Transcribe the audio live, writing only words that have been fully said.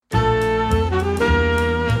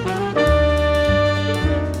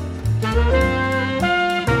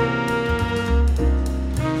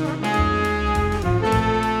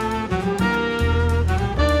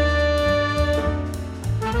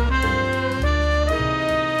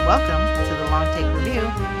welcome to the Long Take Review,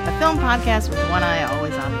 a film podcast with one eye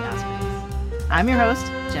always on the Oscars. I'm your host,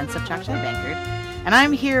 Jen Subchak-Bankard, and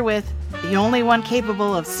I'm here with the only one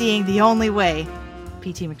capable of seeing the only way,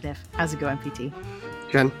 PT McNiff. How's it going, PT?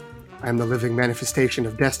 Jen, I'm the living manifestation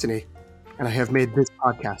of destiny, and I have made this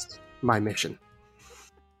podcast my mission.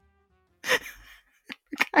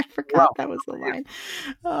 I forgot that was the line.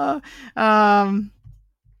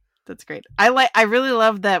 That's great. I really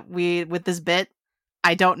love that with this bit,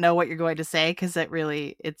 I don't know what you're going to say because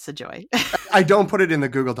it's a joy. I don't put it in the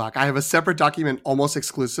Google Doc. I have a separate document almost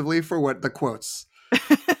exclusively for what the quotes.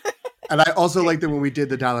 And I also like that when we did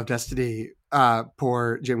the Dial of Destiny,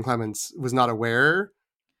 poor Jim Clements was not aware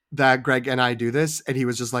that Greg and I do this, and he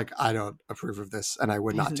was just like, I don't approve of this, and I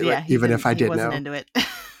would not do it, even if I did know. He wasn't into it.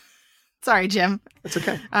 Sorry, Jim. It's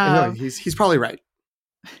okay. No, he's probably right.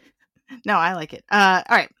 No, I like it. All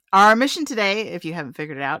right. Our mission today, if you haven't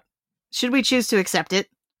figured it out, should we choose to accept it?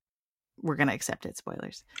 We're going to accept it,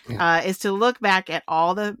 spoilers. Yeah. Is to look back at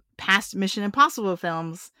all the past Mission Impossible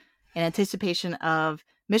films in anticipation of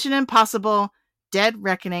Mission Impossible Dead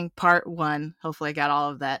Reckoning Part 1. Hopefully I got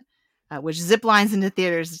all of that, which zip lines into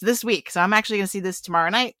theaters this week. So I'm actually going to see this tomorrow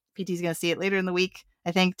night. PT's going to see it later in the week,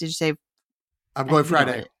 I think. Did you say? I'm going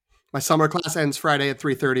Friday. My summer class ends Friday at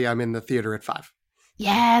 3:30. I'm in the theater at 5.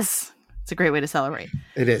 Yes. It's a great way to celebrate.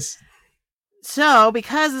 It is. So,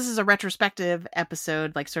 because this is a retrospective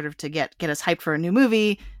episode, like sort of to get us hyped for a new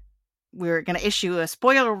movie, we're going to issue a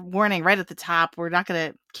spoiler warning right at the top. We're not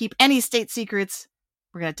going to keep any state secrets.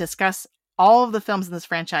 We're going to discuss all of the films in this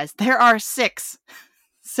franchise. There are 6.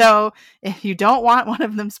 So, if you don't want one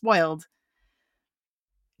of them spoiled,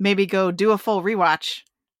 maybe go do a full rewatch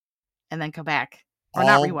and then come back. Or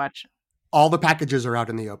not rewatch. All the packages are out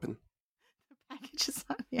in the open. Packages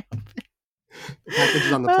on the open.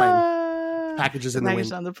 Packages on the plane. Packages in the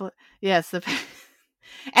wind. On the yes.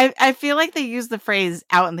 I feel like they use the phrase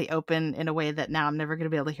out in the open in a way that now I'm never going to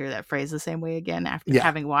be able to hear that phrase the same way again after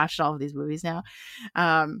having watched all of these movies now.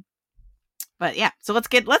 But yeah, so let's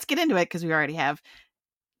get into it because we already have.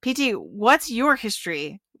 PT, what's your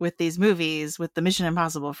history with these movies, with the Mission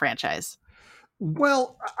Impossible franchise?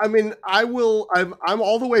 Well, I mean, I'm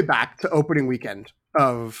all the way back to opening weekend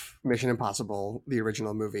of Mission Impossible, the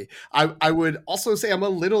original movie. I would also say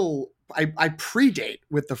I predate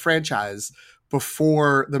with the franchise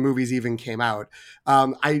before the movies even came out.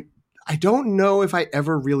 I don't know if I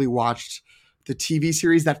ever really watched the TV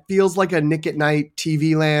series. That feels like a Nick at Night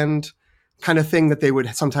TV Land kind of thing that they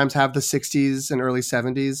would sometimes have, the 60s and early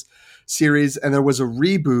 70s series. And there was a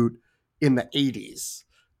reboot in the 80s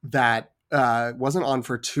that wasn't on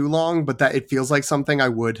for too long, but that it feels like something I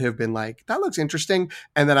would have been like, that looks interesting.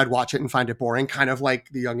 And then I'd watch it and find it boring, kind of like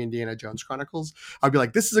the Young Indiana Jones Chronicles. I'd be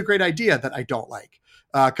like, this is a great idea that I don't like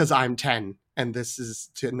because I'm 10 and this is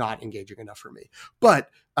not engaging enough for me. But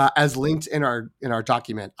as linked in our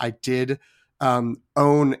document, I did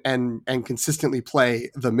own and consistently play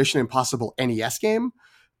the Mission Impossible NES game,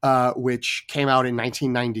 which came out in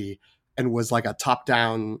 1990 and was like a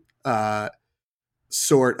top-down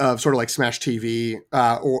sort of like Smash TV,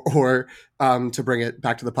 or to bring it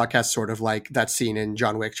back to the podcast, sort of like that scene in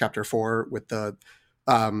John Wick Chapter 4 with the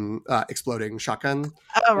exploding shotgun.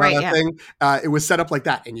 Oh, right, yeah. Thing. It was set up like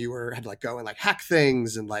that, and you had to like go and like hack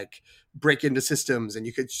things and like break into systems, and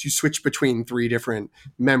you switch between 3 different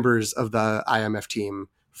members of the IMF team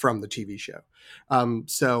from the TV show.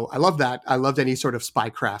 So I love that. I loved any sort of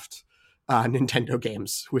spycraft Nintendo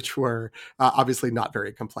games, which were obviously not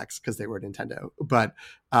very complex because they were Nintendo, but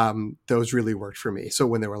those really worked for me. So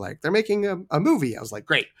when they were like, they're making a movie, I was like,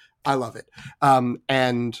 great, I love it.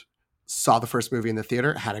 And saw the first movie in the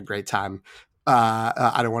theater, had a great time.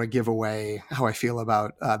 I don't want to give away how I feel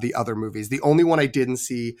about the other movies. The only one I didn't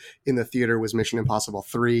see in the theater was Mission Impossible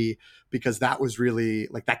 3, because that was really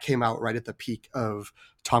like, that came out right at the peak of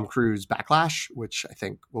Tom Cruise backlash, which I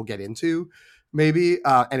think we'll get into maybe.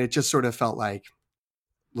 And it just sort of felt like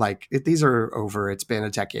these are over. It's been a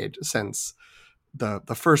decade since the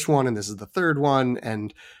first one, and this is the third one.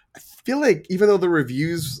 And I feel like even though the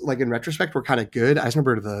reviews, like in retrospect, were kind of good, I just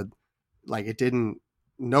remember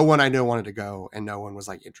no one I know wanted to go, and no one was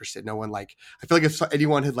like interested. No one I feel like if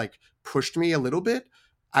anyone had like pushed me a little bit,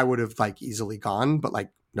 I would have like easily gone, but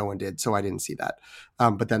like no one did. So I didn't see that.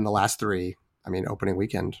 But then the last 3, I mean, opening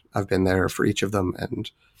weekend, I've been there for each of them and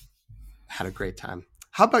had a great time.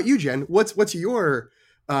 How about you, Jen? What's your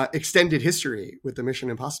extended history with the Mission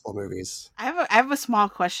Impossible movies? I have a small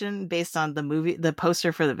question based on the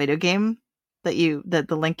poster for the video game that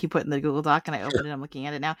the link you put in the Google Doc, and I opened it. I'm looking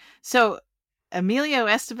at it now. So Emilio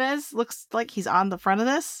Estevez looks like he's on the front of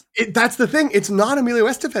this. That's the thing. It's not Emilio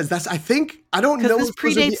Estevez. I don't Because know this if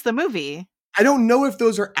those are predates the movie. I don't know if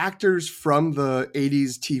those are actors from the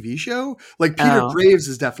 80s TV show. Like Peter Oh. Graves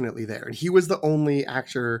is definitely there. And he was the only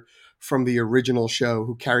actor from the original show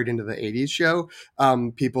who carried into the 80s show.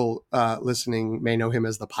 People listening may know him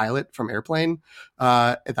as the pilot from Airplane.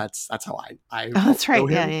 That's how I Oh, that's know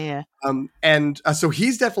right. Yeah, him. yeah, yeah. And so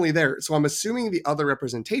he's definitely there. So I'm assuming the other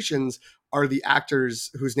representations are the actors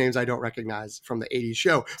whose names I don't recognize from the 80s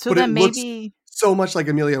show. So But it then looks maybe so much like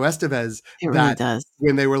Emilio Estevez it really that does.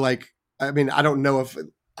 when they were like, I mean, I don't know if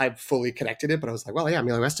I fully connected it, but I was like, well, yeah,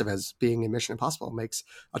 Emilio Estevez being in Mission Impossible makes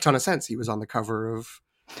a ton of sense. He was on the cover of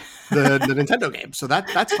the Nintendo game. So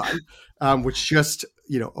that's fine. Which just,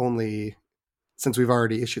 only since we've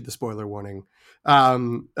already issued the spoiler warning,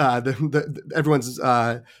 everyone's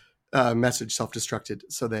message self-destructed,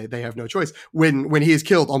 so they have no choice. When he is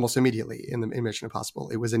killed almost immediately in Mission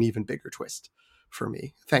Impossible, it was an even bigger twist for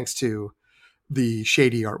me, thanks to the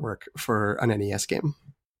shady artwork for an NES game.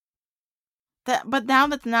 But now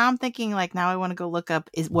I'm thinking, like, now I want to go look up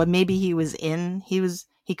is what maybe he was in. He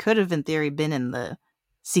could have in theory been in the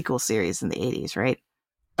sequel series in the 80s, right?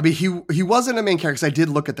 I mean, he wasn't a main character, because I did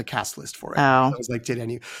look at the cast list for it. Oh. I was like, did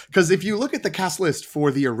any? Because if you look at the cast list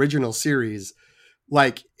for the original series,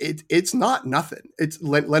 like it's not nothing. It's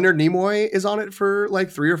Leonard Nimoy is on it for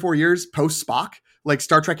like 3 or 4 years post Spock. Like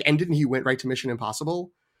Star Trek ended and he went right to Mission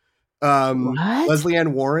Impossible. What? Leslie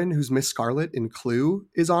Ann Warren, who's Miss Scarlet in Clue,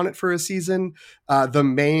 is on it for a season. The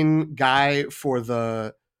main guy for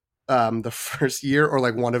the first year, or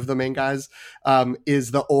like one of the main guys, is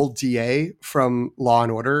the old DA from Law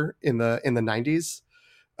and Order in the 90s.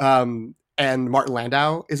 And Martin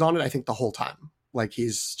Landau is on it, I think, the whole time. Like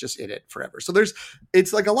he's just in it forever. So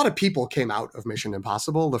it's like a lot of people came out of Mission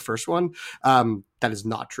Impossible, the first one. That is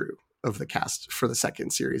not true of the cast for the second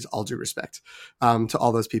series, all due respect to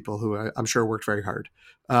all those people who I'm sure worked very hard,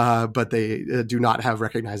 but they do not have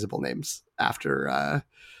recognizable names after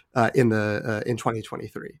in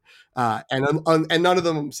 2023, and none of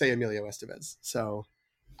them say Emilio Estevez. So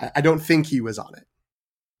I don't think he was on it.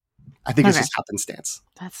 I think it's just happenstance.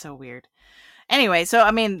 That's so weird. Anyway, so I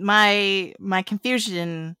mean, my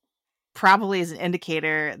confusion probably is an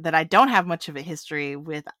indicator that I don't have much of a history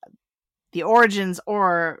with the origins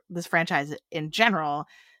or this franchise in general.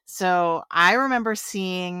 So I remember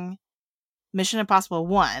seeing Mission Impossible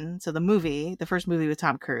 1, so the first movie with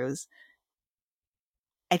Tom Cruise.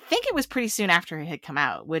 I think it was pretty soon after it had come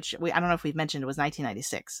out, which I don't know if we've mentioned, it was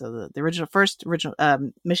 1996. So the first original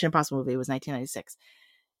Mission Impossible movie was 1996,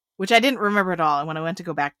 which I didn't remember at all. And when I went to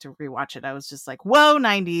go back to rewatch it, I was just like, whoa,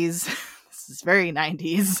 90s. This is very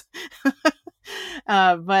 90s.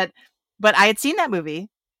 But I had seen that movie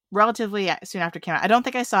relatively soon after it came out. I don't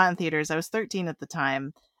think I saw it in theaters. I was 13 at the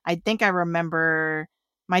time. I think I remember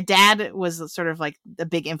my dad was sort of like a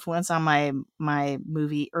big influence on my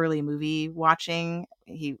early movie watching.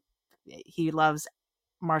 He loves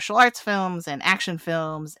martial arts films and action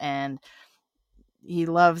films, and he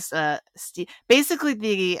loves basically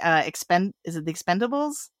the is it the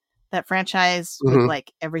Expendables, that franchise with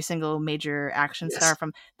like every single major action star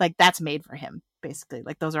from, like, that's made for him basically.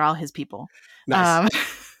 Like those are all his people. Nice.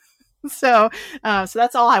 So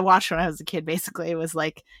that's all I watched when I was a kid. Basically, it was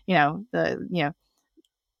like,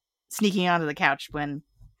 sneaking onto the couch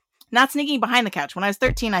not sneaking behind the couch. When I was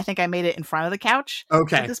 13, I think I made it in front of the couch.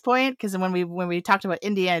 Okay. At this point, because when we talked about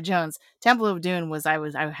Indiana Jones, Temple of Doom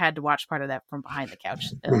I had to watch part of that from behind the couch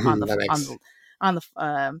on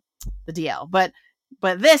the DL. But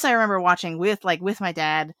this I remember watching with my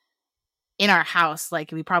dad in our house.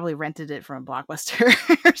 Like we probably rented it from a Blockbuster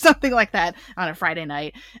or something like that on a Friday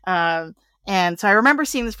night. And so I remember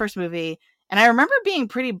seeing this first movie, and I remember being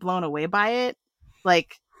pretty blown away by it.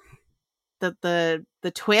 Like the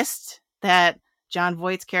twist that John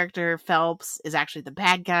Voight's character Phelps is actually the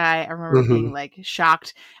bad guy. I remember being like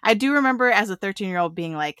shocked. I do remember as a 13-year-old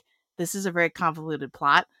being like, this is a very convoluted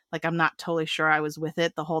plot. Like I'm not totally sure I was with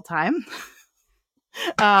it the whole time.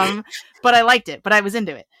 But I liked it, but I was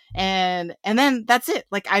into it. And then that's it.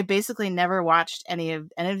 Like I basically never watched any of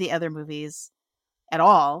the other movies at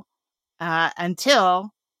all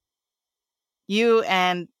until you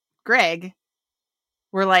and Greg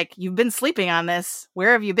were like, you've been sleeping on this.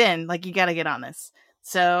 Where have you been? Like, you got to get on this.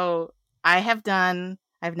 So I've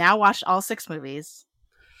now watched all 6 movies.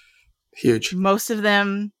 Huge. Most of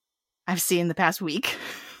them I've seen the past week.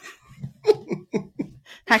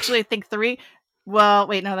 Actually, I think 3. Well,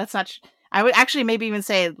 wait, no, that's not. I would actually maybe even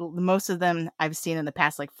say most of them I've seen in the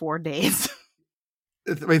past like 4 days.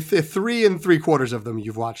 3 3/4 of them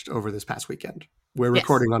you've watched over this past weekend. We're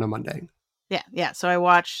recording on a Monday. Yeah. So I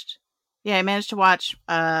watched. Yeah, I managed to watch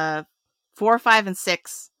 4, 5, and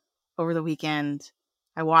 6 over the weekend.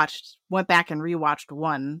 Went back and rewatched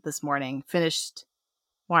 1 this morning. Finished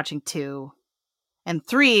watching 2, and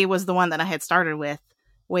 3 was the one that I had started with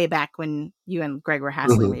way back when you and Greg were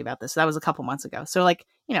hassling Mm-hmm. me about this. So that was a couple months ago. So like,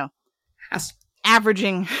 Has,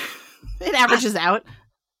 averaging, it has. averages out,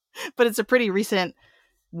 but it's a pretty recent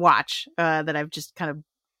watch that I've just kind of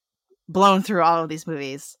blown through all of these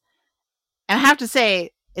movies. And I have to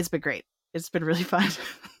say, it's been great. It's been really fun.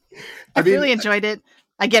 I I've mean, really enjoyed it.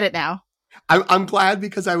 I get it now. I'm glad,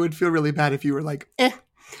 because I would feel really bad if you were like, eh.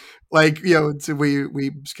 Like, so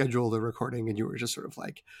we scheduled a recording and you were just sort of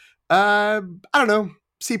like, I don't know,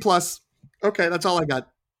 C plus. Okay, that's all I got.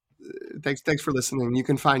 Thanks for listening. You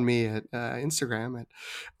can find me at Instagram.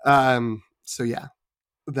 So yeah,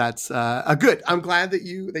 that's good. I'm glad that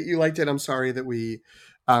you liked it. I'm sorry that we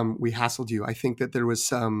hassled you. I think that there was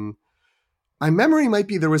some. My memory might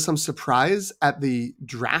be there was some surprise at the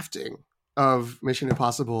drafting of Mission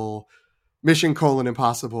colon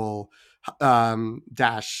Impossible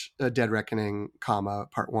dash Dead Reckoning, comma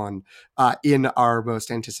part 1 in our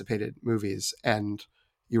most anticipated movies, and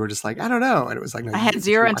you were just like, I don't know, and it was like, no, I you had should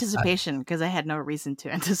zero watch that. anticipation because I had no reason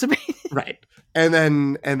to anticipate it. Right. And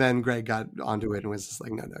then Greg got onto it and was just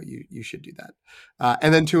like, no, you should do that.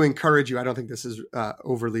 And then to encourage you, I don't think this is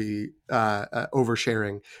overly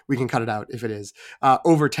oversharing. We can cut it out if it is.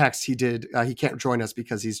 Over text, he can't join us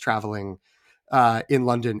because he's traveling in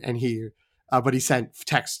London, and but he sent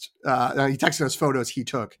text. He texted us photos he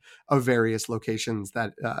took of various locations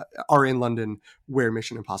that are in London where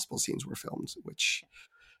Mission Impossible scenes were filmed, which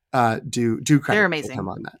do They're credit amazing. him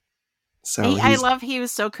on that. So I love he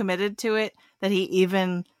was so committed to it that he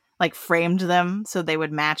even like framed them so they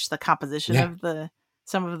would match the composition yeah. of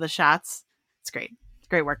some of the shots. It's great. It's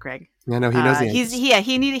great work, Greg. Yeah, no, he knows the He's angles.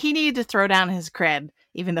 he needed to throw down his cred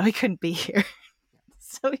even though he couldn't be here.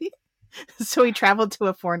 So he traveled to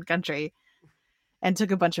a foreign country and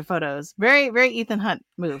took a bunch of photos. Very very Ethan Hunt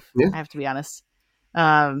move, Yeah. I have to be honest.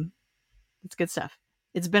 It's good stuff.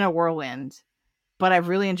 It's been a whirlwind, but I've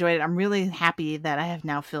really enjoyed it. I'm really happy that I have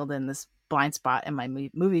now filled in this blind spot in my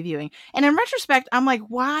movie viewing. And in retrospect, I'm like,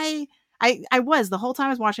 why? I was the whole time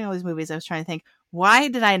I was watching all these movies, I was trying to think, why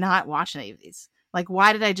did I not watch any of these? Like,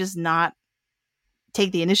 why did I just not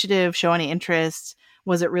take the initiative, show any interest?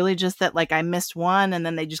 Was it really just that like I missed one and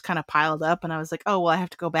then they just kind of piled up and I was like, oh, well, I have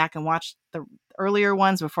to go back and watch the earlier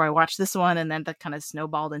ones before I watch this one, and then that kind of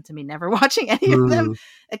snowballed into me never watching any of them.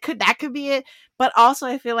 That could be it. But also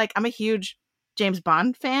I feel like I'm a huge James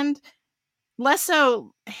Bond fan. Less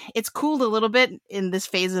so, it's cooled a little bit in this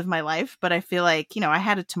phase of my life, but I feel like, I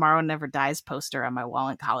had a Tomorrow Never Dies poster on my wall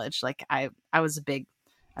in college. Like I was a big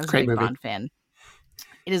Great movie. Bond fan.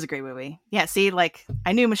 It is a great movie. Yeah, see, like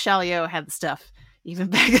I knew Michelle Yeoh had the stuff even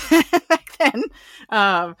back then.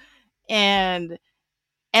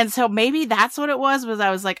 And so maybe that's what it was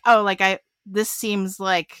I was like, oh, like this seems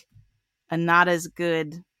like a not as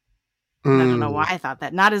good, and I don't know why I thought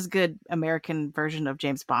that, not as good American version of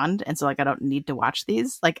James Bond, and so like I don't need to watch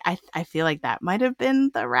these. Like I feel like that might have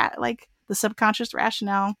been the subconscious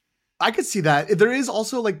rationale. I could see that. There is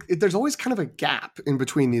also there's always kind of a gap in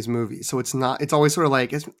between these movies. So it's always sort of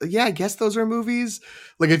like, yeah, I guess those are movies.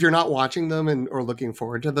 Like if you're not watching them or looking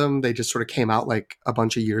forward to them, they just sort of came out like a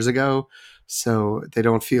bunch of years ago. So they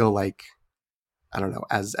don't feel like, I don't know,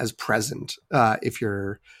 as present if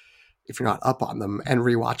you're not up on them and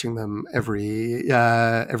rewatching them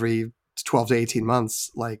every 12 to 18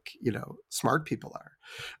 months, like, smart people are.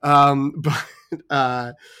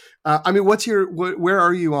 But I mean, where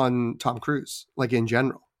are you on Tom Cruise, like in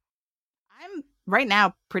general? I'm right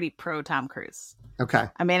now pretty pro Tom Cruise. Okay.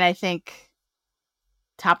 I mean, I think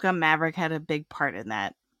Top Gun Maverick had a big part in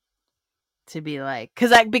that, to be like,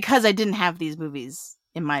 because I didn't have these movies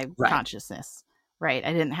in my consciousness, right?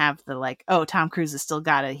 I didn't have the like, oh, Tom Cruise has still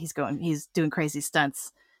got it. He's doing crazy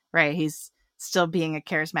stunts, right? He's still being a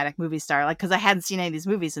charismatic movie star. Like, because I hadn't seen any of these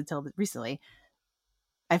movies until recently.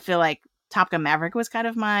 I feel like Top Gun Maverick was kind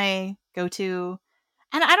of my go-to.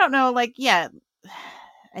 And I don't know, like, yeah,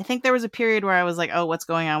 I think there was a period where I was like, oh, what's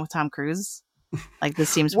going on with Tom Cruise? Like, this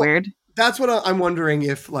seems weird. That's what I'm wondering,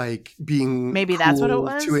 if like being maybe cool that's what it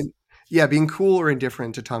was. Being cool or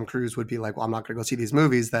indifferent to Tom Cruise would be like, well, I'm not going to go see these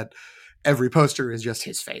movies that every poster is just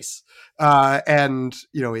his face. And,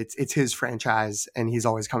 it's his franchise and he's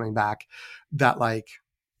always coming back. That like,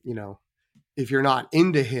 if you're not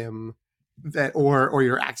into him, that or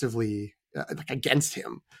you're actively like against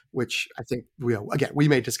him, which I think we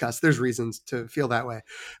may discuss. There's reasons to feel that way.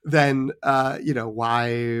 Then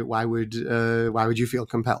why would you feel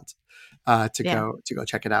compelled? to Yeah. go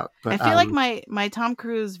check it out. I But feel like my Tom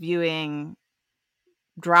Cruise viewing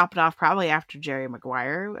dropped off probably after Jerry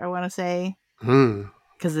Maguire, I want to say. hmm.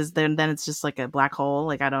 Because then it's just like a black hole.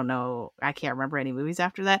 Like, I don't know. I can't remember any movies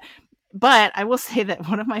after that. But I will say that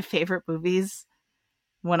one of my favorite movies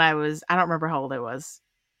when I don't remember how old I was,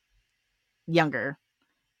 younger,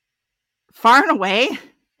 far and away,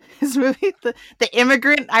 his movie,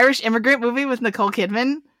 the Irish immigrant movie with Nicole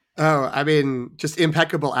Kidman. Oh, I mean, just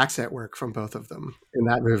impeccable accent work from both of them in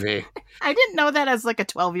that movie. I didn't know that as like a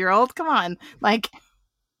 12-year-old. Come on. Like,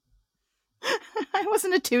 I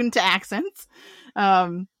wasn't attuned to accents.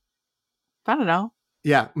 I don't know.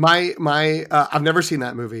 Yeah, my I've never seen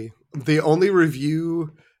that movie. The only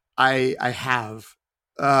review I have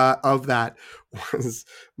of that was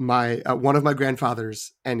my one of my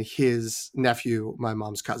grandfathers and his nephew, my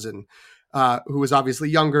mom's cousin, who was obviously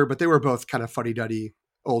younger, but they were both kind of fuddy duddy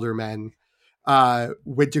older men.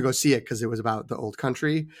 Went to go see it because it was about the old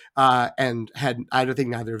country, and I don't think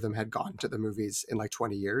neither of them had gone to the movies in like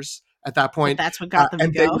 20 years at that But point, that's what got them to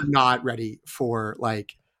and they go. were not ready for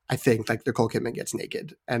like. I think like Nicole Kidman gets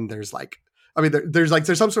naked and there's like, I mean, there's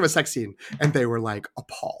some sort of sex scene and they were like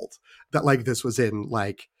appalled that like this was in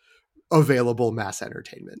like available mass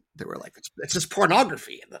entertainment. They were like, it's just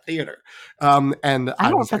pornography in the theater. And I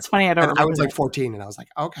don't know if that's funny. I don't remember. I was like 14 and I was like,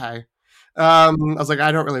 okay. I was like,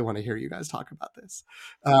 I don't really want to hear you guys talk about this.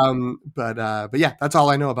 But yeah, that's all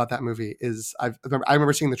I know about that movie is I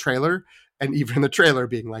remember seeing the trailer and even the trailer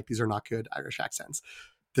being like, these are not good Irish accents.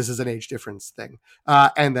 This is an age difference thing.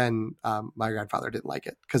 And then my grandfather didn't like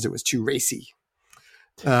it because it was too racy.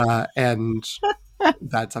 And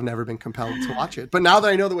I've never been compelled to watch it. But now that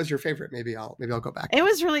I know that was your favorite, maybe I'll go back. It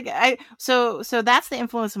was really good. So that's the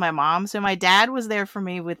influence of my mom. So my dad was there for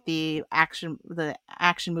me with the action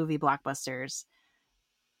movie blockbusters.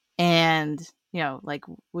 And, like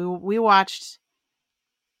we watched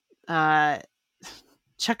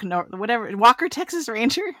Chuck Norris, whatever, Walker Texas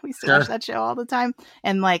Ranger. We used to watch that show all the time.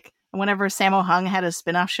 And like whenever Sammo Hung had a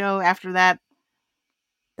spin-off show after that,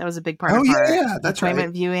 that was a big part of our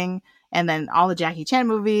enjoyment viewing. And then all the Jackie Chan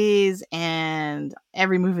movies and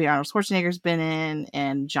every movie Arnold Schwarzenegger's been in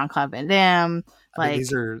and Jean-Claude Van Damme. Like,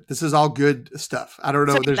 this is all good stuff. I don't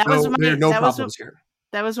know. So there are no problems here.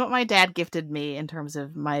 That was what my dad gifted me in terms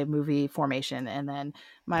of my movie formation. And then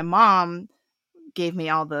my mom gave me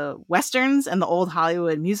all the Westerns and the old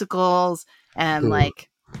Hollywood musicals. And like,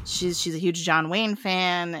 she's a huge John Wayne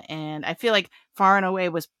fan. And I feel like Far and Away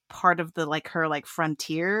was part of the, like, her like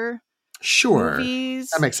frontier movies.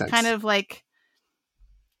 That makes sense. Kind of like,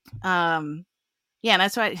 yeah. And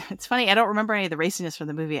that's why it's funny. I don't remember any of the raciness from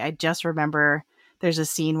the movie. I just remember there's a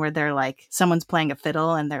scene where they're like, someone's playing a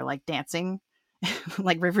fiddle and they're like dancing.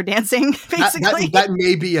 Like river dancing, basically. That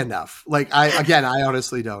may be enough. Like, I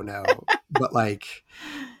honestly don't know, but like,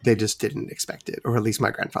 they just didn't expect it, or at least my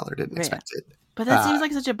grandfather didn't expect it. But that seems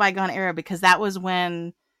like such a bygone era because that was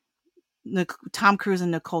when Tom Cruise and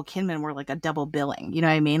Nicole Kidman were like a double billing. You know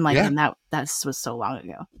what I mean? Like, and that was so long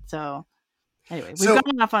ago. So anyway, we've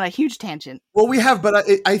gone off on a huge tangent. Well, we have, but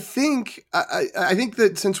I think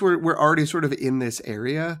that since we're already sort of in this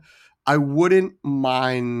area, I wouldn't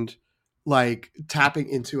mind like tapping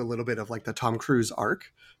into a little bit of like the Tom Cruise arc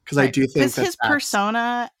because I do think his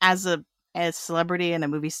persona as a celebrity and a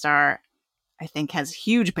movie star, I think, has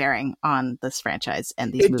huge bearing on this franchise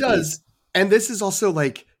and these movies. It does, and this is also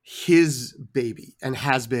like his baby and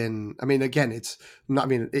has been. I mean, again, it's not. I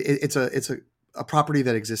mean, it's a property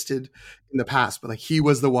that existed in the past, but like he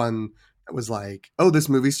was the one that was like, oh, this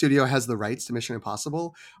movie studio has the rights to Mission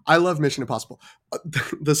Impossible. I love Mission Impossible.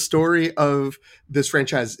 The story of this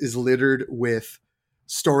franchise is littered with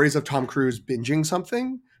stories of Tom Cruise binging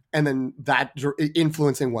something and then that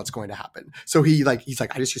influencing what's going to happen. So he's like,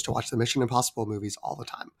 I just used to watch the Mission Impossible movies all the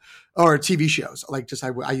time, or TV shows. Like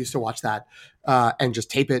I used to watch that and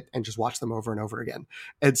just tape it and just watch them over and over again.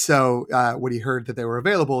 And so when he heard that they were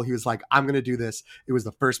available, he was like, I'm going to do this. It was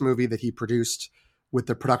the first movie that he produced with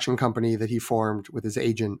the production company that he formed with his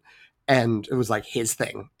agent. And it was like his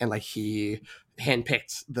thing. And like he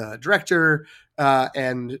handpicked the director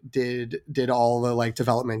and did all the like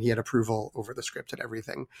development. He had approval over the script and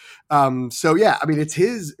everything. So yeah, I mean, it's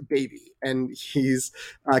his baby and he's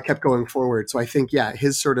kept going forward. So I think, yeah,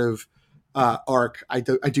 his sort of arc, I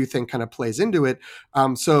do think kind of plays into it.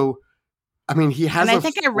 So, I mean, he has, and I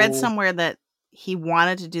think I read somewhere that he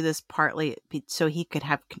wanted to do this partly so he could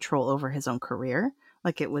have control over his own career.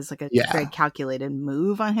 Like it was like a very calculated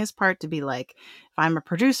move on his part to be like, if I'm a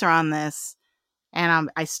producer on this and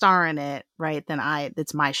I star in it, right, then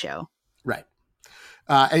it's my show. Right.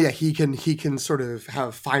 And yeah, he can sort of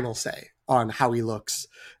have final say on how he looks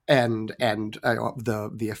and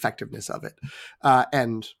the effectiveness of it.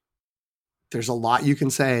 And there's a lot you can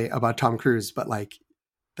say about Tom Cruise, but like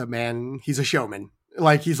the man, he's a showman.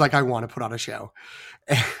 Like he's like, I want to put on a show,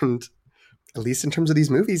 and at least in terms of these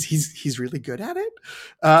movies, he's really good at it.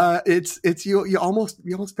 It's you almost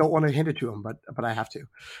don't want to hand it to him, but I have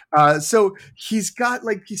to. So he's got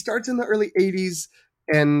like he starts in the early '80s,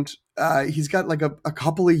 and he's got like a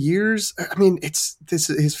couple of years. I mean, it's this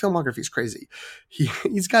his filmography is crazy.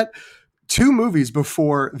 He's got two movies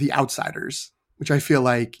before The Outsiders, which I feel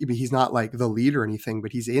like, I mean, he's not like the lead or anything,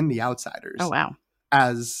 but he's in The Oh Outsiders wow.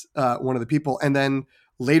 as one of the people. And then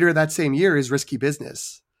later that same year is Risky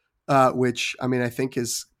Business, which I mean, I think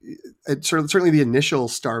is certainly the initial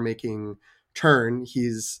star making turn.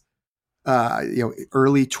 He's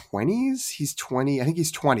early 20s. He's 20. I think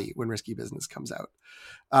he's 20 when Risky Business comes out.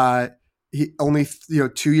 He only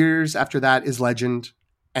 2 years after that is Legend,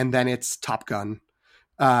 and then it's Top Gun,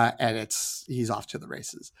 and he's off to the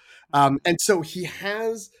races. And so he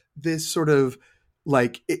has this sort of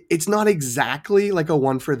like it's not exactly like a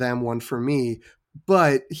one for them, one for me,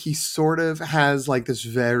 but he sort of has like this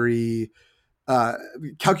very uh,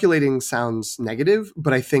 calculating sounds negative,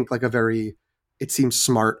 but I think like a very it seems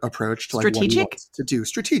smart approach to like what he Strategic? wants to do.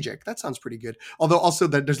 Strategic. That sounds pretty good. Although also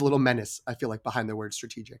that there's a little menace, I feel like, behind the word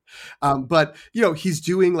strategic. But he's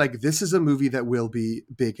doing like this is a movie that will be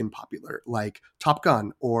big and popular, like Top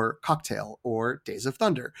Gun or Cocktail or Days of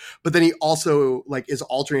Thunder. But then he also like is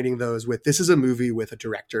alternating those with this is a movie with a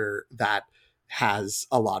director that has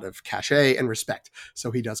a lot of cachet and respect.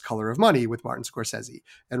 So he does Color of Money with Martin Scorsese,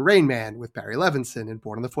 and Rain Man with Barry Levinson, and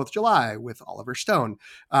Born on the 4th of July with Oliver Stone,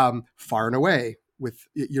 Far and Away with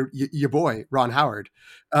your boy Ron Howard.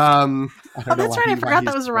 I Oh, don't know that's right. I why forgot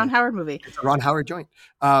that he's was a Ron Howard movie. it's a Ron Howard joint.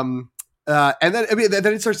 And then I mean then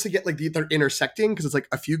it starts to get like they're intersecting because it's like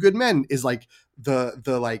A Few Good Men is like the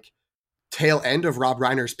like tail end of Rob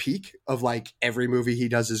Reiner's peak of like every movie he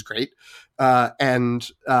does is great. And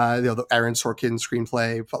the Aaron Sorkin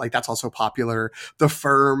screenplay, but like that's also popular. The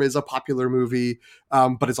Firm is a popular movie,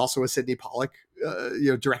 but it's also a Sidney Pollack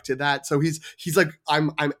directed that. So he's like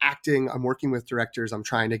I'm acting, I'm working with directors, I'm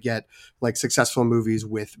trying to get like successful movies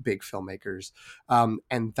with big filmmakers,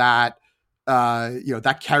 and that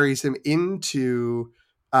that carries him into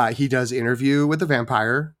he does Interview with the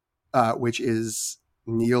Vampire, which is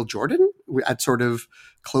Neil Jordan at sort of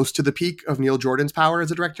close to the peak of Neil Jordan's power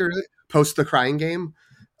as a director, post The Crying Game,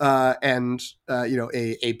 and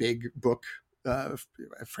a big book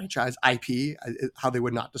franchise IP, how they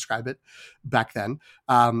would not describe it back then.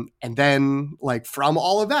 And then, like from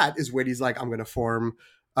all of that, is when he's like, I'm going to form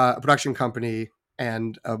a production company,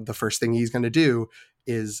 and the first thing he's going to do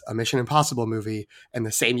is a Mission Impossible movie. And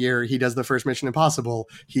the same year he does the first Mission Impossible,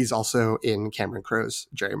 he's also in Cameron Crowe's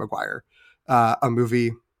Jerry Maguire, a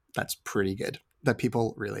movie that's pretty good that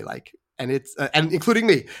people really like, and it's and including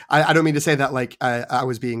me. I don't mean to say that like I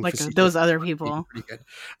was being Like facetious. those other people. Pretty good.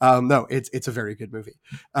 No, it's a very good movie,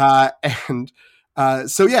 and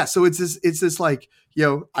so yeah, so it's this like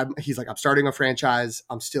he's like I'm starting a franchise.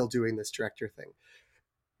 I'm still doing this director thing.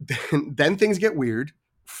 Then things get weird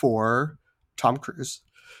for Tom Cruise.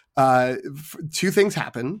 Two things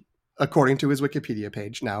happen according to his Wikipedia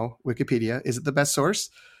page. Now, Wikipedia, is it the best source?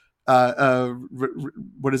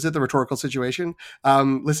 What is it? The rhetorical situation.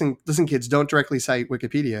 Listen, kids, don't directly cite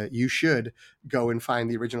Wikipedia. You should go and find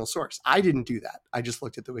the original source. I didn't do that. I just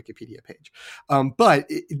looked at the Wikipedia page. But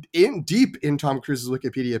deep in Tom Cruise's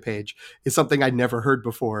Wikipedia page is something I'd never heard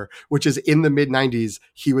before, which is in the mid '90s,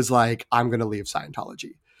 he was like, I'm going to leave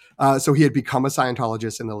Scientology. So he had become a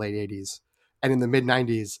Scientologist in the late '80s. And in the mid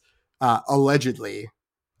 '90s, allegedly,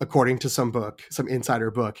 according to some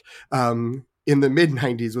insider book, in the mid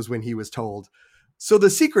 '90s was when he was told, so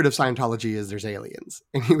the secret of Scientology is there's aliens.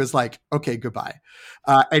 And he was like, okay, goodbye.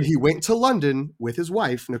 And he went to London with his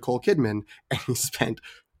wife, Nicole Kidman, and he spent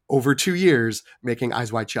over 2 years making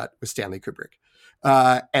Eyes Wide Shut with Stanley Kubrick,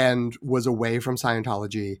 and was away from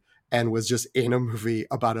Scientology and was just in a movie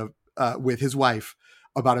about with his wife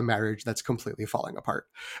about a marriage that's completely falling apart,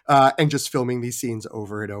 and just filming these scenes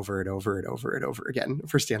over and over and over and over and over again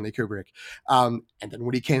for Stanley Kubrick. And then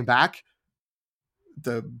when he came back,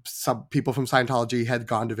 some people from Scientology had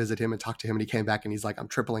gone to visit him and talk to him, and he came back and he's like, I'm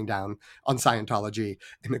tripling down on Scientology.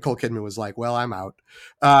 And Nicole Kidman was like, well, I'm out,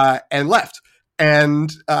 and left.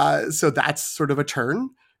 And so that's sort of a turn.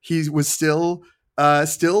 He was still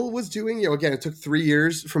was doing, again, it took 3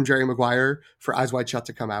 years from Jerry Maguire for Eyes Wide Shut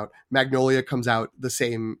to come out. Magnolia comes out the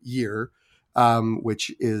same year,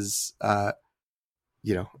 which is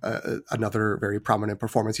another very prominent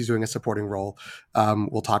performance. He's doing a supporting role.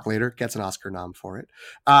 We'll talk later. Gets an Oscar nom for it.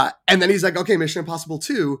 And then he's like, okay, Mission Impossible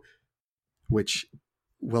 2, which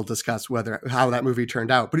we'll discuss how that movie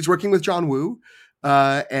turned out. But he's working with John Woo,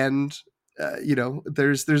 and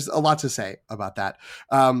there's a lot to say about that.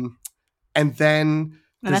 And then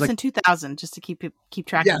that's in 2000, just to keep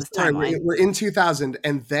track of this timeline. We're in 2000,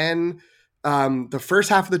 and then the first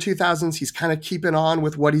half of the 2000s, he's kind of keeping on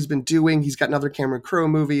with what he's been doing. He's got another Cameron Crowe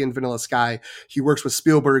movie in Vanilla Sky. He works with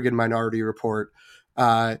Spielberg in Minority Report.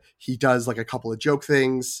 He does like a couple of joke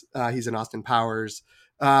things. He's in Austin Powers,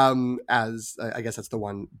 as I guess that's the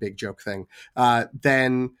one big joke thing.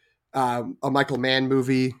 Then a Michael Mann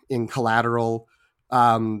movie in Collateral.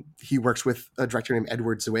 He works with a director named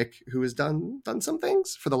Edward Zwick, who has done some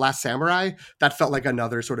things for The Last Samurai. That felt like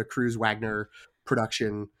another sort of Cruise Wagner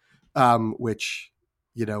production, which,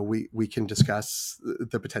 we can discuss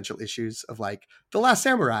the potential issues of like The Last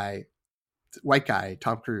Samurai, white guy,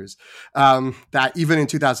 Tom Cruise. That even in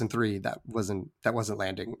 2003, that wasn't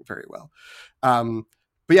landing very well.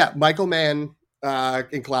 But yeah, Michael Mann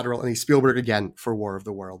in Collateral, and he's Spielberg again for War of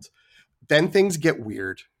the Worlds. Then things get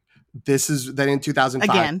weird. This is then in 2005.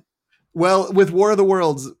 Again. Well, with War of the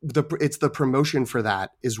Worlds, it's the promotion for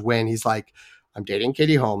that is when he's like, I'm dating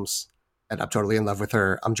Katie Holmes and I'm totally in love with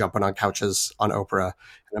her. I'm jumping on couches on Oprah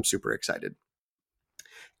and I'm super excited.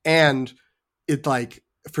 And it like,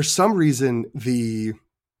 for some reason, the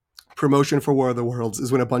promotion for War of the Worlds is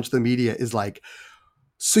when a bunch of the media is like,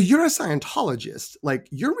 so you're a Scientologist, like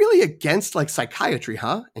you're really against like psychiatry,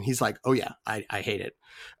 huh? And he's like, oh yeah, I hate it.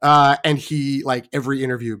 And he like every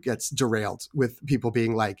interview gets derailed with people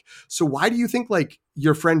being like, so why do you think like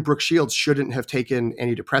your friend Brooke Shields shouldn't have taken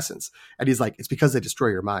antidepressants? And he's like, it's because they destroy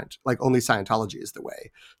your mind. Like only Scientology is the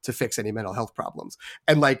way to fix any mental health problems.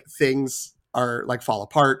 And like things are like fall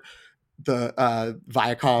apart. The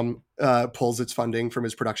Viacom pulls its funding from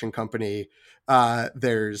his production company.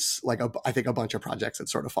 There's like I think a bunch of projects that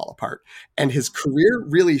sort of fall apart, and his career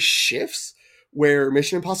really shifts where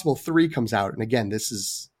Mission Impossible 3 comes out. And again, this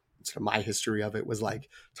is sort of my history of it was like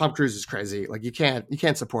Tom Cruise is crazy. Like you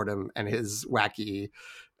can't support him and his wacky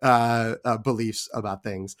beliefs about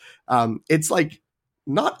things. It's like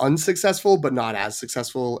not unsuccessful, but not as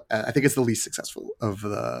successful. I think it's the least successful of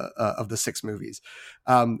the 6 movies.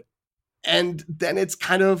 And then it's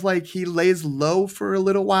kind of like he lays low for a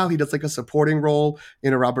little while. He does like a supporting role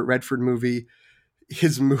in a Robert Redford movie.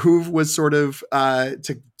 His move was sort of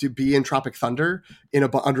to be in Tropic Thunder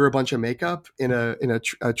under a bunch of makeup in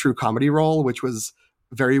a true comedy role, which was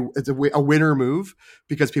it's a winner move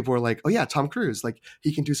because people were like, oh yeah, Tom Cruise, like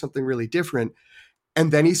he can do something really different.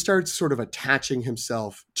 And then he starts sort of attaching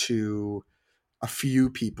himself to a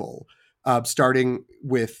few people. Starting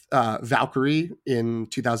with Valkyrie in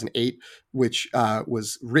 2008, which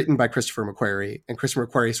was written by Christopher McQuarrie, and Christopher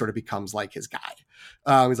McQuarrie sort of becomes like his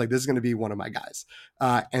guy. He's like, this is going to be one of my guys.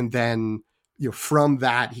 And then, from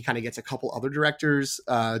that, he kind of gets a couple other directors,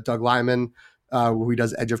 Doug Liman, who he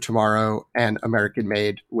does Edge of Tomorrow and American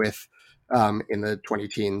Made with in the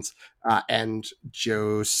 20-teens, and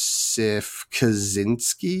Joseph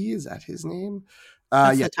Kosinski, is that his name?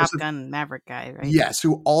 That's the Top Gun Maverick guy, right? Yes,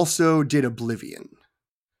 who also did Oblivion,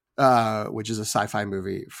 which is a sci-fi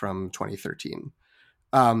movie from 2013.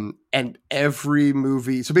 And every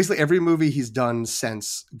movie he's done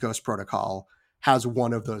since Ghost Protocol has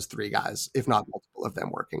one of those 3 guys, if not multiple of them,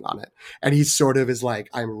 working on it. And he sort of is like,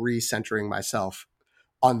 I'm recentering myself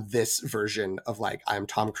on this version of like, I'm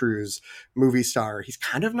Tom Cruise, movie star. He's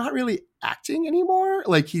kind of not really acting anymore.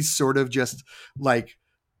 Like he's sort of just like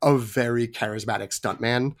a very charismatic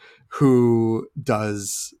stuntman who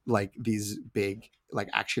does like these big like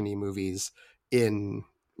action-y movies in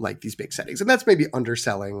like these big settings. And that's maybe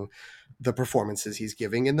underselling the performances he's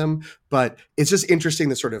giving in them. But it's just interesting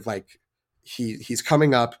that sort of like he's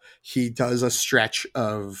coming up, he does a stretch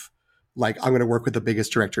of like, I'm going to work with the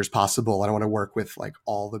biggest directors possible. I don't want to work with like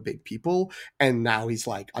all the big people. And now he's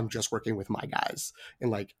like, I'm just working with my guys and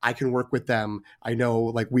like, I can work with them. I know,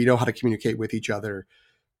 like, we know how to communicate with each other.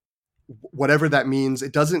 Whatever that means,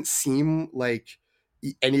 it doesn't seem like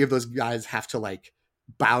any of those guys have to like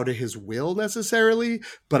bow to his will necessarily,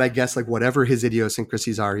 but I guess like whatever his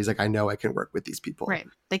idiosyncrasies are, he's like, I know I can work with these people. Right.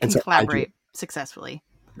 They can collaborate successfully.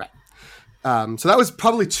 Right. So that was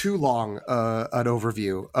probably too long an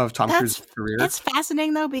overview of Tom Cruise's career. It's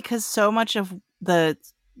fascinating though, because so much of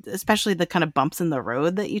especially the kind of bumps in the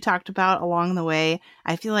road that you talked about along the way,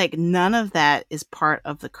 I feel like none of that is part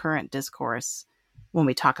of the current discourse when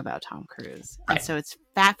we talk about Tom Cruise. Right. And so it's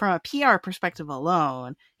from a PR perspective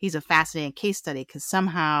alone, he's a fascinating case study because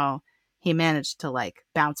somehow he managed to like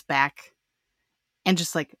bounce back and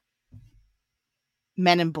just like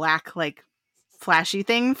Men in Black, like flashy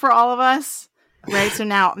thing for all of us, right? So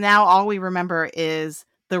now all we remember is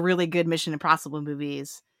the really good Mission Impossible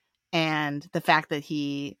movies and the fact that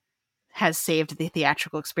he has saved the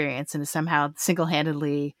theatrical experience and is somehow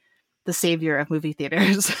single-handedly the savior of movie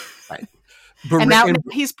theaters. Right. And now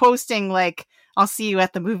he's posting like, I'll see you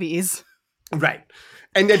at the movies. Right.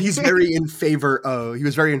 And that he's very in favor of, he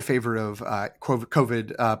was very in favor of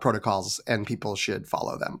COVID protocols, and people should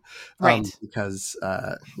follow them. Right. Because,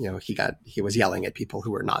 he was yelling at people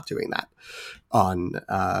who were not doing that on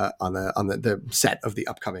the set of the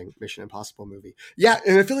upcoming Mission Impossible movie. Yeah.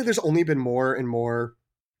 And I feel like there's only been more and more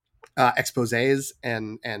exposés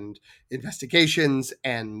and investigations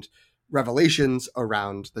and revelations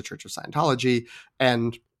around the Church of Scientology.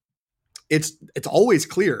 And it's always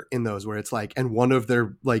clear in those where it's like, and one of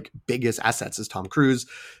their like biggest assets is Tom Cruise.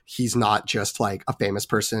 He's not just like a famous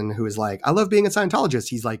person who is like, I love being a Scientologist.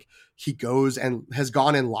 He's like, he goes and has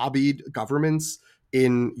gone and lobbied governments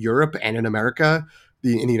in Europe and in America,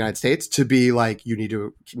 in the United States, to be like, you need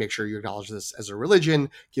to make sure you acknowledge this as a religion,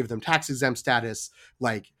 give them tax exempt status,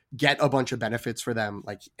 like get a bunch of benefits for them.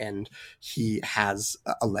 Like, and he has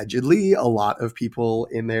allegedly a lot of people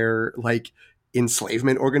in their like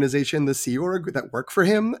enslavement organization, the Sea Org, that work for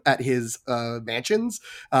him at his mansions,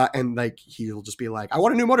 and like he'll just be like, I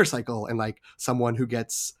want a new motorcycle, and like someone who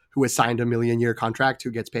has signed a $1 million contract,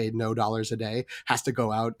 who gets paid no dollars a day, has to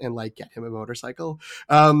go out and like get him a motorcycle.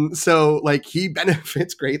 So like he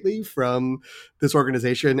benefits greatly from this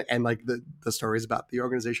organization, and like the stories about the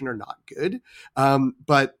organization are not good,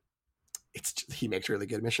 but he makes really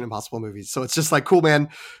good Mission Impossible movies. So it's just like, cool, man.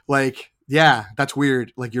 Like, yeah, that's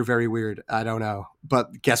weird. Like, you're very weird. I don't know.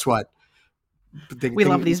 But guess what? We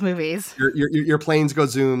love these movies. Your planes go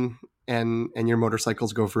zoom, and your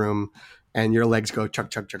motorcycles go vroom, and your legs go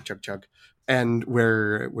chug, chug, chug, chug, chug. And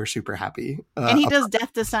we're super happy. And he does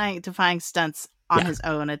death-defying stunts on his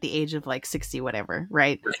own at the age of like 60, whatever,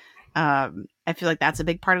 right? I feel like that's a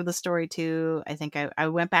big part of the story too. I think I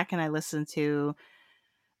went back and I listened to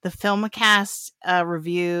the Filmcast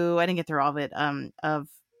review. I didn't get through all of it, of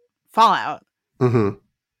Fallout,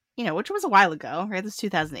 which was a while ago, right? This was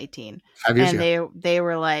 2018. 5 years and ago. They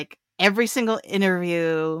were like, every single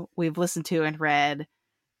interview we've listened to and read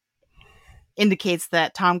indicates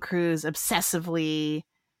that Tom Cruise obsessively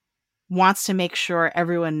wants to make sure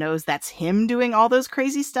everyone knows that's him doing all those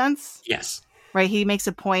crazy stunts. Yes. Right. He makes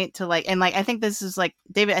a point to like, and like, I think this is like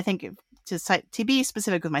David, I think to be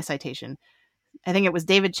specific with my citation, I think it was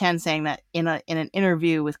David Chen saying that in an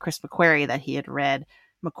interview with Chris McQuarrie that he had read,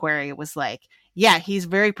 McQuarrie was like, yeah, he's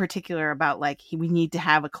very particular about like, we need to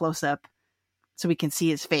have a close up so we can see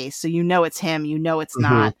his face. So, it's him, it's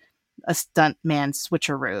not a stunt man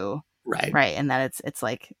switcheroo. Right. And that it's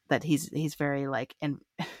like that he's very like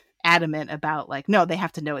adamant about like, no, they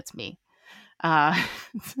have to know it's me. To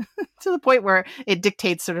the point where it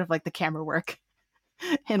dictates sort of like the camera work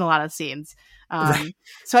in a lot of scenes.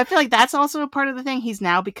 So I feel like that's also a part of the thing. He's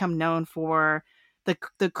now become known for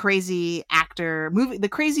the crazy actor, the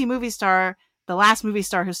crazy movie star, the last movie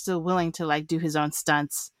star who's still willing to like do his own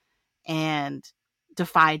stunts and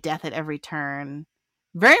defy death at every turn.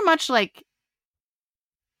 Very much like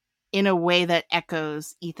in a way that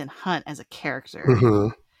echoes Ethan Hunt as a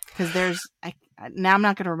character. Because now I'm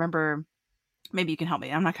not going to remember. Maybe you can help me.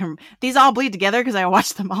 I'm not going to. These all bleed together because I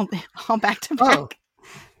watched them all back to back. Oh.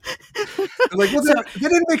 Like, well, they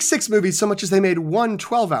didn't make 6 movies so much as they made one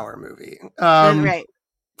 12-hour movie. Right.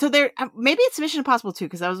 So maybe it's Mission Impossible 2,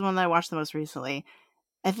 because that was the one that I watched the most recently.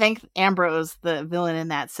 I think Ambrose, the villain in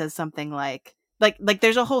that, says something like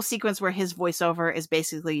there's a whole sequence where his voiceover is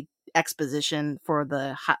basically exposition for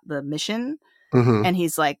the mission. And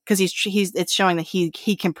he's like, because it's showing that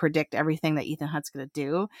he can predict everything that Ethan Hunt's going to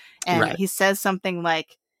do. And he says something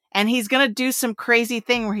like, and he's going to do some crazy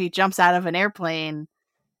thing where he jumps out of an airplane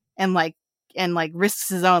and risks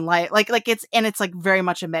his own life. It's like very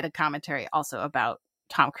much a meta commentary also about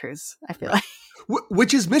Tom Cruise, I feel like.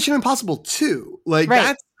 Which is Mission Impossible 2. Like,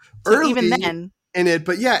 that's so early even then in it.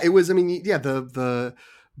 But yeah, it was, I mean, yeah, the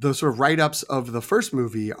sort of write-ups of the first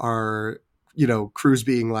movie are, Cruise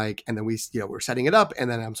being like, and then we're setting it up,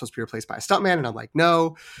 and then I'm supposed to be replaced by a stuntman, and I'm like,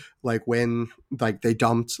 no. Like, when like they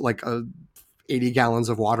dumped like 80 gallons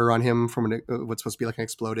of water on him from what's supposed to be like an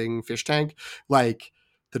exploding fish tank, like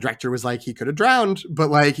the director was like, he could have drowned, but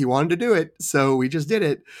like he wanted to do it, so we just did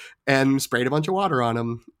it and sprayed a bunch of water on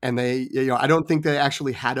him. And they, I don't think they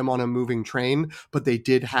actually had him on a moving train, but they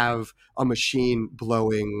did have a machine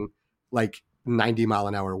blowing like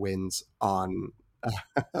 90-mile-an-hour winds on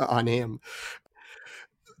him.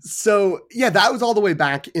 So yeah, that was all the way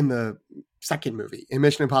back in the second movie in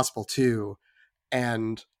Mission Impossible 2.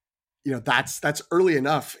 And that's early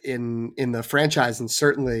enough in the franchise, and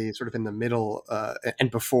certainly sort of in the middle,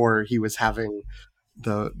 and before he was having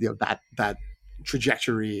the that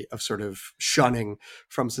trajectory of sort of shunning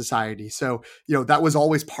from society. So that was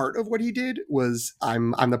always part of what he did. Was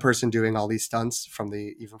I'm the person doing all these stunts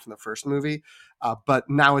even from the first movie, but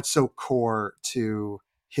now it's so core to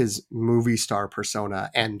his movie star persona,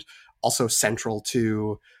 and also central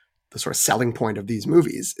to the sort of selling point of these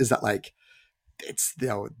movies, is that like it's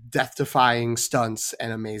death defying stunts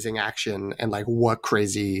and amazing action, and like what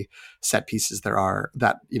crazy set pieces there are,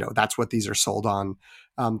 that that's what these are sold on.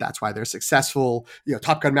 That's why they're successful.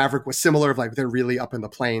 Top Gun Maverick was similar, of like they're really up in the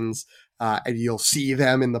planes, and you'll see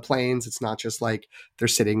them in the planes. It's not just like they're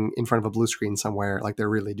sitting in front of a blue screen somewhere, like they're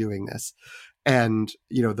really doing this. And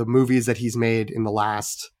the movies that he's made in the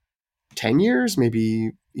last 10 years,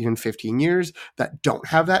 maybe even 15 years, that don't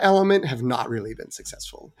have that element have not really been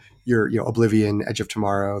successful. Your Oblivion, Edge of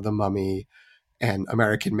Tomorrow, The Mummy, and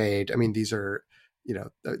American Made. I mean, these are,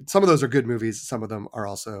 some of those are good movies. Some of them are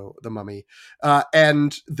also The Mummy.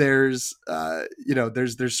 And there's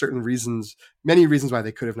certain reasons, many reasons why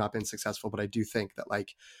they could have not been successful. But I do think that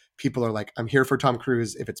like people are like, I'm here for Tom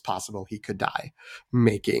Cruise. If it's possible, he could die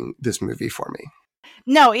making this movie for me.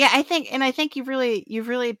 No, yeah, I think you've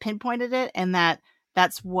really pinpointed it, and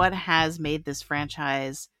that's what has made this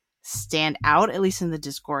franchise stand out, at least in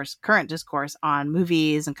the current discourse on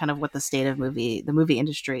movies and kind of what the state of the movie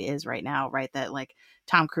industry is right now, right? That like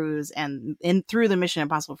Tom Cruise and through the Mission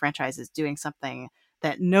Impossible franchise is doing something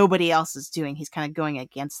that nobody else is doing. He's kind of going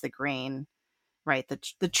against the grain, right?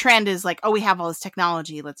 The trend is like, oh, we have all this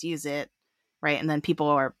technology, let's use it. Right. And then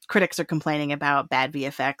critics are complaining about bad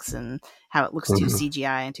VFX and how it looks too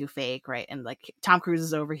CGI and too fake. Right. And like Tom Cruise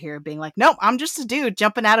is over here being like, nope, I'm just a dude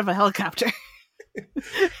jumping out of a helicopter.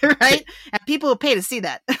 Right. And people will pay to see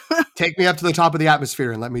that. Take me up to the top of the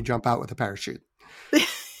atmosphere and let me jump out with a parachute.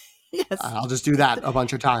 Yes. I'll just do that a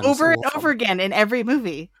bunch of times. Over and over again in every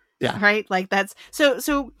movie. Yeah. Right. Like that's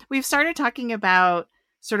so we've started talking about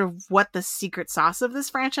sort of what the secret sauce of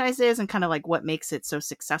this franchise is and kind of like what makes it so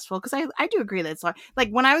successful. Because I do agree that it's like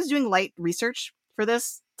when I was doing light research for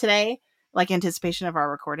this today, like anticipation of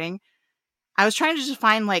our recording, I was trying to just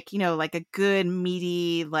find like, like a good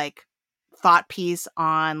meaty, like thought piece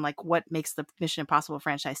on like what makes the Mission Impossible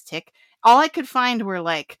franchise tick. All I could find were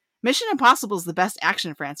like, Mission Impossible is the best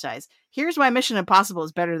action franchise. Here's why Mission Impossible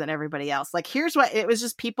is better than everybody else. Like, here's what it was,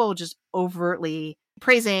 just people just overtly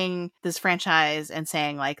praising this franchise and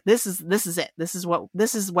saying like, this is it. This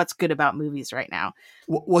is what's good about movies right now.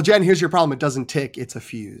 Well, Jen, here's your problem. It doesn't tick. It's a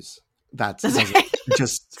fuse. That's right.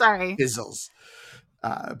 Just sorry. fizzles.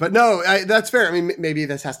 But no, that's fair. I mean, maybe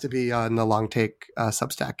this has to be on the Long Take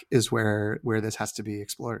Substack is where this has to be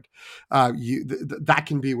explored. That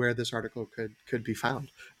can be where this article could be found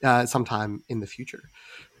sometime in the future.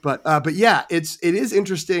 But yeah, it is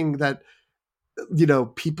interesting that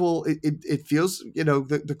people. It feels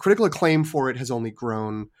the critical acclaim for it has only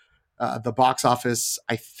grown. The box office,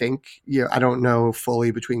 I think, I don't know fully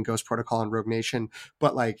between Ghost Protocol and Rogue Nation,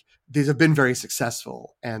 but like these have been very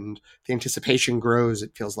successful, and the anticipation grows,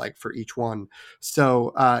 it feels like, for each one.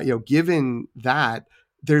 So, given that,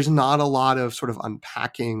 there's not a lot of sort of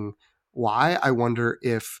unpacking why. I wonder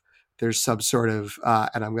if there's some sort of,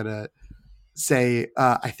 and I'm going to say,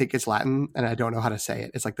 I think it's Latin and I don't know how to say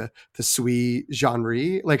it. It's like the sui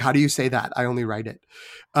genre. Like, how do you say that? I only write it.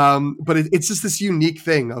 But it's just this unique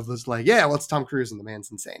thing of this, like, yeah, well, it's Tom Cruise and the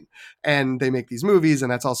man's insane. And they make these movies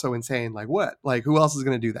and that's also insane. Like what? Like who else is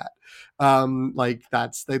going to do that? Like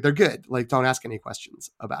they're good. Like don't ask any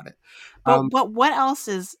questions about it. But what else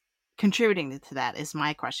is contributing to that is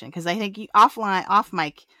my question. Cause I think off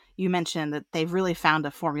mic, you mentioned that they've really found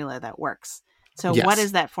a formula that works. So yes. What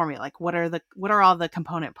is that formula? Like, what are all the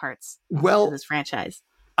component parts of this franchise?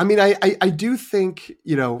 I mean, I do think,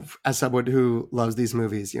 as someone who loves these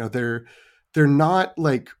movies, they're not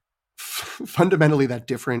like fundamentally that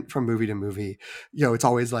different from movie to movie. It's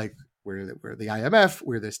always like, we're the IMF,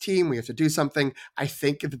 we're this team, we have to do something. I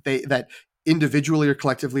think that individually or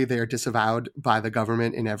collectively, they are disavowed by the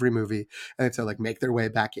government in every movie, and they have to like make their way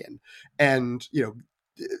back in. And,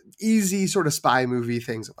 easy sort of spy movie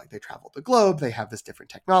things of like they travel the globe, they have this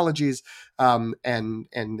different technologies, and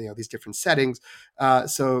these different settings.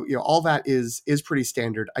 So all that is pretty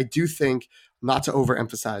standard. I do think, not to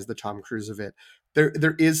overemphasize the Tom Cruise of it,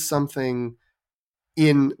 there is something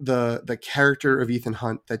in the character of Ethan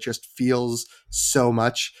Hunt that just feels so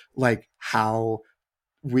much like how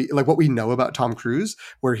what we know about Tom Cruise,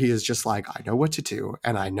 where he is just like, I know what to do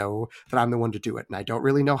and I know that I'm the one to do it. And I don't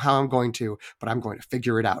really know how I'm going to, but I'm going to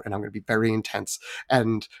figure it out and I'm going to be very intense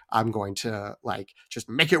and I'm going to like just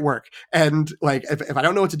make it work. And like, if I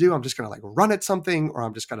don't know what to do, I'm just going to like run at something, or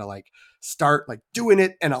I'm just going to like start like doing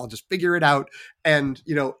it and I'll just figure it out. And,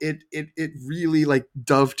 you know, it really like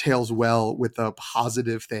dovetails well with the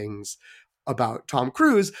positive things about Tom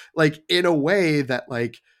Cruise, like in a way that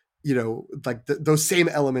like, you know, like those same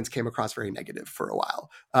elements came across very negative for a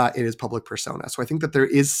while in his public persona. So I think that there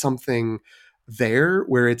is something there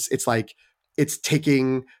where it's like it's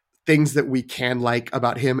taking things that we can like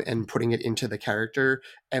about him and putting it into the character,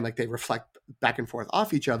 and like they reflect back and forth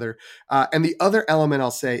off each other. And the other element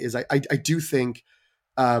I'll say is I do think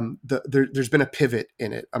there's been a pivot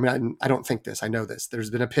in it. I mean, I don't think this, I know this.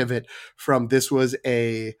 There's been a pivot from this was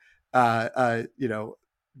a you know,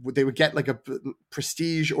 they would get like a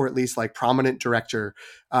prestige or at least like prominent director,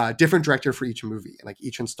 different director for each movie. And like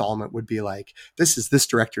each installment would be like, this is this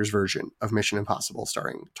director's version of Mission Impossible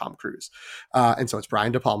starring Tom Cruise. And so it's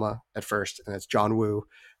Brian De Palma at first, and it's John Woo,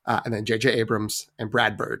 and then J.J. Abrams and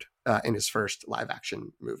Brad Bird in his first live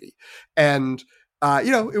action movie. And,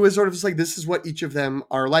 you know, it was sort of just like, this is what each of them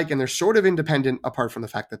are like. And they're sort of independent apart from the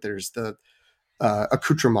fact that there's the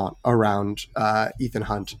accoutrement around Ethan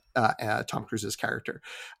Hunt, Tom Cruise's character.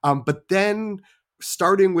 But then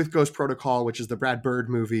starting with Ghost Protocol, which is the Brad Bird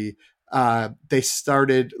movie, they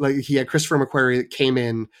started, like he had Christopher McQuarrie that came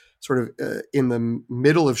in sort of in the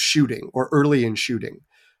middle of shooting or early in shooting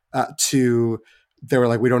they were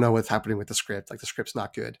like, we don't know what's happening with the script. Like the script's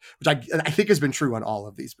not good, which I think has been true on all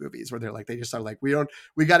of these movies where they're like, they just are like, we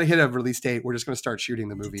got to hit a release date. We're just going to start shooting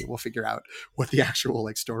the movie. We'll figure out what the actual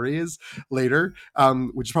like story is later,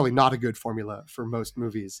 which is probably not a good formula for most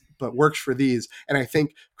movies, but works for these. And I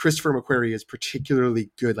think Christopher McQuarrie is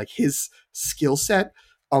particularly good. Like his skill set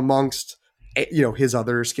amongst, you know, his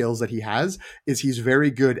other skills that he has is he's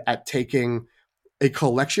very good at taking a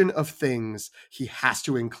collection of things he has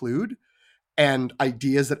to include and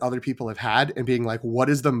ideas that other people have had and being like, what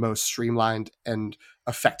is the most streamlined and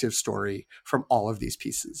effective story from all of these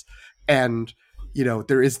pieces? And, you know,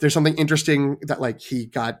 there's something interesting that like he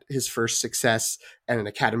got his first success and an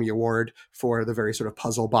Academy Award for the very sort of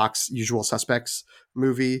puzzle box Usual Suspects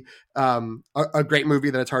movie. A great movie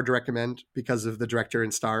that it's hard to recommend because of the director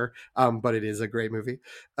and star, but it is a great movie.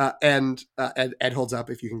 And Ed holds up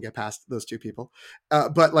if you can get past those two people.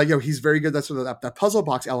 But like, you know, he's very good. That's sort of that puzzle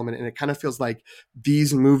box element. And it kind of feels like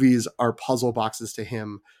these movies are puzzle boxes to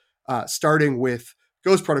him, starting with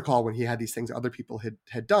Ghost Protocol when he had these things other people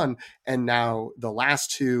had done, and now the last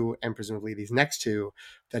two and presumably these next two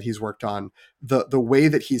that he's worked on, the way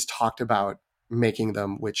that he's talked about making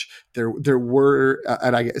them, which there were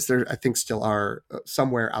and I guess there I think still are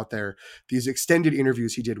somewhere out there, these extended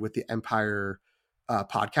interviews he did with the Empire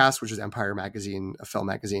podcast, which is Empire magazine, a film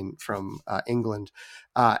magazine from England,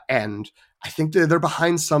 and I think they're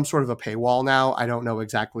behind some sort of a paywall now. I don't know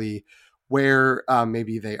exactly where,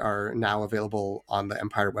 maybe they are now available on the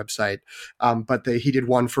Empire website. But he did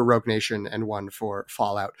one for Rogue Nation and one for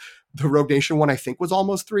Fallout. The Rogue Nation one, I think, was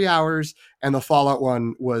almost 3 hours, and the Fallout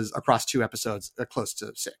one was across 2 episodes, close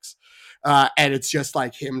to 6. And it's just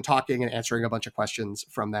like him talking and answering a bunch of questions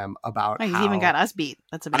from them about he's even got us beat.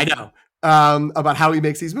 That's amazing. I know. About how he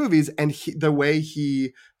makes these movies, and the way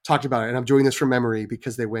he talked about it. And I'm doing this from memory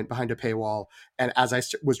because they went behind a paywall. And as I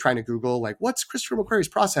was trying to Google, like, what's Christopher McQuarrie's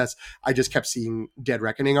process? I just kept seeing Dead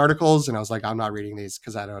Reckoning articles, and I was like, I'm not reading these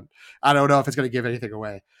because I don't know if it's going to give anything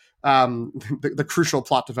away. The crucial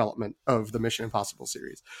plot development of the Mission Impossible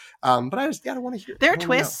series. But I don't want to hear. There are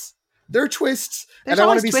twists. There are twists. There's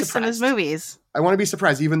always twists in his movies. I want to be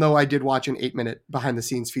surprised, even though I did watch an 8-minute behind the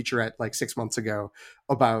scenes featurette like 6 months ago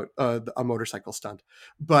about a motorcycle stunt,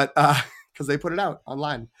 but because they put it out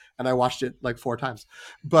online and I watched it like 4 times.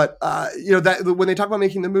 But you know, that when they talk about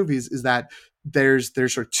making the movies, is that there's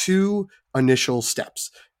sort of 2 initial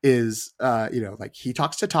steps. Is you know, like he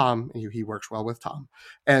talks to Tom and he works well with Tom,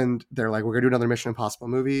 and they're like, we're gonna do another Mission Impossible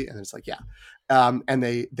movie, and it's like, yeah, and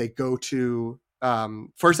they go to.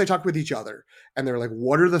 First they talk with each other and they're like,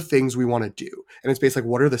 what are the things we want to do? And it's basically like,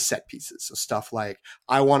 what are the set pieces? So stuff like,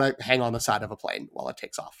 I want to hang on the side of a plane while it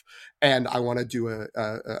takes off. And I want to do a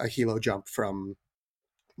helo jump from,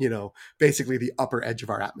 you know, basically the upper edge of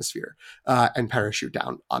our atmosphere, and parachute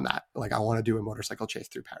down on that. Like, I want to do a motorcycle chase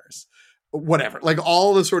through Paris. Whatever, like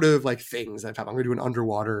all the sort of like things that I've had. I'm going to do an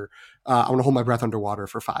underwater. I want to hold my breath underwater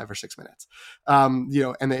for 5 or 6 minutes. You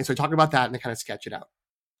know, and so I talk about that and they kind of sketch it out.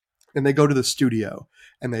 And they go to the studio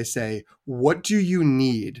and they say, what do you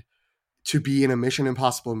need to be in a Mission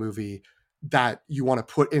Impossible movie that you want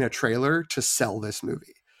to put in a trailer to sell this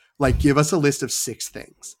movie? Like, give us a list of 6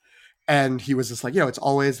 things. And he was just like, it's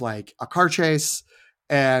always like a car chase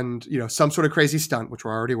and, some sort of crazy stunt, which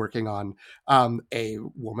we're already working on, a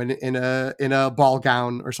woman in a ball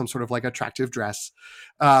gown or some sort of like attractive dress,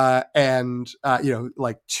 and,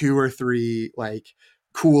 like 2 or 3 like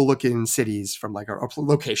cool looking cities from like our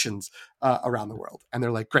locations around the world. And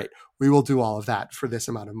they're like, great, we will do all of that for this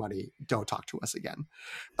amount of money. Don't talk to us again.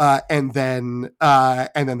 And then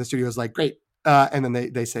the studio is like, great. And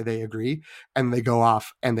then they say they agree, and they go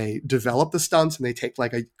off and they develop the stunts, and they take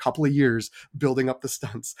like a couple of years building up the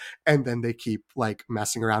stunts, and then they keep like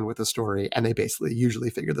messing around with the story, and they basically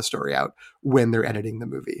usually figure the story out when they're editing the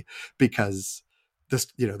movie, because this,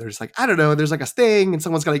 they're just like, I don't know, there's like a thing and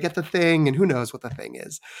someone's got to get the thing and who knows what the thing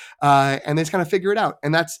is. And they just kind of figure it out.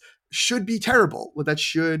 And that's should be terrible. That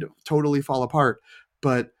should totally fall apart.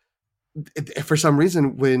 But for some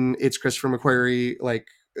reason, when it's Christopher McQuarrie, like,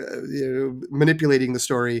 manipulating the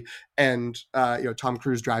story, and Tom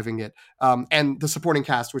Cruise driving it, and the supporting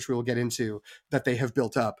cast, which we will get into, that they have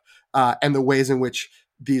built up, and the ways in which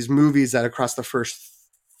these movies that across the first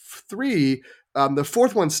 3, the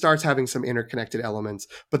 4th one starts having some interconnected elements,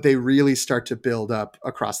 but they really start to build up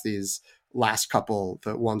across these last couple,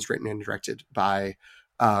 the ones written and directed by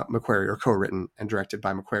McQuarrie, or co-written and directed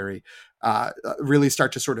by McQuarrie, really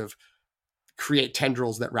start to sort of create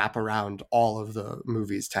tendrils that wrap around all of the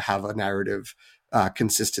movies to have a narrative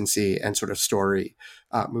consistency and sort of story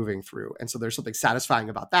moving through. And so there's something satisfying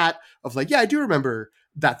about that, of like, yeah, I do remember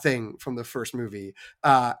that thing from the first movie.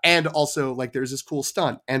 And also, like, there's this cool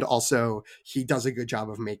stunt. And also he does a good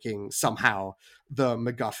job of making somehow the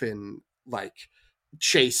MacGuffin, like,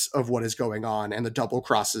 chase of what is going on and the double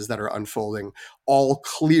crosses that are unfolding all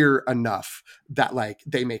clear enough that like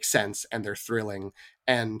they make sense and they're thrilling.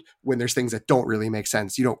 And when there's things that don't really make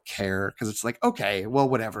sense, you don't care, because it's like, okay, well,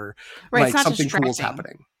 whatever. Right, like, it's not something cool's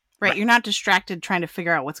happening. Right, you're not distracted trying to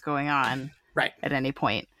figure out what's going on. Right. At any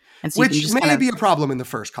point. And so which may be a problem in the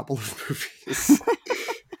first couple of movies.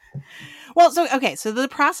 Well, so the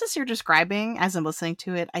process you're describing as I'm listening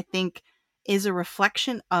to it, I think, is a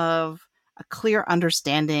reflection of a clear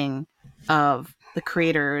understanding of the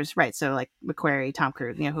creators, right? So like McQuarrie, Tom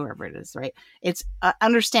Cruise, whoever it is, right? It's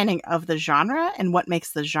understanding of the genre and what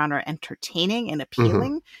makes the genre entertaining and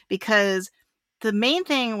appealing. Mm-hmm. Because the main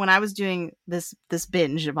thing when I was doing this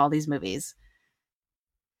binge of all these movies,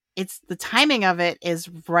 it's the timing of it is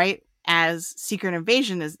right as Secret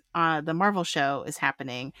Invasion is the Marvel show is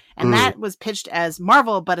happening, and that was pitched as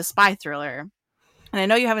Marvel but a spy thriller. And I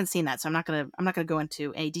know you haven't seen that, so I'm not gonna go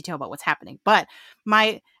into any detail about what's happening. But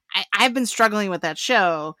I've been struggling with that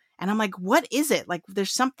show, and I'm like, what is it? Like,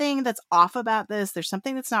 there's something that's off about this. There's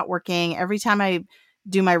something that's not working. Every time I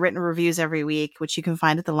do my written reviews every week, which you can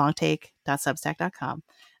find at thelongtake.substack.com.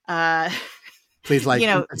 Please like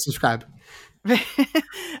and subscribe.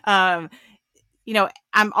 I've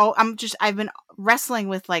been wrestling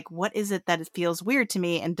with like, what is it that it feels weird to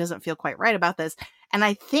me and doesn't feel quite right about this? And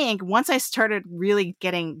I think once I started really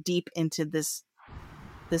getting deep into this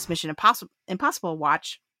Mission Impossible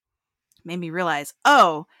watch, made me realize,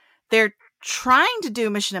 they're trying to do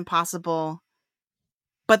Mission Impossible,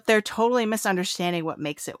 but they're totally misunderstanding what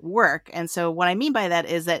makes it work. And so what I mean by that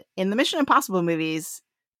is that in the Mission Impossible movies,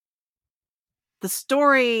 the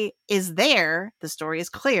story is there, the story is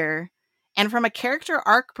clear. And from a character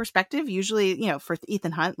arc perspective, usually, for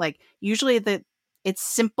Ethan Hunt, like usually it's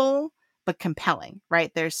simple but compelling,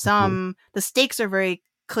 right? There's the stakes are very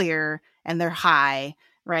clear and they're high,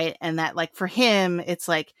 right? And that, like, for him, it's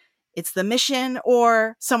like, it's the mission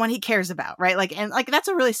or someone he cares about, right? Like, and like, that's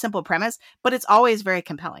a really simple premise, but it's always very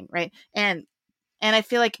compelling, right? And I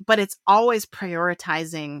feel like, but it's always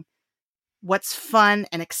prioritizing what's fun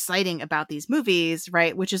and exciting about these movies,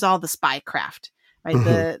 right? Which is all the spy craft, right?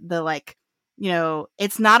 Mm-hmm. The like,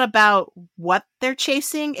 it's not about what they're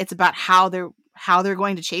chasing. It's about how they're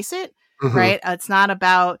going to chase it. Mm-hmm. Right. It's not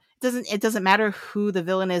about, it doesn't matter who the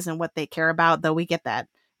villain is and what they care about, though we get that.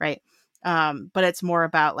 Right. But it's more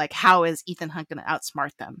about like, how is Ethan Hunt going to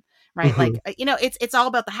outsmart them? Right. Mm-hmm. Like, it's all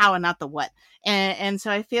about the how and not the what. And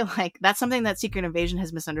so I feel like that's something that Secret Invasion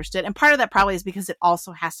has misunderstood. And part of that probably is because it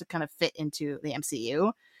also has to kind of fit into the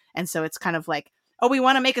MCU. And so it's kind of like, we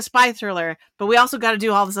want to make a spy thriller, but we also got to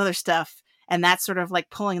do all this other stuff. And that's sort of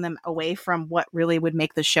like pulling them away from what really would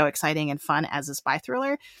make the show exciting and fun as a spy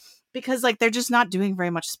thriller. Because like, they're just not doing very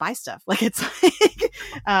much spy stuff. Like, it's like,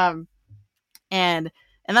 and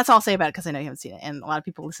that's all I'll say about it, because I know you haven't seen it, and a lot of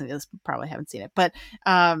people listening to this probably haven't seen it. But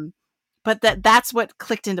that's what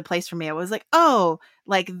clicked into place for me. I was like,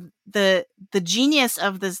 like the genius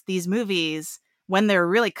of these movies, when they're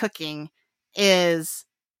really cooking, is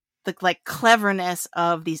the like cleverness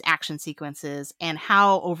of these action sequences and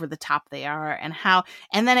how over the top they are, and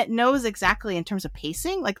then it knows exactly in terms of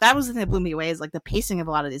pacing. Like that was the thing that blew me away, is like the pacing of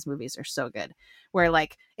a lot of these movies are so good, where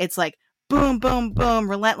like it's like boom boom boom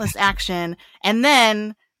relentless action, and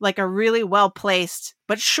then like a really well placed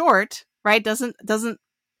but short, right, doesn't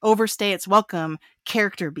overstay its welcome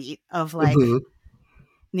character beat of like,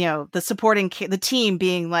 Mm-hmm. the supporting the team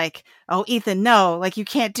being like, oh Ethan, no, like you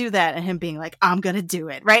can't do that, and him being like, I'm gonna do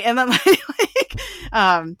it, right, and then like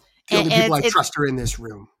The only people I it's trust are in this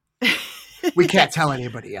room. We can't yes. tell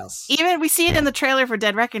anybody else. Even we see it in the trailer for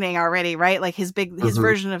Dead Reckoning already, right? Like his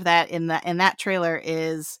version of that in that trailer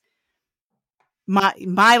is,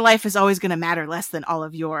 my life is always going to matter less than all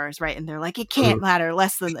of yours, right? And they're like, it can't matter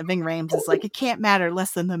less than Ving Rhames is like, it can't matter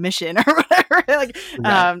less than the mission or whatever, like,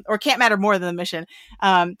 Right. or can't matter more than the mission.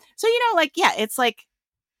 So like, yeah, it's like,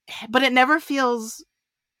 but it never feels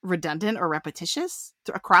redundant or repetitious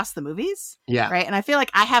across the movies, Yeah. right? And I feel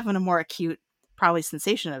like I have a more acute probably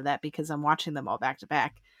sensation of that because I'm watching them all back to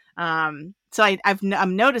back. So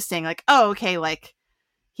I'm noticing like, oh, okay, like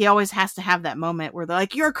he always has to have that moment where they're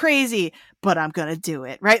like, you're crazy, but I'm gonna do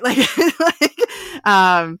it, right? Like,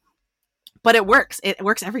 but it works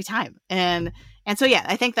every time. And so yeah,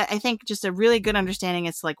 I think just a really good understanding,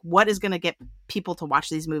 it's like what is going to get people to watch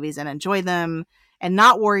these movies and enjoy them and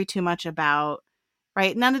not worry too much about,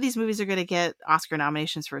 right, none of these movies are going to get Oscar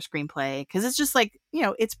nominations for a screenplay, because it's just like,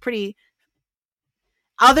 it's pretty,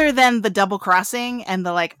 other than the double crossing and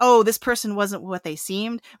the like, oh, this person wasn't what they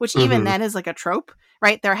seemed, which even then is like a trope,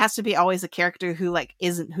 right? There has to be always a character who like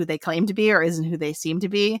isn't who they claim to be or isn't who they seem to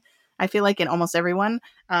be, I feel like, in almost everyone.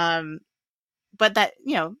 But that,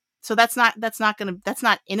 so that's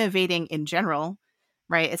not innovating in general,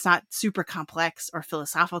 right? It's not super complex or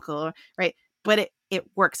philosophical, right? But it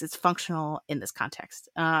works. It's functional in this context.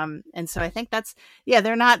 And so I think that's, yeah,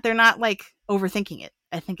 they're not like overthinking it,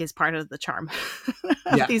 I think, is part of the charm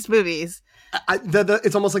of these movies.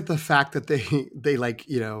 It's almost like the fact that they like,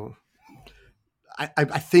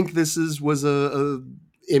 I think this was a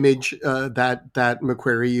image that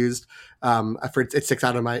McQuarrie used. It sticks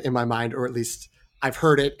out in my mind, or at least I've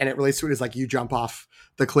heard it, and it relates to it, is like you jump off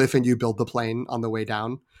the cliff and you build the plane on the way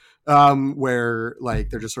down, where like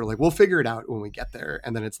they're just sort of like, we'll figure it out when we get there,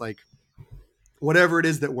 and then it's like, whatever it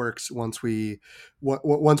is that works once we've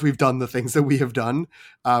done the things that we have done,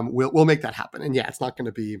 we'll make that happen. And yeah, it's not going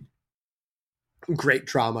to be great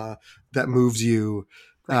drama that moves you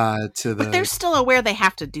to the. But they're still aware they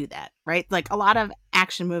have to do that, right? Like a lot of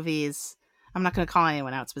action movies, I'm not going to call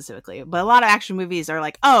anyone out specifically, but a lot of action movies are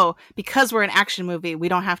like, oh, because we're an action movie, we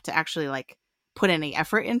don't have to actually like put any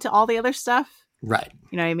effort into all the other stuff. Right.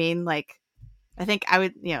 You know what I mean? Like, I think I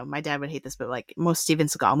would, my dad would hate this, but like most Steven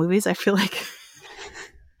Seagal movies, I feel like,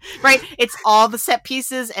 right? It's all the set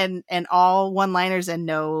pieces and all one-liners and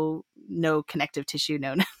no connective tissue,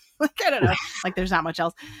 no like, I don't know, like there's not much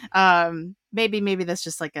else. Maybe that's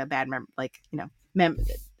just like a bad No, like I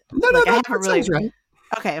haven't really. Right.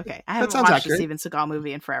 Okay. I haven't watched a Steven Seagal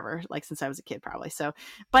movie in forever, like since I was a kid, probably. So,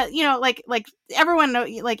 but like everyone know,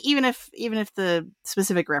 like even if the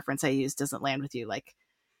specific reference I use doesn't land with you, like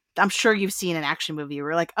I'm sure you've seen an action movie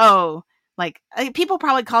where like, oh, like people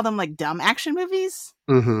probably call them like dumb action movies,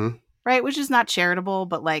 right? Which is not charitable,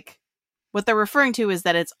 but like what they're referring to is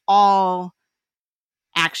that it's all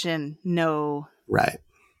action, no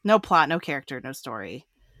plot, no character, no story.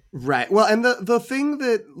 Right. Well, and the thing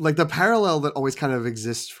that, like, the parallel that always kind of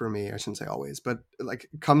exists for me, I shouldn't say always, but like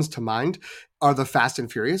comes to mind, are the Fast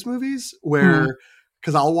and Furious movies, where,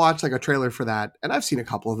 because I'll watch like a trailer for that, and I've seen a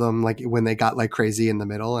couple of them, like when they got like crazy in the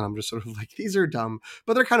middle, and I'm just sort of like, these are dumb,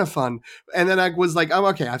 but they're kind of fun. And then I was like, oh,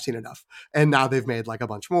 okay, I've seen enough. And now they've made like a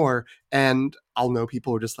bunch more, and I'll know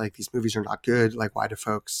people are just like, these movies are not good. Like, why do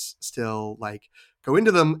folks still like go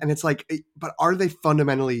into them? And it's like, but are they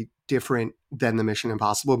fundamentally different than the Mission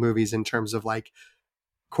Impossible movies in terms of like,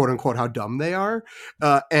 quote unquote, how dumb they are?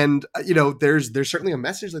 And there's certainly a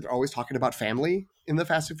message that they're always talking about family in the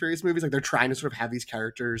Fast and Furious movies. Like they're trying to sort of have these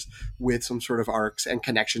characters with some sort of arcs and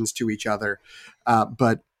connections to each other.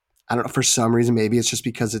 But I don't know, for some reason, maybe it's just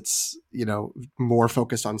because it's, more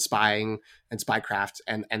focused on spying and spycraft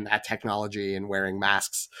and that technology and wearing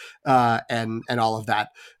masks and all of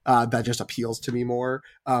that, that just appeals to me more.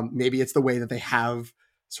 Maybe it's the way that they have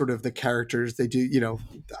sort of the characters. They do,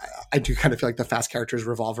 I do kind of feel like the Fast characters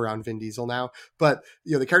revolve around Vin Diesel now, but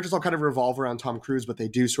the characters all kind of revolve around Tom Cruise, but they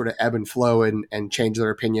do sort of ebb and flow and change their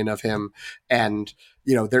opinion of him. And,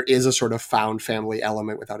 there is a sort of found family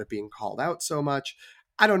element without it being called out so much.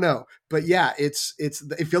 I don't know, but yeah, it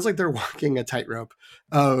feels like they're walking a tightrope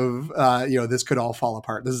of this could all fall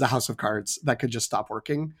apart. This is a house of cards that could just stop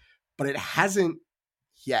working, but it hasn't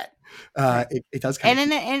yet. Right. It does kind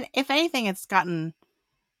of And if anything, it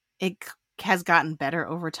has gotten better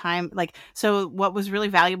over time. Like, so what was really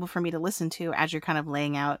valuable for me to listen to as you're kind of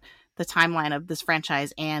laying out the timeline of this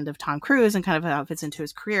franchise and of Tom Cruise and kind of how it fits into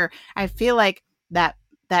his career, I feel like that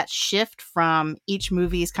shift from each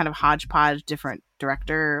movie's kind of hodgepodge, different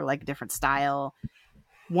director, like different style,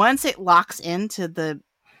 once it locks into the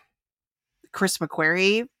Chris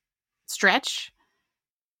McQuarrie stretch,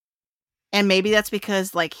 and maybe that's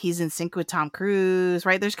because like he's in sync with Tom Cruise,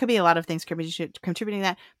 right? There's could be a lot of things contributing to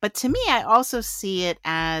that. But to me, I also see it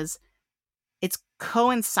as it's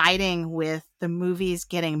coinciding with the movies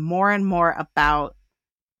getting more and more about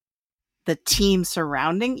the team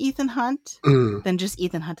surrounding Ethan Hunt than just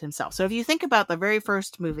Ethan Hunt himself. So if you think about the very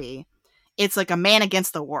first movie, it's like a man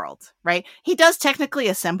against the world, right? He does technically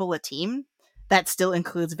assemble a team that still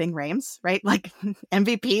includes Ving Rhames, right? Like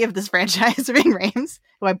MVP of this franchise, Ving Rhames,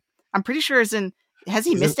 who I'm pretty sure is in. Has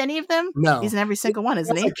he missed any of them? No, He's in every single one,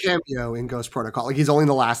 isn't he? A cameo in Ghost Protocol. Like he's only in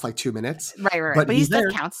the last like 2 minutes. Right. But he's that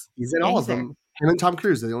there. counts. He's in all of them. Him and Tom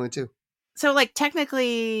Cruise are the only two. So like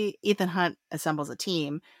technically Ethan Hunt assembles a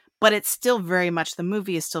team, but it's still very much, the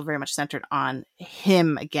movie is still very much centered on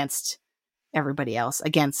him against everybody else,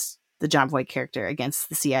 against the John Voight character, against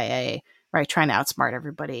the CIA, right? Trying to outsmart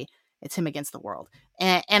everybody. It's him against the world.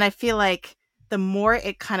 And I feel like the more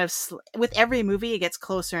it kind of, with every movie, it gets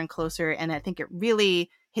closer and closer. And I think it really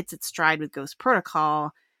hits its stride with Ghost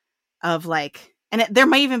Protocol of like, and there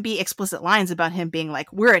might even be explicit lines about him being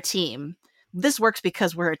like, we're a team. This works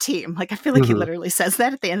because we're a team. Like, I feel like he literally says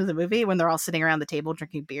that at the end of the movie when they're all sitting around the table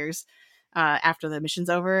drinking beers after the mission's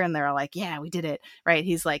over, and they're all like, yeah, we did it. Right.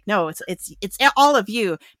 He's like, no, it's all of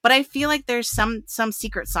you. But I feel like there's some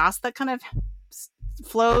secret sauce that kind of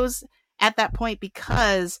flows at that point,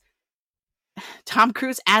 because Tom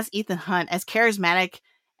Cruise as Ethan Hunt, as charismatic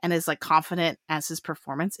and as like confident as his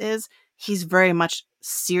performance is, he's very much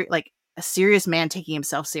like a serious man taking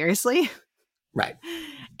himself seriously. Right.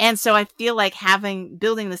 And so I feel like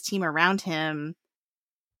building this team around him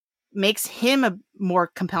makes him a more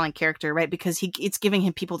compelling character, right? Because it's giving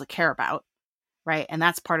him people to care about, right? And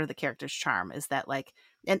that's part of the character's charm, is that like,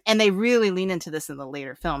 and they really lean into this in the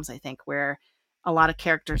later films, I think, where a lot of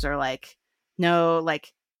characters are like, no,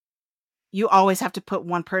 like, you always have to put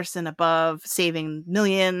one person above saving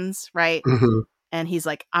millions, right? And he's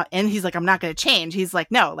like, I'm not going to change. He's like,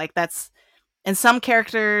 no, like that's, and some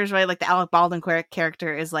characters, right, like the Alec Baldwin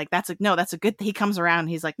character is like, that's a good thing. He comes around and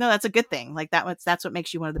he's like, no, that's a good thing. Like that's what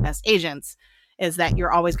makes you one of the best agents, is that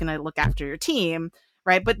you're always going to look after your team,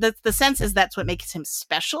 right? But the sense is that's what makes him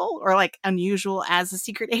special or like unusual as a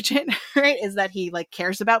secret agent, right? Is that he like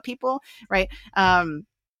cares about people, right? And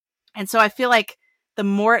so I feel like the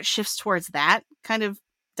more it shifts towards that kind of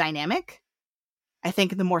dynamic, I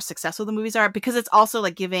think the more successful the movies are, because it's also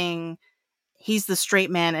like he's the straight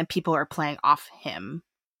man and people are playing off him,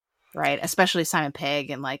 right? Especially Simon Pegg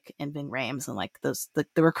and Ving Rhames and like those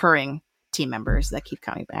the recurring team members that keep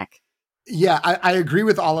coming back. Yeah, I agree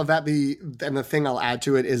with all of that. And the thing I'll add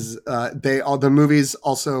to it is the movies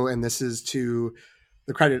also, and this is to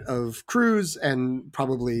the credit of Cruise and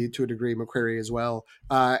probably to a degree McQuarrie as well,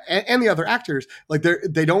 and the other actors, like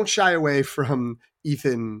they don't shy away from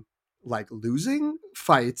Ethan like losing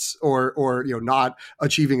fights or not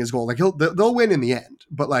achieving his goal. Like they'll win in the end,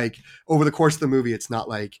 but like over the course of the movie, it's not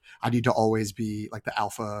like I need to always be like the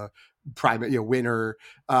alpha prime winner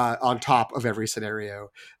on top of every scenario,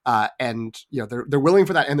 and they're willing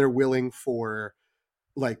for that, and they're willing for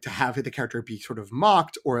like to have the character be sort of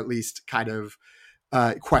mocked or at least kind of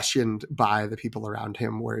questioned by the people around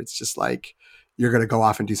him, where it's just like, you're going to go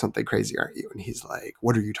off and do something crazy, aren't you? And he's like,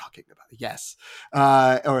 what are you talking about? Yes.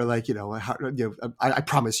 Or like, I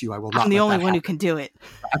promise you I will not. I'm the only one who can do it.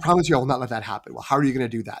 I promise you I will not let that happen. Well, how are you going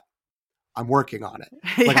to do that? I'm working on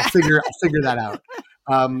it. Like I'll figure that out.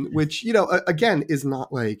 Which, again, is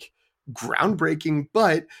not like groundbreaking,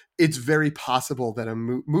 but it's very possible that a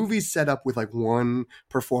movie set up with like one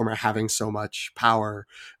performer having so much power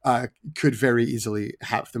could very easily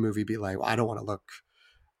have the movie be like, well, I don't want to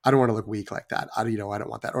look weak like that. I don't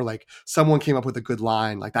want that. Or like someone came up with a good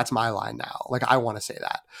line, like that's my line now. Like I want to say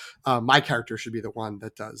that. My character should be the one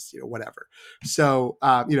that does, whatever. So,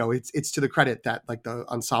 it's to the credit that like the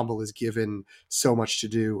ensemble is given so much to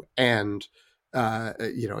do, and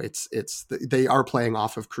they are playing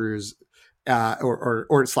off of Cruise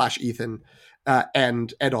or / Ethan,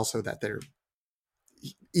 and also that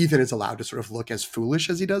Ethan is allowed to sort of look as foolish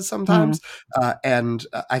as he does sometimes, and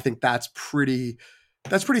I think that's pretty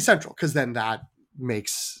that's pretty central, because then that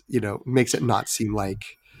makes it not seem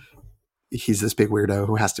like he's this big weirdo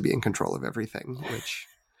who has to be in control of everything, which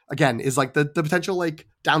again is like the potential like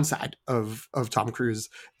downside of Tom Cruise,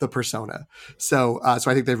 the persona. So I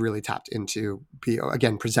think they've really tapped into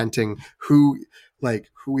again presenting who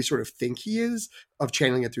we sort of think he is, of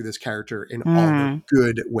channeling it through this character in all the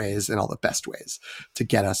good ways and all the best ways to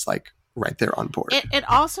get us like right there on board. It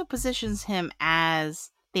also positions him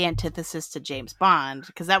as the antithesis to James Bond,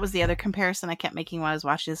 because that was the other comparison I kept making while I was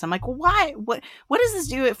watching this. I'm like, well, why? What does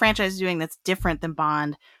this franchise doing that's different than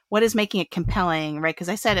Bond? What is making it compelling, right? Because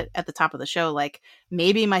I said it at the top of the show, like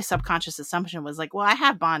maybe my subconscious assumption was like, well, I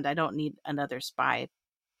have Bond, I don't need another spy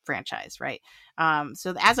franchise, right?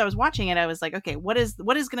 So as I was watching it, I was like, okay, what is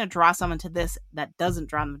going to draw someone to this that doesn't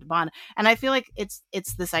draw them to Bond? And I feel like it's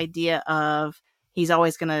this idea of he's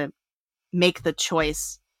always going to make the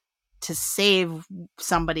choice to save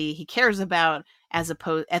somebody he cares about, as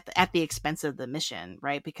opposed at the expense of the mission,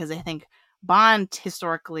 right? Because I think Bond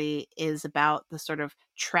historically is about the sort of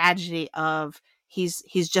tragedy of he's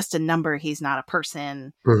just a number, he's not a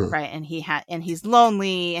person, right? And he's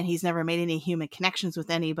lonely, and he's never made any human connections with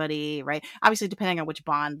anybody, right? Obviously, depending on which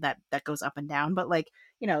Bond, that goes up and down, but like,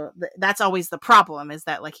 that's always the problem, is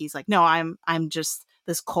that like he's like, no, I'm just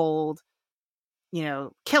this cold,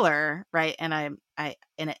 killer, right? And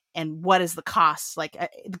and what is the cost? Like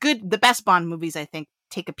the best Bond movies, I think,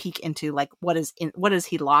 take a peek into like what is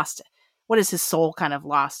he lost, what is his soul kind of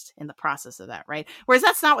lost in the process of that, right? Whereas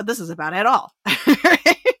that's not what this is about at all.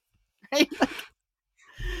 Right? Like,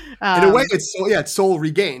 in a way, it's soul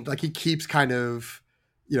regained. Like he keeps kind of,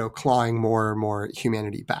 clawing more and more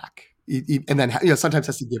humanity back, and then sometimes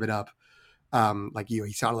has to give it up. Like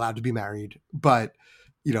he's not allowed to be married, but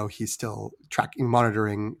he's still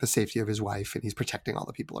monitoring the safety of his wife, and he's protecting all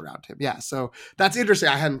the people around him. Yeah. So that's interesting.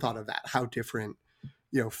 I hadn't thought of that, how different,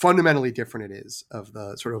 fundamentally different it is, of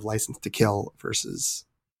the sort of license to kill versus,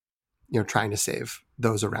 trying to save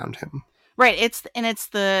those around him. Right.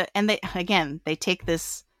 They take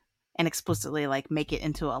this and explicitly like make it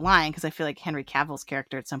into a line, because I feel like Henry Cavill's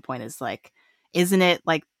character at some point is like, isn't it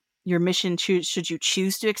like your mission, should you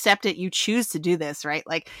choose to accept it, you choose to do this, right?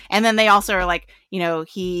 Like, and then they also are like,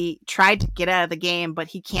 he tried to get out of the game, but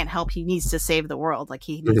he can't help, he needs to save the world, like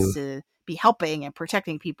he needs to be helping and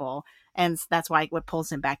protecting people, and that's why what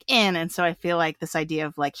pulls him back in. And so I feel like this idea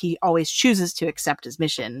of like he always chooses to accept his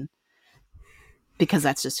mission because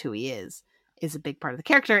that's just who he is a big part of the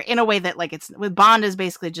character, in a way that like it's with Bond is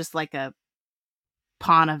basically just like a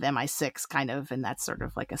pawn of MI6 kind of, and that's sort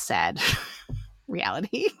of like a sad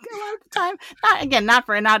reality a lot of the time.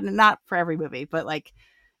 Not for every movie, but like,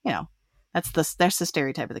 that's the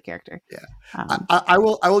stereotype of the character. Yeah. I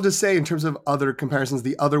will just say, in terms of other comparisons,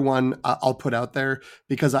 the other one I'll put out there,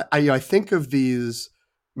 because I think of these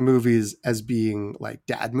movies as being like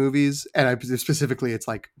dad movies, and specifically it's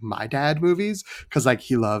like my dad movies, because like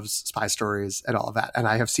he loves spy stories and all of that, and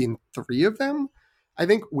I have seen 3 of them, I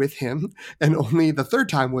think, with him, and only the third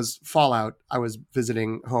time was Fallout. I was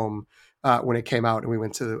visiting home when it came out, and we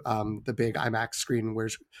went to the big IMAX screen, where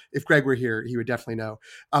if Greg were here, he would definitely know.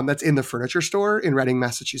 That's in the furniture store in Reading,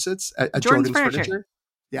 Massachusetts, at Jordan's Furniture.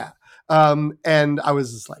 Yeah. And I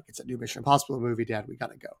was just like, it's a new Mission Impossible movie, Dad, we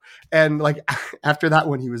gotta go. And like after that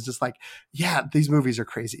one, he was just like, yeah, these movies are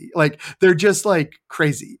crazy. Like they're just like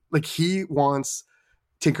crazy. Like he wants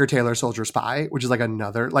Tinker Tailor Soldier Spy, which is like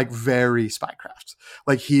another like very spycraft.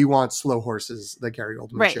 Like he wants Slow Horses, the Gary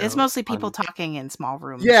Oldman right. show. It's mostly people talking in small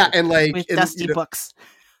rooms. Yeah, and like with dusty books.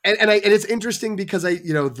 And it's interesting because it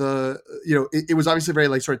was obviously very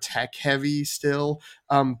like sort of tech heavy still,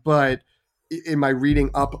 but in my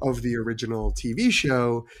reading up of the original TV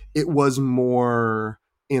show, it was more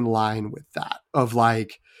in line with that, of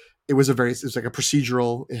like it was like a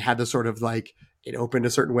procedural. It had the sort of like, it opened a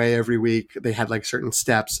certain way every week. They had like certain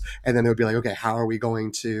steps, and then they would be like, okay, how are we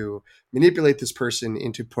going to manipulate this person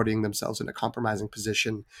into putting themselves in a compromising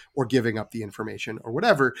position or giving up the information or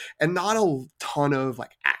whatever, and not a ton of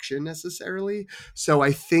like action necessarily. So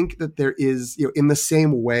I think that there is, in the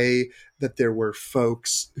same way that there were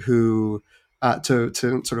folks who to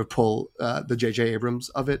sort of pull the J.J. Abrams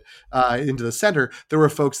of it into the center, there were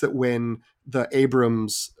folks that when the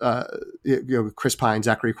Abrams, Chris Pine,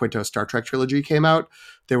 Zachary Quinto Star Trek trilogy came out,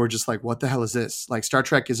 they were just like, what the hell is this? Like Star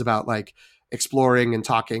Trek is about like exploring and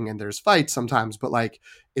talking, and there's fights sometimes, but like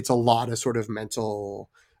it's a lot of sort of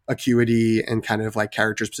mental acuity and kind of like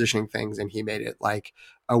characters positioning things. And he made it like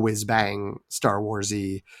a whiz bang Star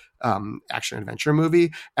Warsy action adventure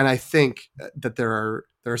movie. And I think that there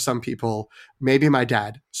are some people, maybe my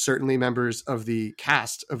dad, certainly members of the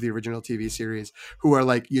cast of the original TV series, who are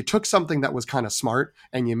like, you took something that was kind of smart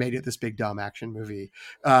and you made it this big dumb action movie,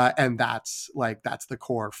 and that's the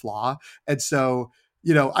core flaw. And so,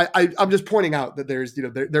 I'm just pointing out that there's,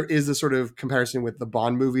 there is a sort of comparison with the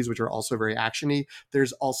Bond movies, which are also very actiony.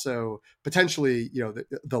 There's also potentially,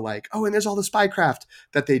 the like, oh, and there's all the spycraft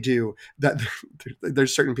that they do. That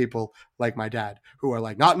there's certain people like my dad who are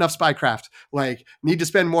like, not enough spycraft. Like, need to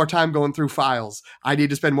spend more time going through files. I need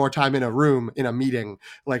to spend more time in a room in a meeting,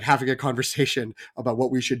 like having a conversation about what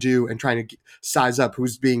we should do and trying to size up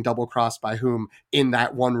who's being double crossed by whom in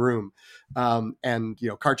that one room. And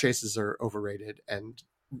car chases are overrated, and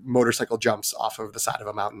motorcycle jumps off of the side of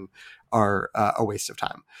a mountain are a waste of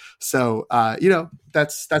time. So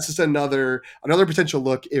that's just another potential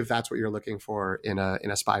look, if that's what you're looking for in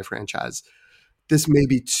a spy franchise. This may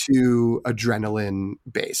be too adrenaline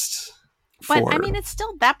based. But I mean, it's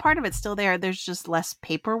still, that part of it's still there. There's just less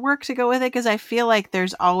paperwork to go with it, because I feel like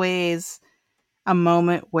there's always a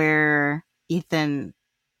moment where Ethan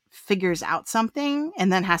figures out something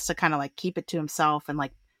and then has to kind of like keep it to himself and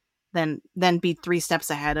like then be 3 steps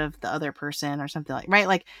ahead of the other person or something, like, right?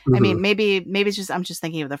 Like, I mean, maybe it's just, I'm just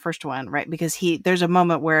thinking of the first one, right? Because there's a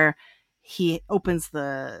moment where he opens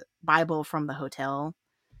the Bible from the hotel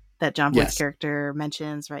that John Voight's character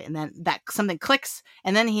mentions, right? And then that something clicks,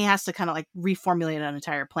 and then he has to kind of like reformulate an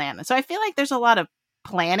entire plan. And so I feel like there's a lot of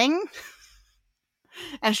planning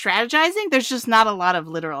and strategizing. There's just not a lot of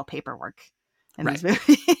literal paperwork in these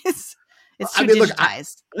movies. It's too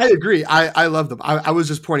digitized. I agree. I love them. I was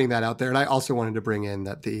just pointing that out there. And I also wanted to bring in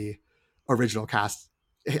that the original cast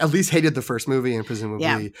at least hated the first movie, and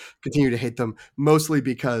presumably continue to hate them, mostly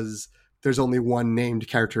because there's only one named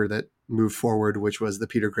character that moved forward, which was the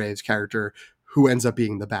Peter Graves character, who ends up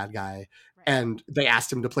being the bad guy. Right. And they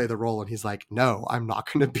asked him to play the role, and he's like, no, I'm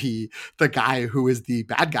not going to be the guy who is the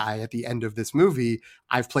bad guy at the end of this movie.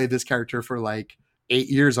 I've played this character for like 8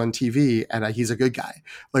 years on TV, and he's a good guy.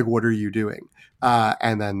 Like, what are you doing?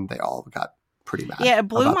 And then they all got pretty mad. Yeah, it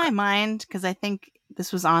blew my mind, because I think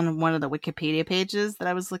this was on one of the Wikipedia pages that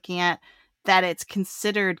I was looking at, that it's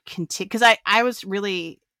considered because I was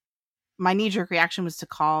really, my knee-jerk reaction was to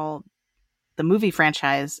call the movie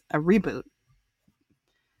franchise a reboot.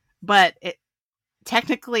 But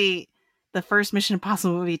technically, the first Mission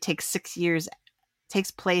Impossible movie takes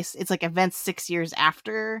place, it's like events 6 years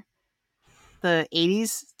after the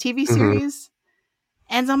 80s TV series.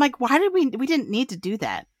 And so I'm like, why did we didn't need to do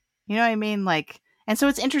that? You know what I mean? Like, and so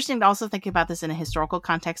it's interesting to also think about this in a historical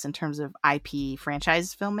context in terms of IP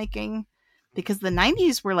franchise filmmaking, because the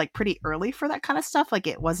 90s were like pretty early for that kind of stuff. Like,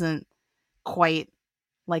 it wasn't quite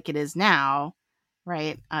like it is now,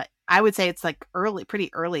 right? I would say it's like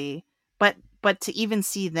pretty early, but to even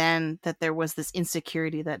see then that there was this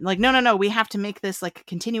insecurity that like, no, we have to make this like a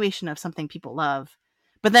continuation of something people love,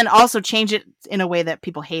 but then also change it in a way that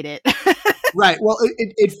people hate it. Right. Well,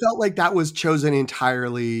 it felt like that was chosen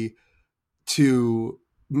entirely to,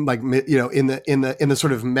 like, in the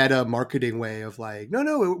sort of meta marketing way of like,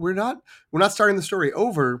 no, we're not starting the story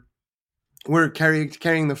over. We're carrying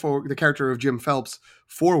the character of Jim Phelps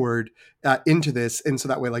forward into this, and so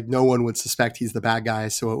that way, like, no one would suspect he's the bad guy.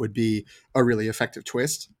 So it would be a really effective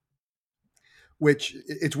twist. Which,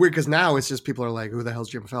 it's weird because now it's just people are like, who the hell's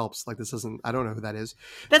Jim Phelps? Like, this isn't, I don't know who that is.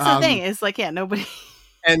 That's the thing. It's like, nobody.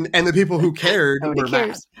 And the people who cared were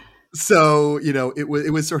mad. So, it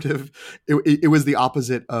was sort of, it was the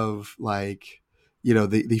opposite of like,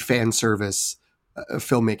 the fan service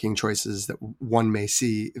filmmaking choices that one may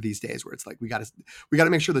see these days, where it's like, we got to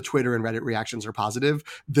make sure the Twitter and Reddit reactions are positive.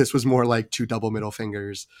 This was more like 2 double middle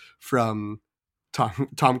fingers from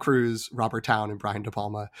Tom Cruise, Robert Towne, and Brian De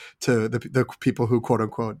Palma to the people who quote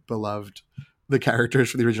unquote beloved the characters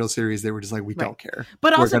from the original series. They were just like, we don't care.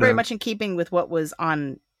 But also very much in keeping with what was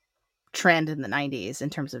on trend in the 90s in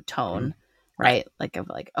terms of tone, right? Like, of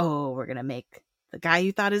like, oh, we're going to make the guy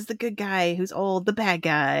you thought is the good guy who's old the bad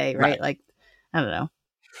guy, right? Like, I don't know.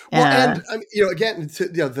 Well, and again,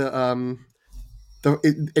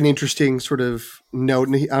 an interesting sort of note,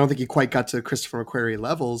 and I don't think he quite got to Christopher McQuarrie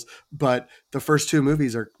levels, but the first 2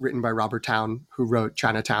 movies are written by Robert Towne, who wrote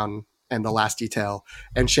Chinatown and The Last Detail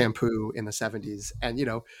and Shampoo in the 70s, and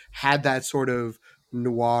had that sort of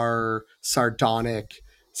noir, sardonic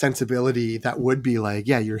sensibility that would be like,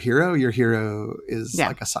 yeah, your hero is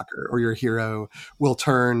like a sucker, or your hero will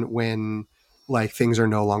turn when like things are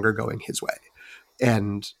no longer going his way,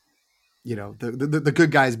 and the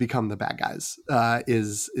good guys become the bad guys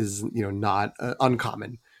is not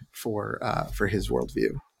uncommon for his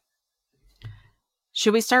worldview.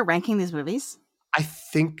 Should we start ranking these movies? I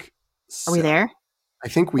think Are we so. there? I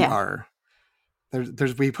think we Yeah. are.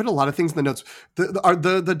 We put a lot of things in the notes.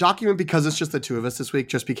 The document, because it's just the two of us this week,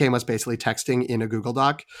 just became us basically texting in a Google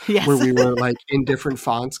Doc where Yes. we were like in different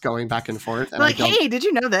fonts going back and forth. And We're I like, don't. hey, did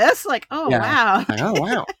you know this? Like, oh Yeah. wow. Like,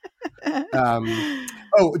 oh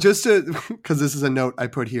wow. Just to, because this is a note I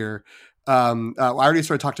put here. I already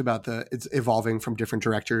sort of talked about it's evolving from different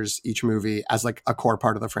directors each movie as like a core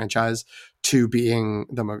part of the franchise to being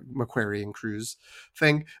the McQuarrie and Cruise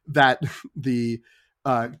thing. That the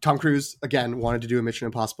Tom Cruise again wanted to do a Mission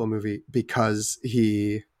Impossible movie because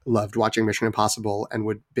he loved watching Mission Impossible and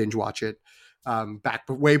would binge watch it. Back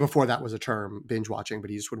way before that was a term, binge watching, but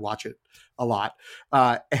he just would watch it a lot.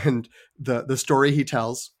 And the story he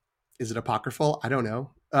tells, is it apocryphal? I don't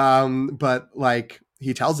know. But like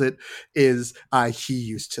he tells it is he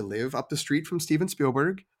used to live up the street from Steven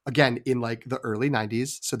Spielberg again in like the early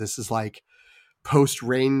 90s. So this is like post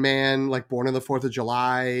Rain Man, like Born on the 4th of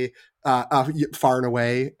July, Far and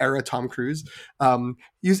Away era Tom Cruise.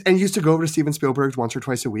 Used to go over to Steven Spielberg once or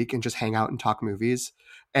twice a week and just hang out and talk movies.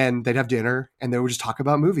 And they'd have dinner and they would just talk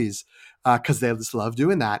about movies because they just love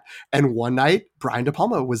doing that. And one night, Brian De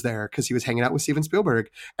Palma was there because he was hanging out with Steven Spielberg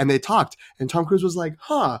and they talked. And Tom Cruise was like,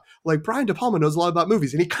 like Brian De Palma knows a lot about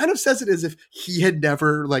movies. And he kind of says it as if he had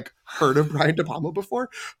never like heard of Brian De Palma before.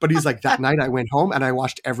 But he's like, that night I went home and I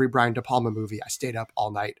watched every Brian De Palma movie. I stayed up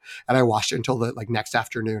all night and I watched it until the like next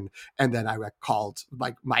afternoon. And then I called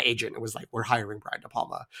like my agent and was like, we're hiring Brian De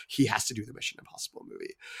Palma. He has to do the Mission Impossible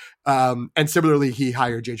movie. And similarly, he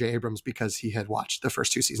hired J.J. Abrams because he had watched the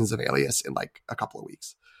first 2 seasons of Alias in like a couple of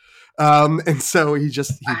weeks. And so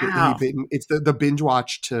Wow. it's the binge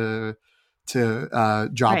watch to job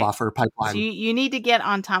Right. offer pipeline. So you need to get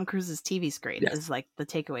on Tom Cruise's TV screen. Yes. Is like the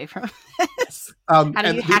takeaway from this. How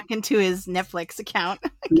do you hack into his Netflix account?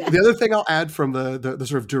 The other thing I'll add from the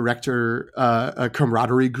sort of director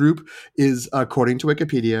camaraderie group is, according to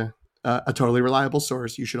Wikipedia, a totally reliable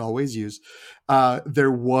source you should always use.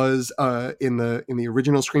 There was in the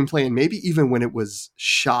original screenplay, and maybe even when it was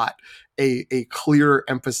shot, a clear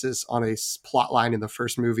emphasis on a plot line in the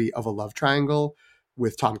first movie of a love triangle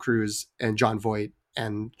with Tom Cruise and Jon Voight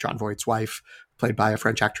and Jon Voight's wife, played by a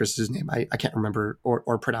French actress whose name I can't remember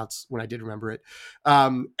or pronounce when I did remember it.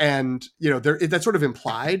 And that's sort of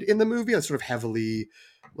implied in the movie. That's sort of heavily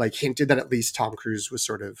like hinted that at least Tom Cruise was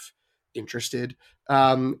sort of interested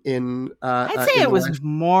in I'd say in it was wife.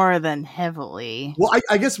 more than heavily. Well,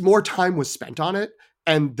 I guess more time was spent on it,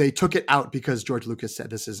 and they took it out because George Lucas said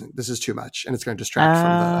this is too much and it's going to distract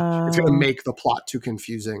from it's going to make the plot too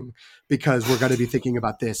confusing because we're going to be thinking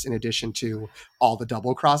about this in addition to all the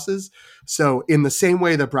double crosses. So in the same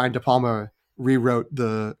way that Brian De Palma rewrote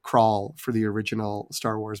the crawl for the original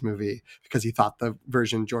Star Wars movie because he thought the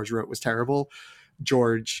version George wrote was terrible,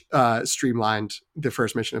 George streamlined the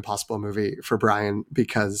first Mission Impossible movie for Brian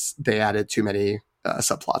because they added too many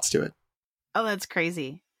subplots to it. Oh, that's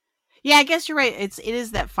crazy. Yeah, I guess you're right. It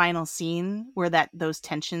is that final scene where those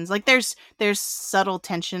tensions, like there's subtle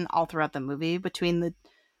tension all throughout the movie between the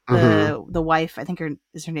wife, I think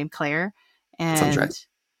is her name Claire, and right.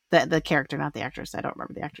 the character, not the actress. I don't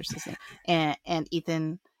remember the actress's name, and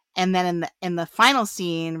Ethan. And then in the final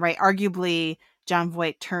scene, right, arguably Jon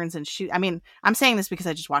Voight turns and shoots. I mean, I'm saying this because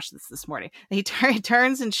I just watched this morning. He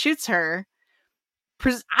turns and shoots her.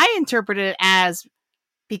 I interpreted it as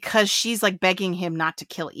because she's like begging him not to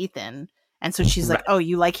kill Ethan. And so she's like, oh,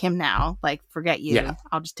 you like him now? Like, forget you. Yeah.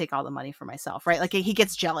 I'll just take all the money for myself. Right. Like he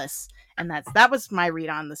gets jealous. And that was my read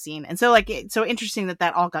on the scene. And so like, so interesting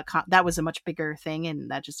that all got, that was a much bigger thing. And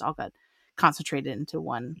that just all got concentrated into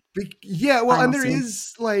one. Yeah. Well, and there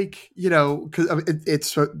is like, cause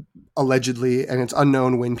it's allegedly, and it's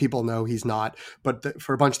unknown when people know he's not, but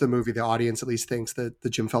for a bunch of the movie, the audience at least thinks that the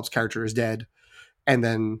Jim Phelps character is dead. And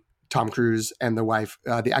then Tom Cruise and the wife,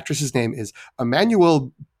 the actress's name is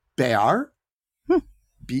Emmanuelle Béart,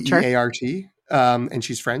 B-E-A-R-T, and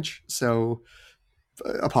she's French. So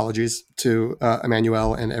apologies to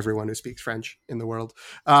Emmanuelle and everyone who speaks French in the world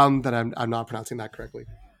that I'm not pronouncing that correctly.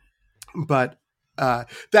 But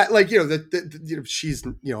that like, she's,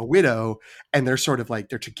 a widow and they're sort of like,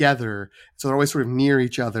 they're together. So they're always sort of near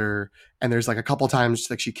each other. And there's like a couple times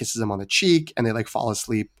like she kisses him on the cheek and they like fall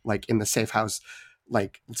asleep like in the safe house,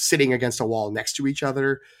 like sitting against a wall next to each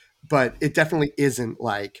other. But it definitely isn't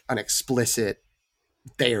like an explicit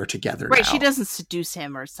they are together right now. She doesn't seduce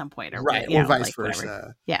him or some point or right or vice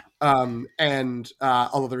versa. Yeah. And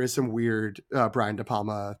although there is some weird Brian De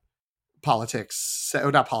Palma politics,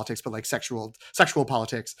 not politics, but like sexual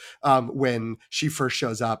politics, when she first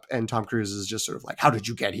shows up and Tom Cruise is just sort of like, how did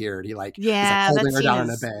you get here? And he's like Yeah, that holding her scene down in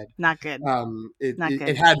a is bed. not good. Not It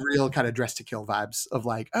good. had real kind of Dress to Kill vibes of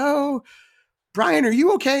like, oh, Brian, are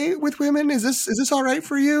you okay with women? Is this all right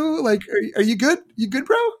for you? Like, are you good? You good,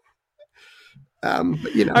 bro?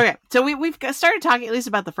 But you know. Okay, so we've started talking at least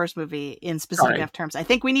about the first movie in specific enough terms. I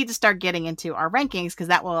think we need to start getting into our rankings because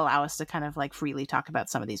that will allow us to kind of like freely talk about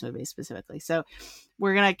some of these movies specifically. So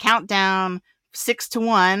we're gonna count down 6 to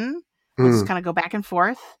 1. We'll just kind of go back and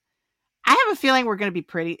forth. I have a feeling we're gonna be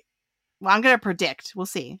pretty. Well, I'm gonna predict. We'll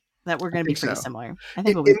see that we're gonna be pretty similar. I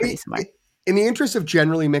think we'll be pretty similar. In the interest of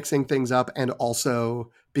generally mixing things up, and also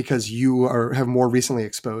because you have more recently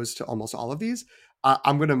exposed to almost all of these,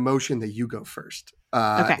 I'm going to motion that you go first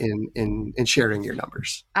in sharing your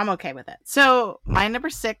numbers. I'm okay with it. So my number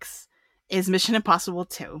 6 is Mission Impossible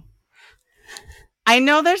 2. I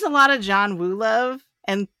know there's a lot of John Woo love,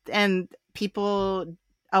 and people,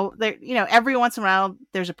 every once in a while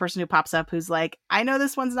there's a person who pops up who's like, I know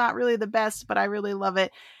this one's not really the best, but I really love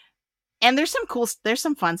it. And there's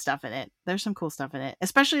some fun stuff in it. There's some cool stuff in it,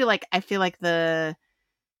 especially like I feel like the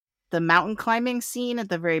mountain climbing scene at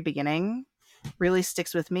the very beginning really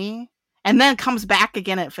sticks with me, and then comes back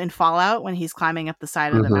again in Fallout when he's climbing up the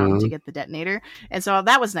side of the mountain to get the detonator. And so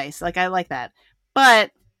that was nice. Like I like that.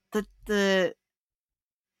 But the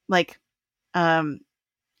like, and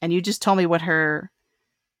you just told me what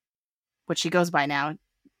she goes by now,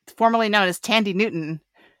 formerly known as Tandy Newton,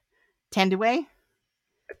 Tanduay.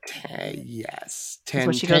 Yes, that's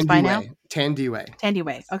what she goes by now.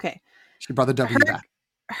 Tanduay. Okay, she brought the W back.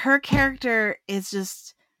 Her character is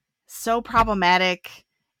just so problematic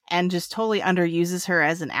and just totally underuses her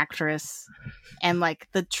as an actress. And like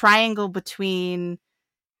the triangle between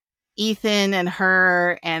Ethan and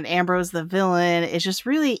her and Ambrose the villain is just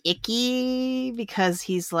really icky because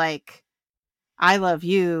he's like, I love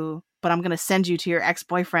you, but I'm going to send you to your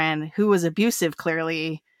ex-boyfriend who was abusive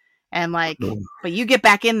clearly. And like, but you get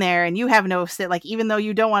back in there and you have no sit. Like, even though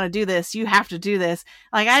you don't want to do this, you have to do this.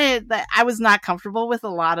 Like I was not comfortable with a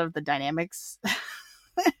lot of the dynamics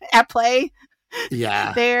at play.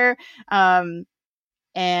 Yeah. There. And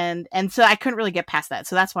so I couldn't really get past that.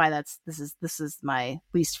 So that's why this is my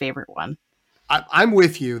least favorite one. I'm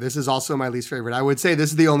with you. This is also my least favorite. I would say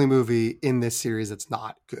this is the only movie in this series that's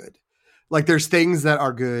not good. Like there's things that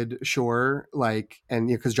are good, sure. Like, and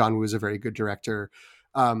because John Woo is a very good director.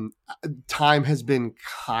 Time has been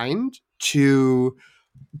kind to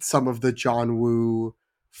some of the John Woo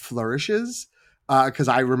flourishes. Because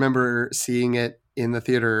I remember seeing it in the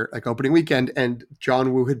theater like opening weekend, and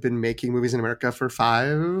John Woo had been making movies in America for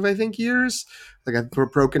 5, I think, years. Like a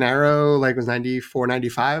Broken Arrow, like was 94,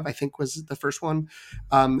 95, I think was the first one.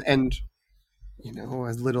 And you know,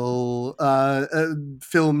 as little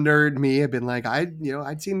film nerd me, had been like,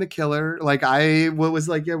 I'd seen The Killer. Like was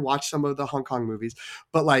like, watch some of the Hong Kong movies,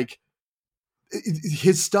 but like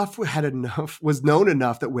his stuff was known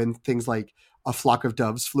enough that when things like A Flock of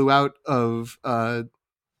Doves flew out of a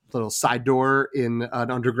little side door in an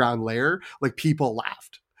underground lair, like people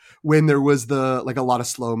laughed. When there was a lot of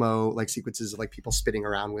slow-mo like sequences of like people spinning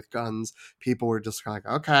around with guns, people were just kind of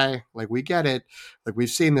like, okay, like we get it, like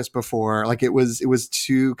we've seen this before. Like it was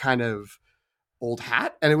too kind of old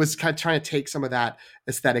hat, and it was kind of trying to take some of that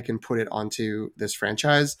aesthetic and put it onto this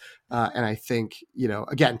franchise. And I think,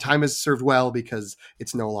 again, time has served well because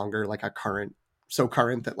it's no longer like so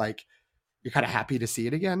current that like you're kind of happy to see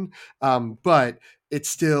it again. But it's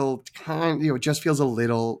still kind of, it just feels a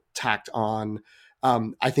little tacked on.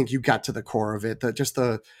 I think you got to the core of it.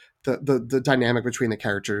 The dynamic between the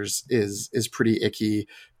characters is pretty icky.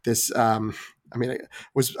 This, I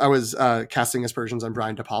was casting aspersions on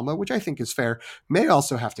Brian De Palma, which I think is fair. May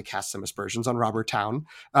also have to cast some aspersions on Robert Towne,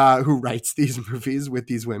 who writes these movies with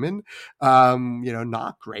these women.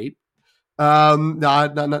 Not great.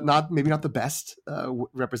 Not maybe not the best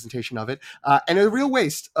representation of it, and a real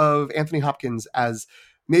waste of Anthony Hopkins as.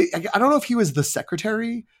 I don't know if he was the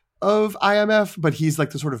secretary of IMF, but he's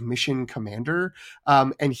like the sort of mission commander.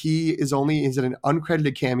 And he is in an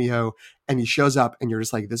uncredited cameo, and he shows up and you're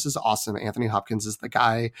just like, this is awesome. Anthony Hopkins is the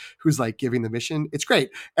guy who's like giving the mission. It's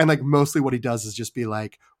great. And like mostly what he does is just be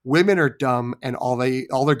like, women are dumb and all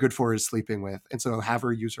they're good for is sleeping with. And so have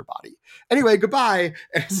her use her body. Anyway, goodbye.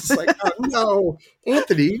 And it's just like, oh no,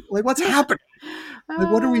 Anthony, like what's happening? Like,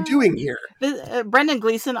 what are we doing here? Brendan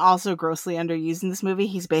Gleeson also grossly underused in this movie.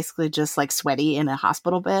 He's basically just like sweaty in a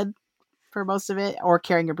hospital bed for most of it, or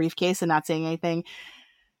carrying a briefcase and not saying anything.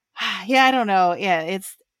 Yeah, I don't know. Yeah,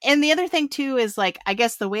 and the other thing too is like, I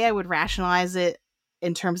guess the way I would rationalize it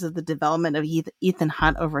in terms of the development of Ethan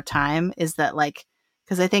Hunt over time is that, like,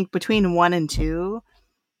 because I think between 1 and 2,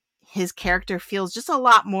 his character feels just a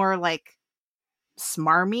lot more like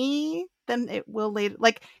smarmy than it will later.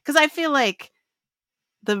 Like, because I feel like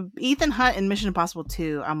the Ethan Hunt in Mission Impossible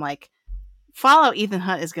 2, I'm like, Fallout Ethan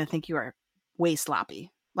Hunt is going to think you are way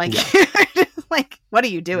sloppy. Like, yeah. Like, what are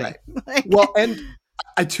you doing? Right. Like, well, and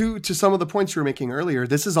to some of the points you were making earlier,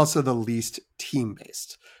 this is also the least team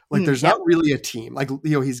based. Like, there's not really a team. Like,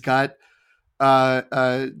 he's got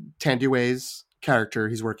Tanduay's character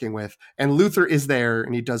he's working with, and Luther is there,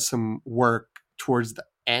 and he does some work towards the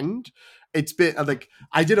end. It's been like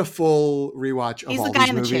I did a full rewatch of he's all the guy these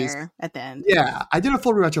in movies. The chair at the end. Yeah, I did a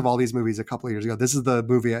full rewatch of all these movies a couple of years ago. This is the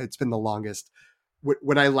movie. It's been the longest.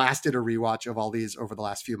 When I last did a rewatch of all these over the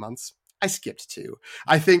last few months, I skipped 2.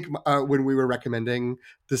 I think when we were recommending,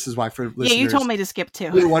 this is why for listeners. Yeah, you told me to skip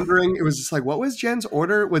 2. We were wondering, it was just like, what was Jen's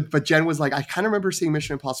order? But Jen was like, I kind of remember seeing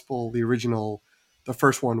Mission Impossible, the original, the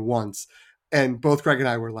first one once. And both Greg and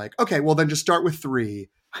I were like, okay, well then just start with 3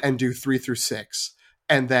 and do 3 through 6.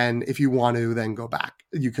 And then if you want to, then go back.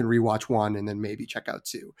 You can rewatch 1 and then maybe check out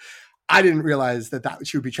 2. I didn't realize that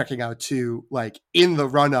she would be checking out 2, like in the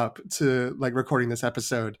run up to like recording this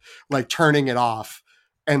episode, like turning it off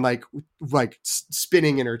and like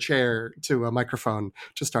spinning in her chair to a microphone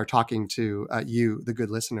to start talking to you, the good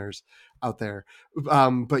listeners out there.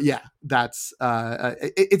 But yeah, that's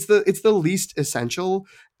it's the least essential,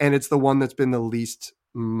 and it's the one that's been the least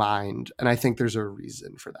mind, and I think there's a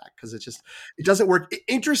reason for that, because it doesn't work.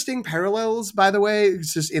 Interesting parallels, by the way,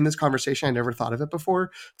 it's just in this conversation, I never thought of it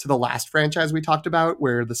before, to the last franchise we talked about,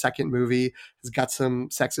 where the second movie has got some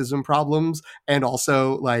sexism problems, and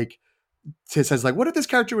also like says like, what if this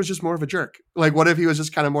character was just more of a jerk? Like, what if he was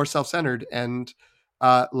just kind of more self-centered and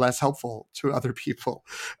less helpful to other people?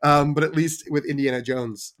 But at least with Indiana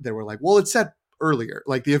Jones, they were like, well, it's said earlier,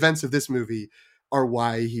 like the events of this movie are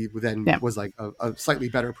why he then was like a slightly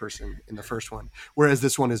better person in the first one. Whereas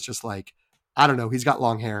this one is just like, I don't know, he's got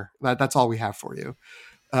long hair. That's all we have for you.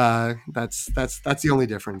 That's the only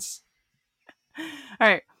difference. All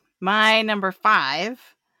right. My number 5,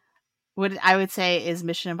 I would say, is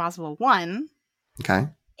Mission Impossible 1. Okay.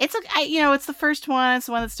 It's it's the first one. It's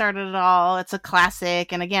the one that started it all. It's a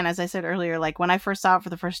classic. And again, as I said earlier, like when I first saw it for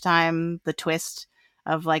the first time, the twist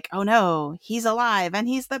of like, oh no, he's alive and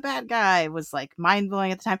he's the bad guy was like mind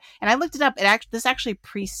blowing at the time. And I looked it up. This actually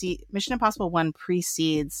Mission Impossible 1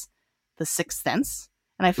 precedes The Sixth Sense.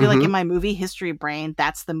 And I feel like in my movie history brain,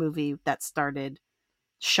 that's the movie that started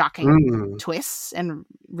shocking twists and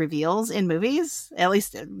reveals in movies, at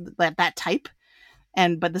least that type.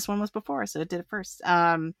 But this one was before, so it did it first.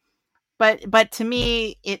 But to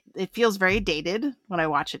me, it feels very dated when I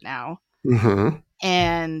watch it now.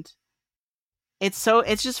 And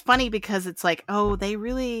it's just funny because it's like, oh, they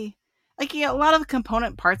really like, a lot of the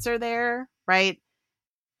component parts are there, right?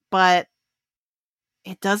 But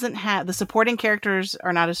it doesn't have, the supporting characters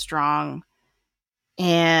are not as strong,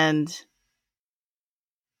 and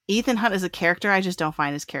Ethan Hunt as a character I just don't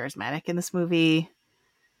find as charismatic in this movie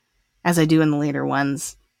as I do in the later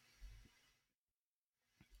ones.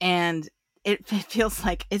 And it feels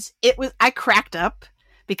like I cracked up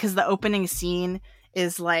because the opening scene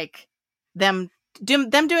is like them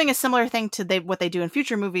doing a similar thing to what they do in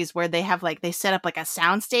future movies, where they have like, they set up like a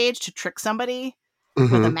sound stage to trick somebody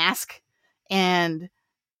with a mask, and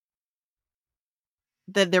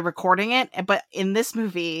they're recording it. But in this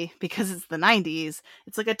movie, because it's the 90s,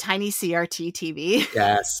 it's like a tiny CRT TV.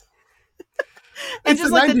 Yes. And it's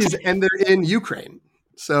just the like 90s and they're in Ukraine.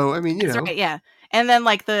 So, I mean, you know. Right, yeah. And then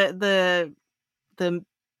like the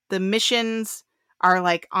missions are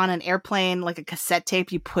like on an airplane, like a cassette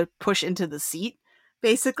tape you push into the seat,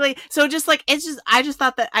 basically. So just like, I just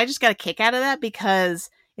thought that I just got a kick out of that, because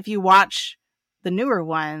if you watch the newer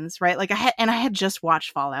ones, right? Like I had just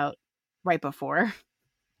watched Fallout right before.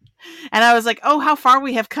 And I was like, oh, how far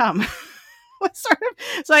we have come.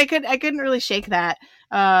 So I couldn't really shake that.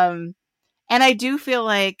 And I do feel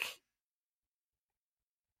like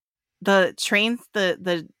the train,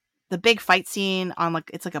 the big fight scene on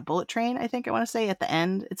like, it's like a bullet train, I think I want to say, at the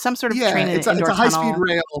end. It's some sort of train in an indoor tunnel. It's a high-speed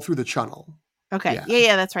rail through the tunnel. Okay.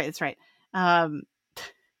 Yeah, that's right. That's right.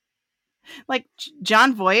 Like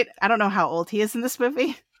John Voight, I don't know how old he is in this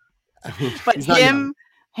movie. I mean, but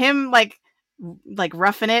him like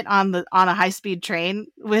roughing it on a high-speed train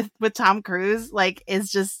with Tom Cruise, like,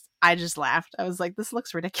 is just, I just laughed. I was like, this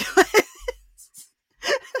looks ridiculous.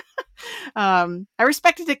 I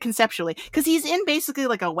respected it conceptually, because he's in basically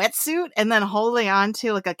like a wetsuit and then holding on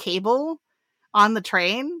to like a cable on the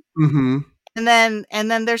train. And then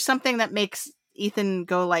there's something that makes Ethan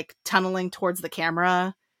go like tunneling towards the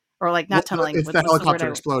camera, or like Well, not tunneling. it's the What's the word? helicopter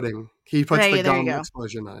exploding. He puts Yeah, the yeah, there you gum go.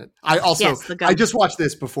 explosion on it. I Yes, the gum. just watched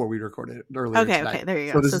this before we recorded it earlier Okay, tonight. okay, there you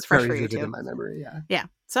So go. this So is it's fresh very for you vivid too. in my memory. Yeah. Yeah.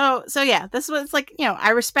 So yeah, this was like, I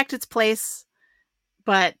respect its place,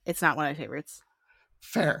 but it's not one of my favorites.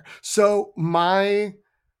 Fair. So my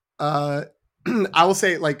I will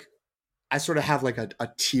say, like, I sort of have like a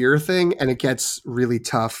tier thing, and it gets really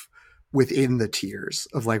tough within the tiers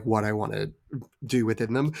of like what I want to do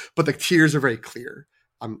within them. But the tiers are very clear.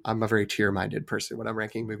 I'm a very tier minded person when I'm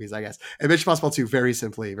ranking movies, I guess. And Mission Impossible 2, very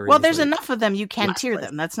simply, very Well, there's easily, enough of them you can last tier place.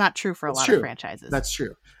 them. That's not true for a That's lot of true. franchises. That's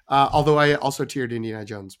true. Although I also tiered Indiana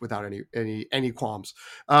Jones without any qualms,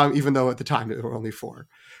 even though at the time there were only 4.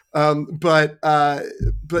 But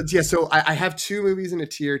yeah, so I have 2 movies in a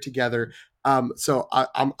tier together. So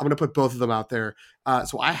I'm going to put both of them out there.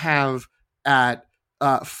 So I have at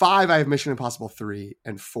 5, I have Mission Impossible 3,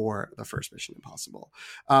 and 4, the first Mission Impossible.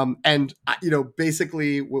 And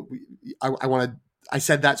basically, I want to. I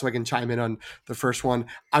said that so I can chime in on the first one.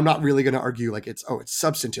 I'm not really going to argue like it's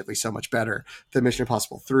substantively so much better than Mission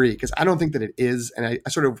Impossible 3, because I don't think that it is, and I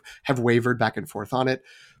sort of have wavered back and forth on it.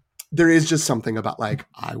 There is just something about, like,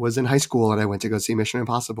 I was in high school and I went to go see Mission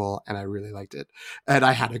Impossible and I really liked it and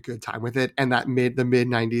I had a good time with it. And that mid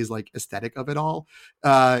 90s like aesthetic of it all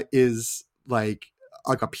is like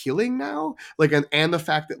appealing now. Like, and the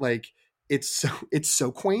fact that like it's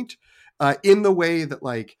so quaint in the way that,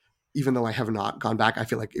 like, even though I have not gone back, I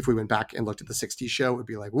feel like if we went back and looked at the 60s show, it would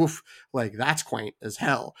be like, woof, like that's quaint as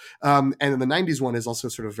hell. And then the 90s one is also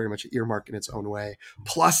sort of very much earmarked in its own way.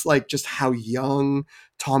 Plus, like, just how young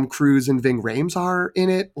Tom Cruise and Ving Rhames are in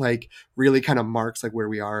it, like, really kind of marks like where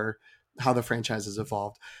we are, how the franchise has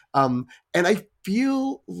evolved. And I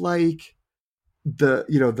feel like the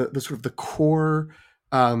sort of the core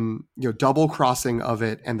double crossing of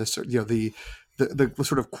it, and the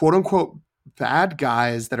sort of quote unquote bad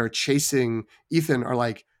guys that are chasing Ethan are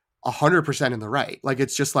like 100% in the right. Like,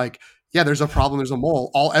 it's just like, yeah, there's a problem, there's a mole,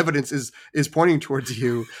 all evidence is pointing towards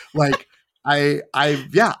you. Like, I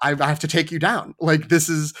have to take you down. Like, this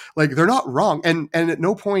is like, they're not wrong. And at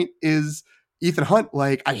no point is Ethan Hunt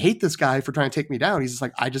like, I hate this guy for trying to take me down. He's just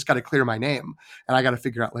like, I just got to clear my name and I got to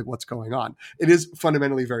figure out like what's going on. It is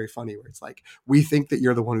fundamentally very funny where it's like, we think that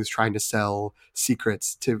you're the one who's trying to sell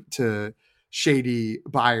secrets to shady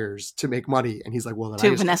buyers to make money. And he's like, well, then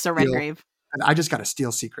To Vanessa Redgrave. and I just got to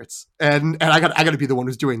steal secrets, and I got to be the one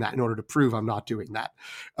who's doing that in order to prove I'm not doing that.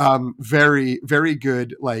 Very, very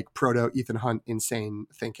good, like, proto Ethan Hunt insane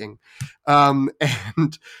thinking. And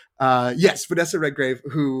yes, Vanessa Redgrave,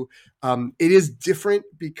 who it is different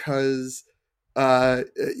because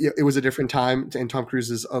it was a different time, and Tom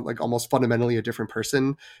Cruise is like almost fundamentally a different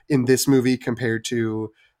person in this movie compared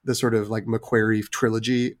to the sort of like McQuarrie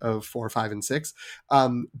trilogy of 4, 5, and 6.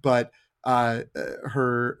 But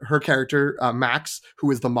her character, Max, who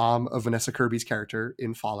is the mom of Vanessa Kirby's character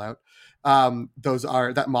in Fallout,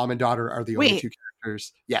 that mom and daughter are the only 2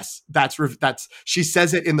 characters. Yes, that's she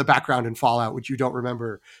says it in the background in Fallout, which you don't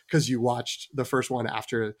remember because you watched the first one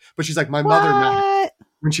after. But she's like, my mother,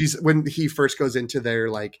 Max, when he first goes into their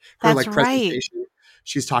like her That's like right. presentation,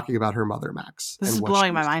 she's talking about her mother, Max. This and is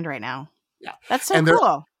blowing my mind right now. Yeah, that's so and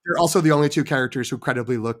cool. They're also the only 2 characters who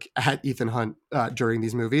credibly look at Ethan Hunt during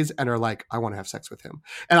these movies and are like, I want to have sex with him.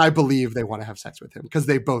 And I believe they want to have sex with him because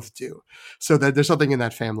they both do. So that there's something in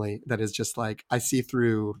that family that is just like, I see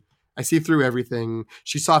through everything.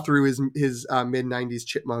 She saw through his mid 90s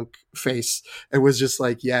chipmunk face and was just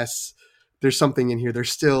like, yes, there's something in here. There's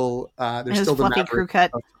still the fluffy crew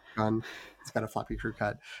cut. It's got a floppy crew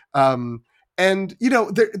cut. And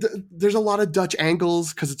there's a lot of Dutch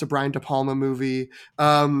angles because it's a Brian De Palma movie.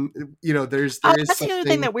 That's the other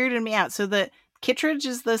thing that weirded me out. So the Kittredge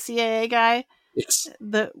is the CIA guy. Yes.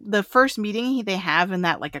 The first meeting they have in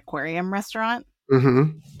that like aquarium restaurant.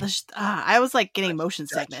 Mm-hmm. I was like getting motion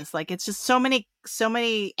sickness. Like, it's just so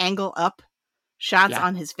many angle up shots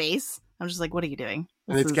on his face. I'm just like, what are you doing?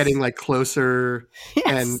 And it's getting like closer,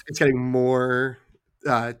 and it's getting more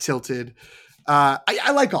tilted.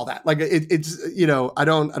 I like all that. Like, it's I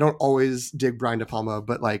don't always dig Brian De Palma,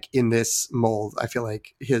 but like in this mold, I feel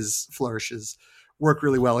like his flourishes work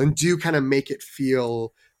really well and do kind of make it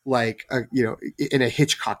feel like in a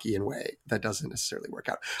Hitchcockian way that doesn't necessarily work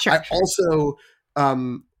out. Sure. Also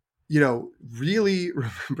really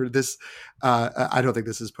remember this. I don't think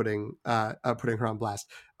this is putting her on blast.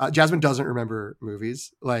 Jasmine doesn't remember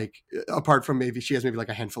movies, like, apart from she has maybe like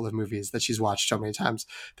a handful of movies that she's watched so many times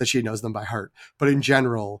that she knows them by heart. But in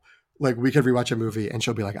general, like we could rewatch a movie and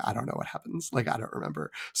she'll be like, I don't know what happens. Like, I don't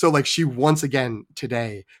remember. So like she once again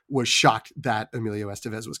today was shocked that Emilio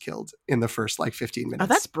Estevez was killed in the first like 15 Oh, that's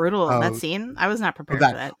minutes. brutal. That scene. I was not Of prepared for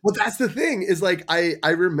that. that. Well, that's the thing is like, I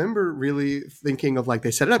remember really thinking of like,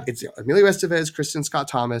 they set it up. It's Emilio Estevez, Kristen Scott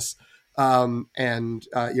Thomas, and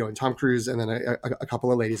Tom Cruise, and then a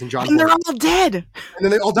couple of ladies, and John And they're Boyd. all dead. And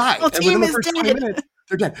then they all die. The whole And within team the is first 20 dead. minutes,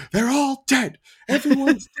 they're dead. They're all dead.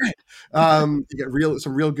 Everyone's dead. You get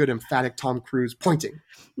some real good emphatic Tom Cruise pointing.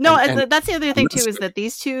 No, And that's the other thing too, is that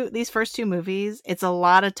these first two movies, it's a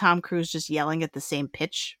lot of Tom Cruise just yelling at the same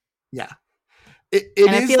pitch. yeah, and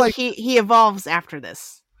I feel like he evolves after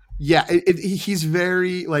this. Yeah, he's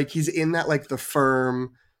very like, he's in that like the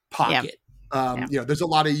firm pocket. There's a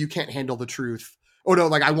lot of, you can't handle the truth. Oh no,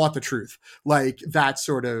 like I want the truth. Like that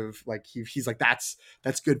sort of like he's like, that's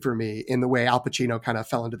good for me, in the way Al Pacino kind of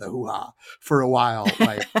fell into the hoo-ha for a while.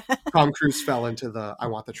 Like Tom Cruise fell into the I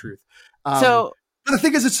want the truth. So but the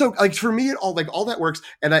thing is, it's so like, for me, all that works.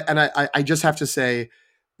 And I just have to say,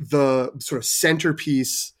 the sort of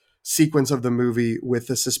centerpiece sequence of the movie with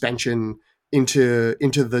the suspension into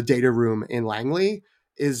the data room in Langley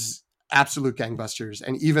is absolute gangbusters.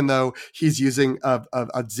 And even though he's using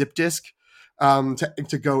a zip disk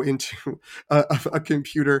to go into a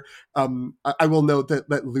computer, I will note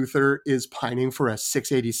that Luther is pining for a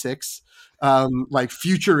 686, like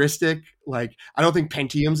futuristic. Like I don't think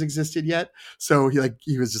Pentiums existed yet, so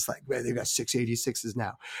he was just like, well, they've got 686s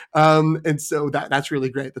now, and so that's really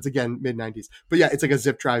great. That's again mid 90s, but yeah, it's like a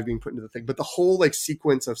zip drive being put into the thing. But the whole like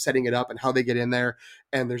sequence of setting it up and how they get in there,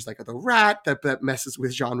 and there's like the rat that messes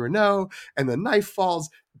with Jean Reno, and the knife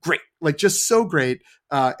falls. Great, like just so great,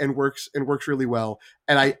 and works really well.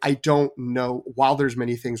 And I don't know, while there's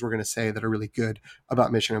many things we're going to say that are really good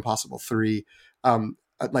about Mission Impossible 3,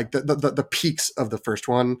 like the peaks of the first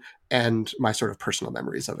one and my sort of personal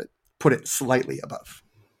memories of it put it slightly above.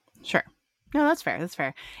 Sure. No, that's fair. That's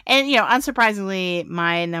fair. And unsurprisingly,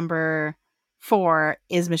 my number 4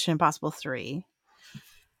 is Mission Impossible 3.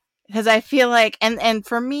 Because I feel like, and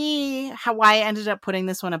for me, why I ended up putting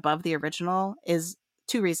this one above the original is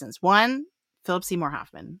 2 reasons. One, Philip Seymour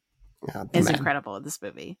Hoffman is incredible in this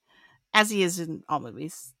movie, as he is in all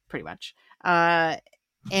movies, pretty much.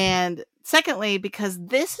 And secondly, because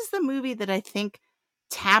this is the movie that I think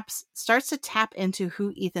starts to tap into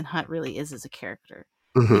who Ethan Hunt really is as a character.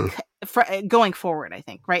 Mm-hmm. Going forward, I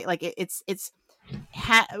think, right? Like it's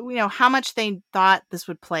how much they thought this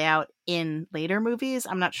would play out in later movies,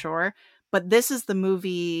 I'm not sure, but this is the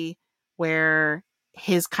movie where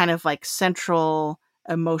his kind of like central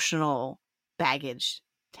emotional baggage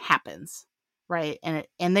happens, right?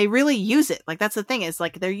 And they really use it. Like that's the thing, is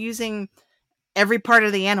like they're using every part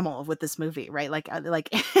of the animal with this movie, right? Like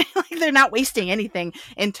they're not wasting anything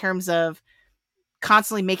in terms of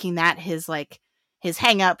constantly making that his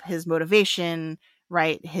hang up, his motivation,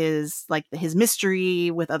 right? His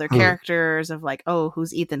mystery with other characters of like, oh,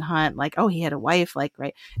 who's Ethan Hunt? Like, oh, he had a wife, like,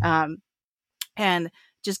 right. And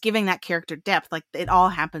just giving that character depth, like it all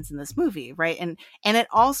happens in this movie, right? And it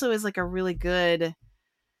also is like a really good,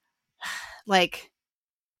 like,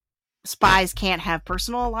 spies can't have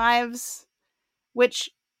personal lives, which,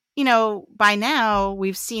 by now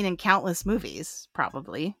we've seen in countless movies,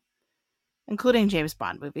 probably, including James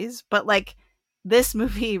Bond movies. But like this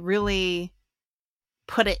movie really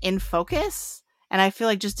put it in focus, and I feel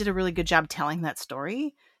like just did a really good job telling that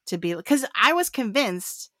story, to be, because I was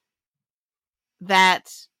convinced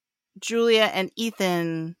that Julia and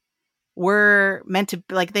Ethan were meant to,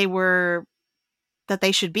 like, that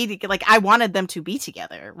they should be, like, I wanted them to be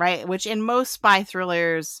together, right? Which in most spy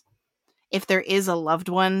thrillers, if there is a loved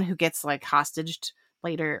one who gets like hostaged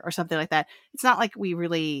later or something like that, it's not like we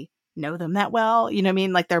really know them that well. You know what I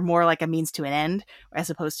mean? Like they're more like a means to an end as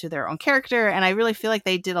opposed to their own character. And I really feel like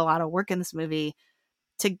they did a lot of work in this movie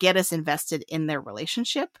to get us invested in their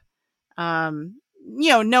relationship.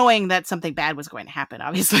 Knowing that something bad was going to happen,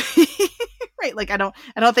 obviously. Right. Like I don't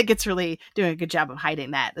think it's really doing a good job of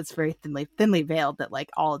hiding that. It's very thinly veiled that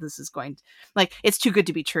like all of this is going to, like, it's too good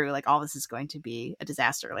to be true. Like all this is going to be a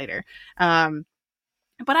disaster later. But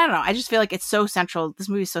I don't know. I just feel like it's so central. This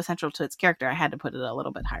movie is so central to its character. I had to put it a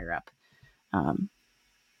little bit higher up.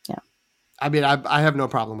 Yeah. I mean, I have no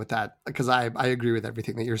problem with that, because I agree with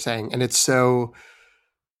everything that you're saying. And it's so,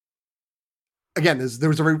 again, there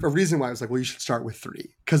was a reason why I was like, well, you should start with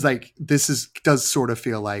 3, because like does sort of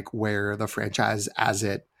feel like where the franchise as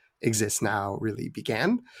it exists now really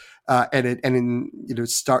began,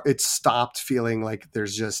 it stopped feeling like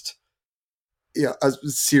there's just a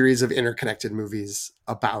series of interconnected movies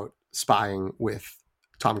about spying with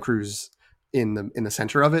Tom Cruise in the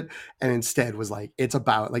center of it, and instead was like, it's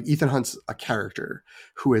about like Ethan Hunt's a character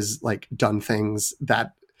who has like done things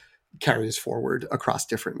that carries forward across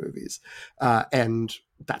different movies, and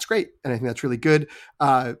that's great, and I think that's really good.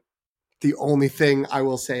 The only thing I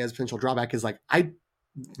will say as potential drawback is like I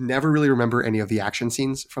never really remember any of the action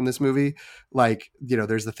scenes from this movie. Like, you know,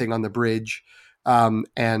 there's the thing on the bridge,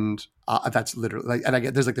 and that's literally like, and I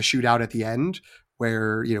get there's like the shootout at the end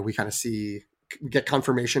where, you know, we kind of get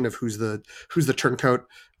confirmation of who's the turncoat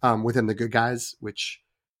within the good guys, which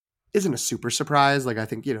isn't a super surprise. Like, I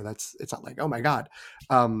think, you know, it's not like, oh my god.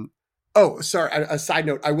 Oh, sorry. A side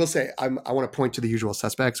note, I will say I want to point to The Usual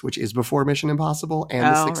Suspects, which is before Mission Impossible and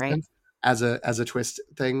The Oh, Sixth right. Sense as a twist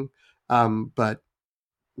thing. But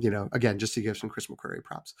you know, again, just to give some Chris McQuarrie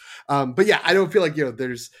props. But yeah, I don't feel like, you know,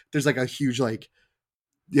 there's like a huge, like,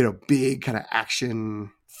 you know, big kind of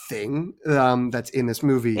action thing that's in this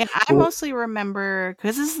movie. Yeah, I But mostly remember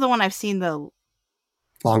because this is the one I've seen the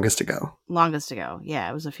longest ago. longest ago. Yeah,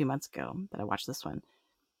 it was a few months ago that I watched this one.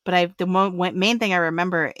 But main thing I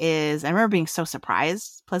remember is I remember being so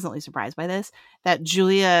pleasantly surprised by this, that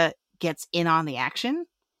Julia gets in on the action,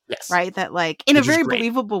 Yes. right? That like in a Which is very great.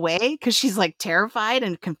 believable way, because she's like terrified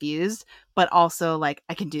and confused, but also like,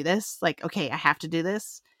 I can do this. Like, okay, I have to do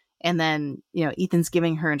this. And then, you know, Ethan's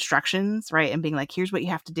giving her instructions, right? And being like, here's what you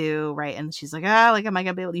have to do, right? And she's like, like, am I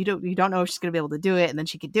gonna be able to, you don't know if she's gonna be able to do it, and then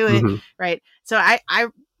she could do it, Mm-hmm. right? So I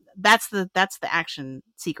that's the action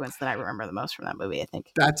sequence that I remember the most from that movie, I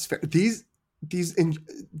think. That's fair. These in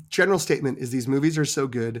general statement is these movies are so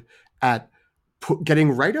good at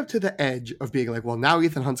getting right up to the edge of being like, well, now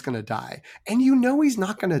Ethan Hunt's going to die. And you know he's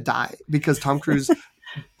not going to die because Tom Cruise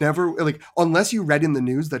never, like, unless you read in the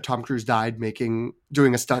news that Tom Cruise died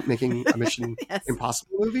doing a stunt, making a Mission Yes.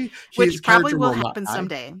 Impossible movie, his Which probably character will not happen die.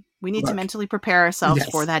 someday. We need to Look, mentally prepare ourselves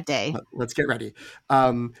for yes, that day. let's get ready.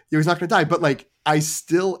 He's not going to die, but like, I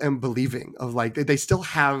still am believing of like, they still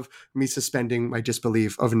have me suspending my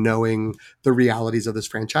disbelief of knowing the realities of this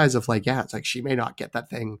franchise of like, yeah, it's like she may not get that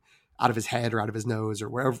thing out of his head or out of his nose or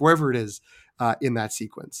wherever it is in that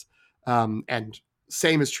sequence. And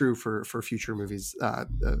same is true for future movies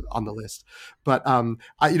on the list. But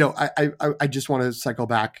I just want to cycle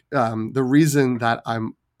back. The reason that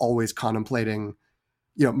I'm always contemplating,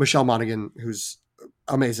 you know, Michelle Monaghan, who's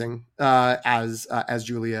amazing as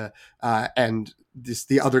Julia, and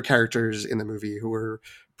the other characters in the movie who are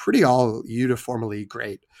pretty all uniformly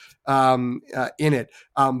great in it.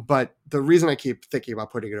 But the reason I keep thinking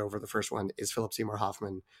about putting it over the first one is Philip Seymour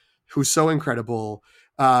Hoffman, who's so incredible.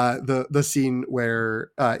 The scene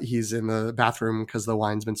where he's in the bathroom because the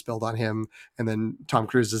wine's been spilled on him, and then Tom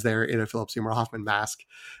Cruise is there in a Philip Seymour Hoffman mask,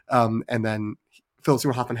 and then Philip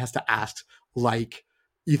Seymour Hoffman has to act like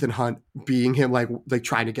Ethan Hunt, being him, like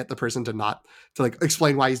trying to get the person to like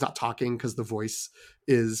explain why he's not talking because the voice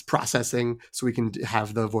is processing, so we can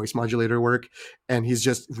have the voice modulator work, and he's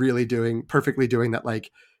just really perfectly doing that,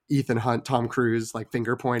 like Ethan Hunt, Tom Cruise, like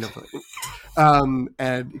finger point of,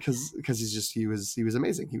 and because he was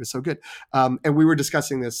amazing, he was so good, and we were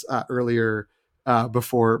discussing this earlier.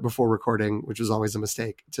 Before recording, which was always a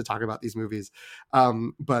mistake to talk about these movies,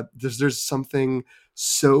 but there's something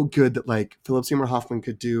so good that like Philip Seymour Hoffman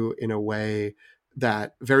could do in a way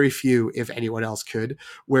that very few, if anyone else, could.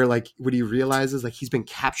 Where like when he realizes like he's been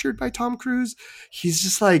captured by Tom Cruise, he's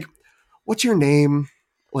just like, "What's your name?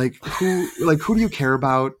 Like who do you care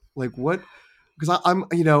about? Like what?" Because I'm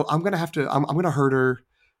I'm gonna have to I'm gonna hurt her.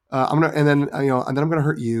 And then I'm gonna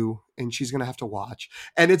hurt you, and she's gonna have to watch.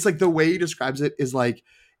 And it's like the way he describes it is like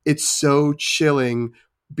it's so chilling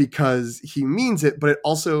because he means it, but it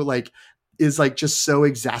also like is like just so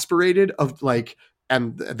exasperated of like.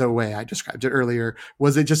 And the way I described it earlier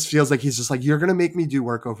was it just feels like he's just like, you're going to make me do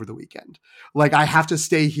work over the weekend. Like I have to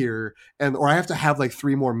stay here or I have to have like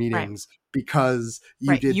 3 more meetings because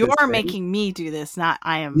you did You're this thing. making me do this, not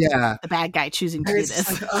I am the bad guy choosing to do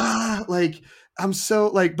this. Like I'm so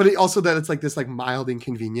like, but also that it's like this like mild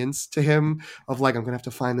inconvenience to him of like, I'm going to have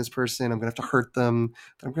to find this person. I'm going to have to hurt them.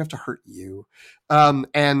 I'm going to have to hurt you.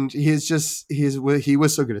 And he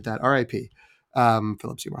was so good at that. R.I.P.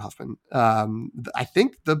 Philip Seymour Hoffman. I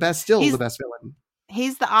think the best villain.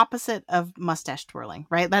 He's the opposite of mustache twirling,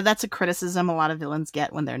 right? That's a criticism a lot of villains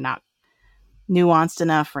get when they're not nuanced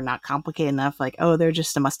enough or not complicated enough. Like, oh, they're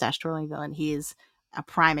just a mustache twirling villain. He is a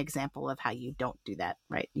prime example of how you don't do that,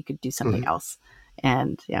 right? You could do something else.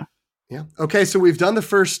 And yeah. Okay, so we've done the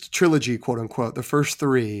first trilogy, quote unquote, the first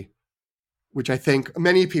 3, which I think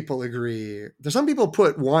many people agree. There's some people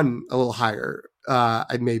put 1 a little higher.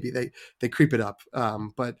 Maybe they creep it up.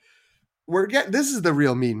 But this is the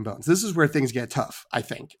real meat and bones. This is where things get tough, I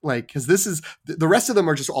think. Like, because this is the rest of them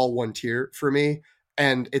are just all one tier for me,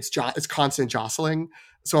 and it's constant jostling.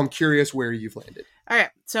 So I'm curious where you've landed. All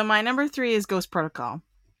right, so my number 3 is Ghost Protocol,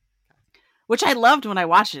 which I loved when I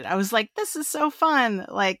watched it. I was like, this is so fun.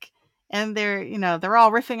 Like, and they're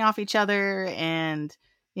all riffing off each other, and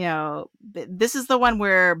this is the one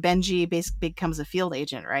where Benji basically becomes a field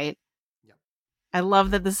agent, right? I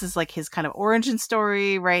love that this is like his kind of origin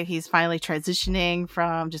story, right? He's finally transitioning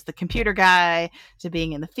from just the computer guy to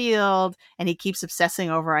being in the field, and he keeps obsessing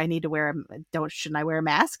over, shouldn't I wear a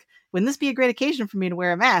mask? Wouldn't this be a great occasion for me to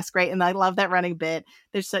wear a mask, right? And I love that running bit.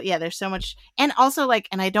 There's so much, and also like,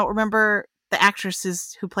 and I don't remember the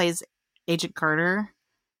actress who plays Agent Carter.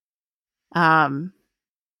 You're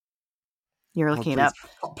looking it up.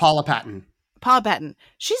 Paula Patton.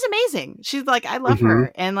 She's amazing. She's like, I love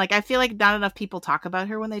her. And like, I feel like not enough people talk about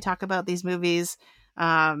her when they talk about these movies.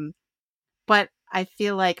 But I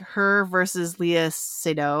feel like her versus Léa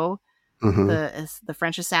Seydoux, the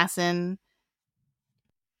French assassin,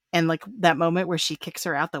 and like that moment where she kicks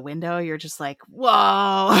her out the window, you're just like,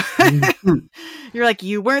 whoa. You're like,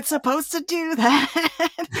 you weren't supposed to do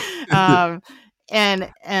that. And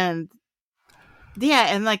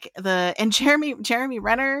like Jeremy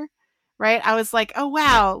Renner, right? I was like, oh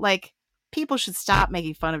wow, like people should stop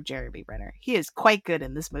making fun of Jeremy Renner. He is quite good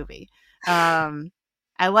in this movie.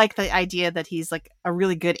 I like the idea that he's like a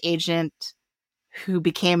really good agent who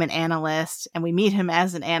became an analyst, and we meet him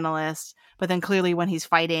as an analyst, but then clearly when he's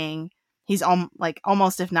fighting, he's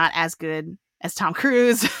almost if not as good as Tom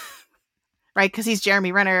Cruise, right? Because he's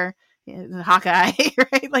Jeremy Renner, Hawkeye,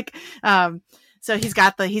 right? Like, so he's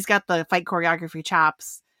got the fight choreography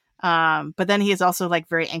chops. But then he is also like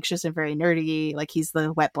very anxious and very nerdy. Like he's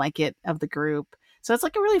the wet blanket of the group. So it's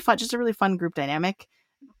like a really fun group dynamic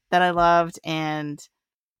that I loved. And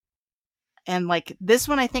like this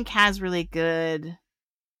one I think has really good.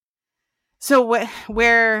 So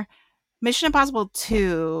where Mission Impossible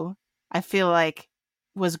 2, I feel like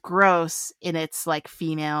was gross in its like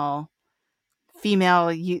female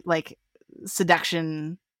like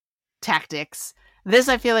seduction tactics. This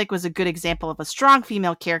I feel like was a good example of a strong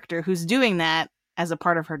female character who's doing that as a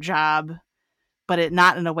part of her job, but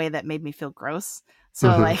not in a way that made me feel gross.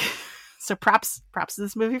 So like, so props to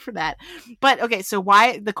this movie for that. But okay, so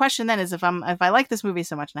why, the question then is, if I like this movie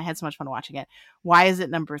so much and I had so much fun watching it, why is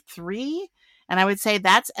it number 3? And I would say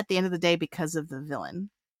that's at the end of the day because of the villain.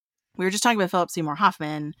 We were just talking about Philip Seymour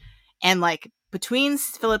Hoffman, and like between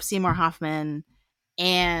Philip Seymour Hoffman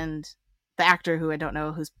and the actor who I don't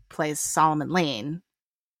know who plays Solomon Lane,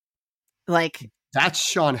 like that's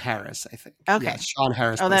Sean Harris, I think. Okay, yeah, Sean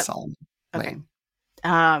Harris plays Solomon Lane.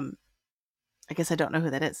 I guess I don't know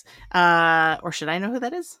who that is. Or should I know who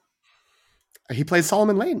that is? He plays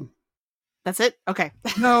Solomon Lane. That's it? Okay.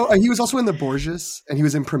 No, he was also in The Borgias, and he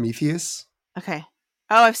was in Prometheus. Okay.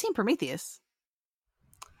 Oh, I've seen Prometheus.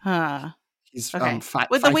 Huh. He's okay.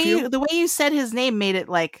 With the way you said his name made it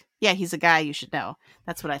like, yeah, he's a guy you should know.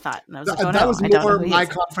 That's what I thought. And I was like, oh, that was more my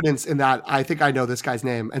confidence in that. I think I know this guy's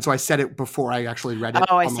name, and so I said it before I actually read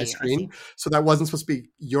it on my screen. So that wasn't supposed to be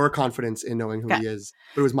your confidence in knowing who he is,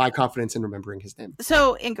 but it was my confidence in remembering his name.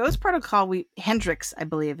 So in Ghost Protocol, Hendrix, I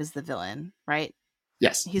believe, is the villain, right?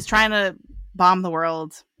 Yes. He's trying to bomb the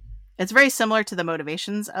world. It's very similar to the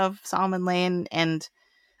motivations of Solomon Lane and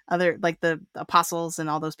other, like the apostles and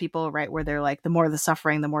all those people, right? Where they're like, the more the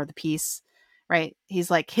suffering, the more the peace, right? He's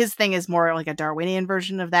like, his thing is more like a Darwinian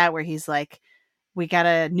version of that, where he's like, we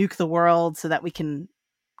gotta nuke the world so that we can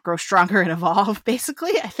grow stronger and evolve,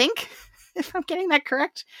 basically, I think, if I'm getting that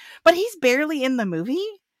correct. But he's barely in the movie.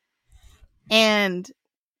 And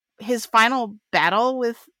his final battle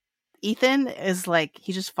with Ethan is like,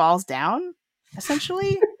 he just falls down,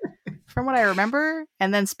 essentially. From what I remember,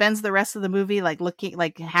 and then spends the rest of the movie like looking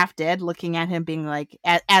like half dead, looking at him, being like,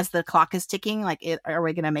 as the clock is ticking, like, are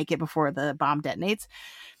we gonna make it before the bomb detonates?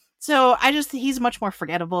 So he's a much more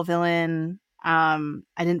forgettable villain. I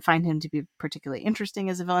didn't find him to be particularly interesting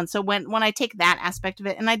as a villain. So when I take that aspect of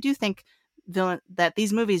it, and I do think that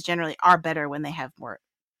these movies generally are better when they have more,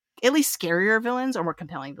 at least scarier villains or more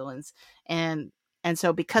compelling villains, and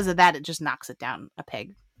so because of that, it just knocks it down a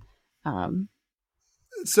peg.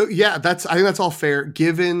 So yeah, I think that's all fair.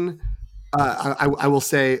 Given, I will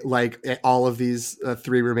say, like all of these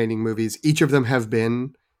 3 remaining movies, each of them have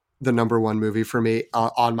been the number 1 movie for me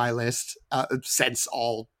on my list since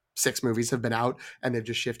all 6 movies have been out, and they've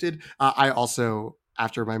just shifted. I also,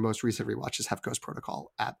 after my most recent rewatches, have Ghost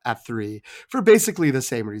Protocol at 3 for basically the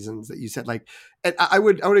same reasons that you said. Like, I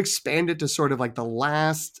would expand it to sort of like the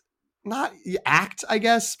last, not act, I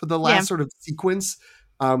guess, but the last sort of sequence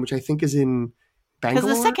which I think is in Because the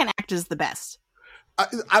Bangalore. second act is the best.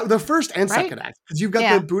 The first and Right? second act, because you've got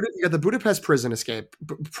Yeah. you got the Budapest prison escape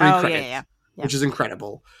Oh, pre-credits, yeah. which is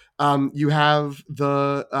incredible. You have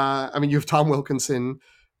you have Tom Wilkinson,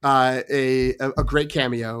 a great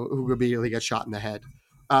cameo who immediately gets shot in the head.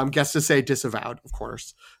 Gets to say disavowed, of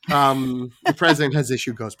course. The president has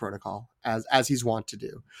issued Ghost Protocol as he's wont to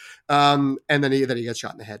do, and then he gets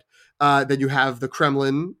shot in the head. Then you have the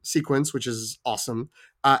Kremlin sequence, which is awesome,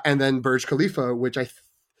 and then Burj Khalifa, which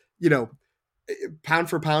pound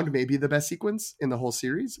for pound, maybe the best sequence in the whole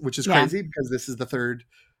series, which is crazy because this is the third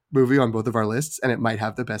movie on both of our lists, and it might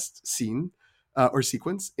have the best scene or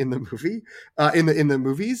sequence in the movie, in the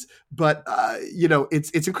movies. But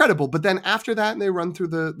it's incredible. But then after that, and they run through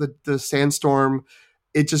the sandstorm.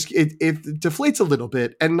 It deflates a little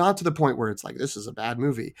bit, and not to the point where it's like this is a bad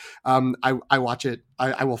movie. I watch it.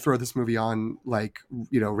 I will throw this movie on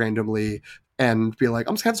randomly and be like,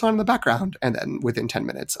 I'm just gonna have this on in the background, and then within 10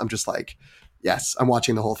 minutes, I'm just like, yes, I'm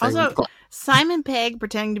watching the whole thing. Also, Simon Pegg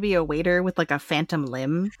pretending to be a waiter with like a phantom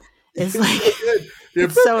limb is like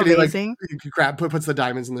it's so amazing. He puts the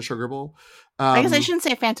diamonds in the sugar bowl. I guess I shouldn't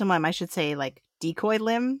say phantom limb. I should say like decoy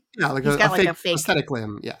limb. Yeah, like he's got like a fake aesthetic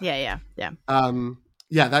limb. Yeah. Yeah.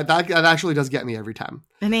 Yeah, that actually does get me every time.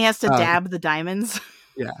 And he has to dab the diamonds.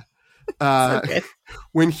 Yeah. So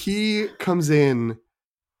when he comes in,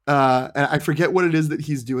 and I forget what it is that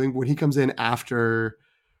he's doing when he comes in after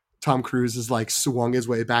Tom Cruise has like swung his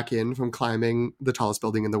way back in from climbing the tallest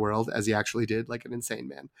building in the world, as he actually did, like an insane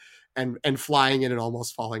man, and flying in and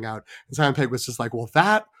almost falling out. And Simon Pegg was just like, well,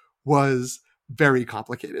 that was very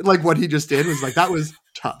complicated. Like what he just did was like, that was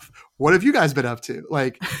tough. What have you guys been up to?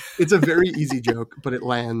 Like, it's a very easy joke, but it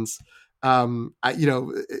lands. I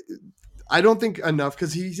don't think enough,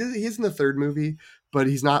 because he's in the third movie, but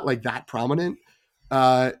he's not like that prominent.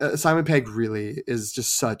 Simon Pegg really is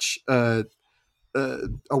just such a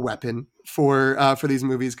weapon for these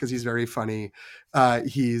movies, because he's very funny.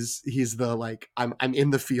 He's the like, I'm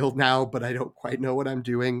in the field now, but I don't quite know what I'm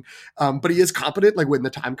doing. But he is competent. Like when the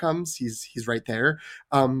time comes, he's right there.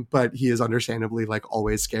 But he is understandably like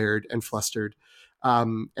always scared and flustered.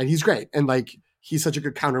 And he's great. And like he's such a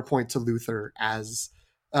good counterpoint to Luther as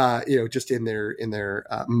just in their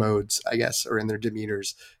modes, I guess, or in their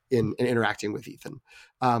demeanors in interacting with Ethan.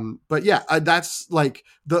 But yeah, that's like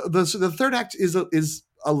the third act is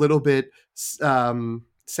a little bit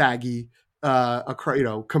saggy,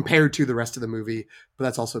 compared to the rest of the movie. But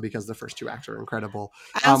that's also because the first two acts are incredible.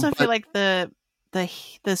 I also feel like the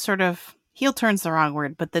sort of heel turn's the wrong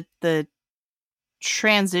word, but the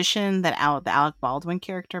transition that the Alec Baldwin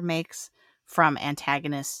character makes from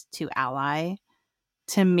antagonist to ally,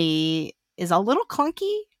 to me, is a little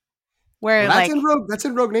clunky. Where that's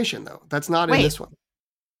in Rogue Nation though. That's not in this one.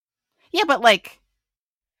 Yeah, but like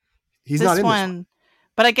he's not in this one.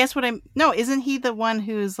 But I guess isn't he the one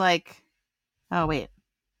who's like, oh wait,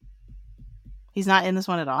 he's not in this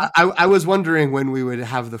one at all? I was wondering when we would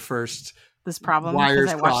have the first this problem because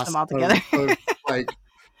I watched them all together. Like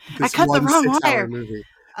I cut the wrong wire. Movie.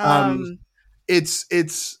 It's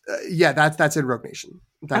that's in Rogue Nation.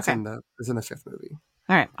 That's in the fifth movie.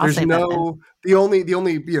 All right, I'll say the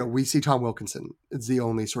only we see Tom Wilkinson. It's the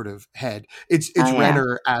only sort of head. It's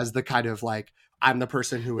Renner as the kind of like, I'm the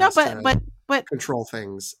person who has to control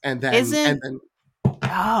things, and then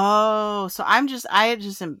oh, so I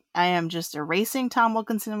am just erasing Tom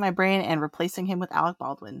Wilkinson in my brain and replacing him with Alec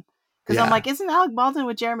Baldwin, because I'm like, isn't Alec Baldwin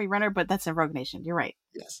with Jeremy Renner? But that's in Rogue Nation. You're right.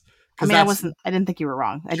 Yes, I mean, I didn't think you were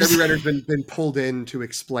wrong. Jeremy Renner's been pulled in to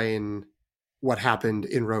explain what happened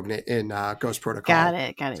in Ghost Protocol. Got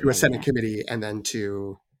it. To a Senate committee, and then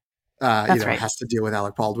to has to deal with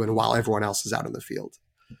Alec Baldwin while everyone else is out in the field.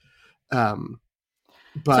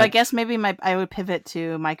 But so I guess maybe I would pivot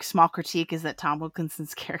to my small critique is that Tom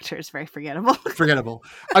Wilkinson's character is very forgettable.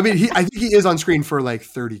 I mean, I think he is on screen for like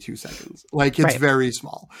 32 seconds. Like it's very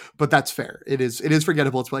small, but that's fair. It is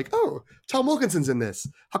forgettable. It's like, oh, Tom Wilkinson's in this.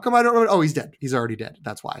 How come I don't remember? Oh, he's dead. He's already dead.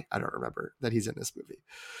 That's why I don't remember that he's in this movie.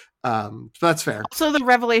 So that's fair. So the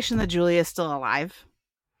revelation that Julia is still alive.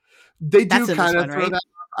 They do kind of throw that.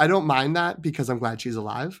 I don't mind that because I'm glad she's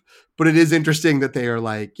alive, but it is interesting that they are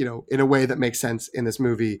like, in a way that makes sense in this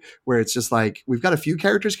movie where it's just like, we've got a few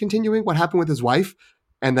characters continuing what happened with his wife.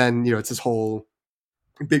 And then, it's this whole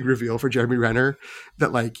big reveal for Jeremy Renner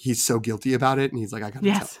that like, he's so guilty about it. And he's like, I gotta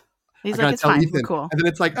tell. He's like, it's fine, we're cool. And then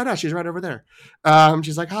it's like, oh no, she's right over there.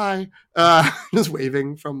 She's like, hi, just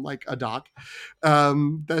waving from like a dock.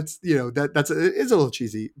 That's, it's a little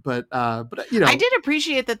cheesy, but I did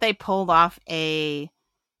appreciate that they pulled off a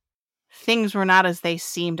things were not as they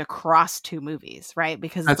seemed across 2 movies, right?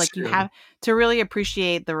 Because it's That's like you true. have to really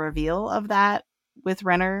appreciate the reveal of that with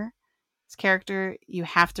Renner's character. You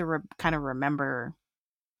have to kind of remember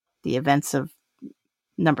the events of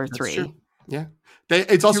number That's 3 true. Yeah.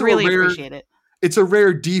 It's to also really appreciate it. it's a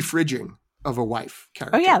rare defridging of a wife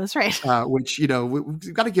Oh yeah, character, that's right. which, you know,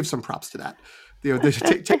 we've got to give some props to that. You know,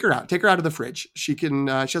 take her out of the fridge. She can,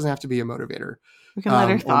 she doesn't have to be a motivator. We can let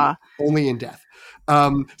her thaw. Only in death.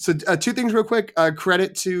 So 2 things real quick.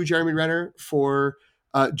 Credit to Jeremy Renner for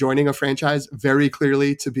joining a franchise very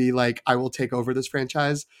clearly to be like, I will take over this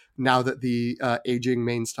franchise now that the aging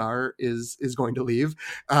main star is going to leave.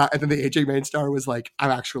 And then the aging main star was like,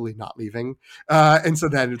 I'm actually not leaving. And so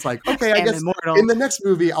then it's like, okay, I guess immortal. in the next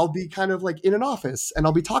movie, I'll be kind of like in an office and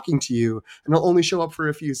I'll be talking to you and I'll only show up for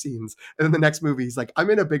a few scenes. And then the next movie, he's like, I'm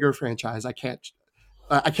in a bigger franchise. I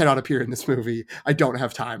cannot appear in this movie. I don't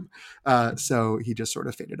have time. So he just sort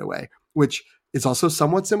of faded away, which is also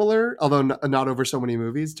somewhat similar, although not over so many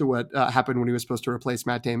movies, to what happened when he was supposed to replace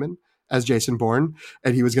Matt Damon as Jason Bourne,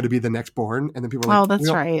 and he was going to be the next Bourne. And then people were like, oh,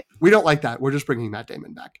 that's right. We don't like that. We're just bringing Matt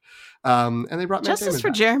Damon back. And they brought Matt Damon Justice for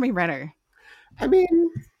back. Jeremy Renner. I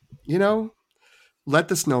mean, you know, let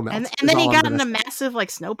the snow melt. And then he got in a massive like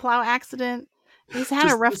snowplow accident. He's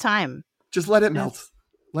had a rough time. Just let it melt.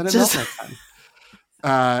 Let it melt next time.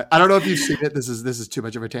 I don't know if you've seen it. This is too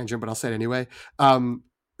much of a tangent, but I'll say it anyway.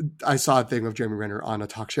 I saw a thing of Jeremy Renner on a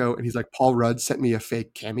talk show, and he's like, Paul Rudd sent me a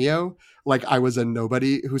fake cameo, like I was a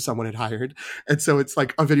nobody who someone had hired. And so it's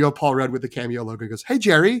like a video of Paul Rudd with the cameo logo. He goes, hey,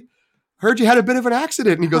 Jerry, heard you had a bit of an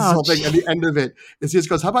accident. And he goes, this whole thing. And the end of it is he just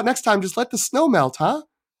goes, how about next time, just let the snow melt, huh?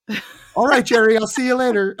 All right, Jerry, I'll see you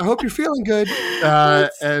later. I hope you're feeling good.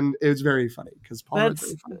 And it was very funny because Paul Rudd's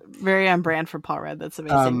very funny. Very on brand for Paul Rudd. That's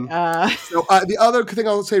amazing. So the other thing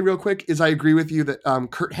I'll say real quick is I agree with you that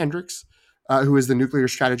Kurt Hendricks, who is the nuclear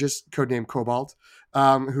strategist, codenamed Cobalt,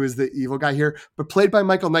 who is the evil guy here, but played by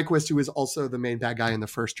Michael Nyqvist, who is also the main bad guy in the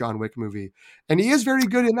first John Wick movie. And he is very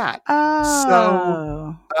good in that.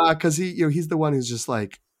 Oh. So, because he's the one who's just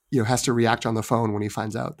like, has to react on the phone when he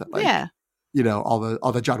finds out that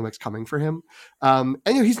all the John Wick's coming for him. And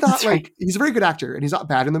he's not he's a very good actor and he's not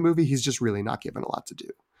bad in the movie. He's just really not given a lot to do.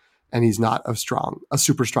 And he's not a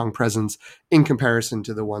super strong presence in comparison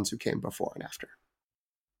to the ones who came before and after.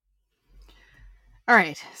 All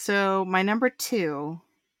right. So my number 2,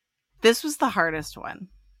 this was the hardest one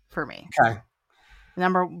for me. Okay.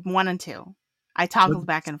 Number 1 and 2. I toggled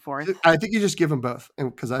back and forth. I think you just give them both. A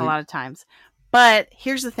lot of times. But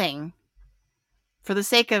here's the thing. For the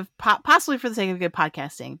sake of possibly for the sake of good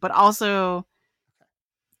podcasting, but also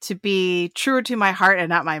to be truer to my heart and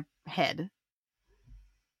not my head,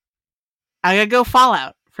 I'm gonna go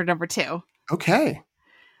Fallout for number 2. Okay.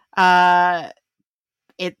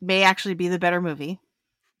 It may actually be the better movie.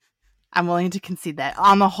 I'm willing to concede that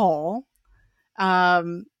on the whole.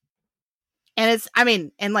 And it's, I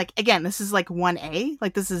mean, and like again, this is like 1A.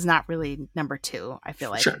 Like this is not really number 2. I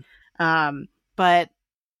feel like. Sure. But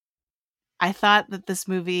I thought that this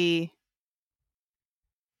movie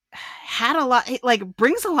had a lot, like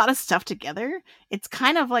brings a lot of stuff together. It's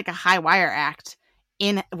kind of like a high wire act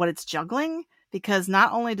in what it's juggling, because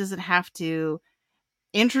not only does it have to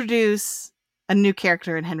introduce a new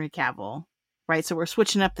character in Henry Cavill, right? So we're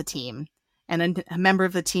switching up the team, and a member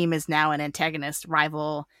of the team is now an antagonist,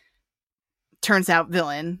 rival, turns out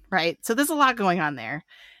villain, right? So there's a lot going on there.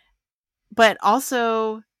 But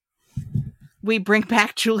also, we bring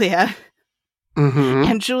back Julia. Mm-hmm.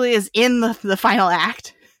 And Julia's in the final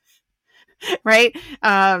act, right?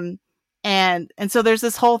 And so there's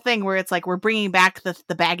this whole thing where it's like we're bringing back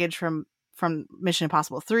the baggage from Mission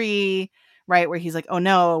Impossible 3, right? Where he's like, oh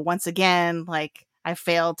no, once again, like I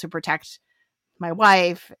failed to protect my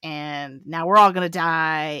wife, and now we're all gonna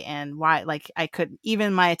die. And why? Like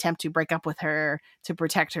even my attempt to break up with her to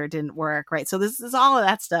protect her didn't work, right? So this is all of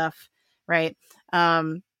that stuff, right?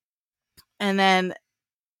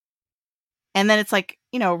 And then it's like,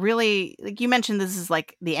 really, like you mentioned, this is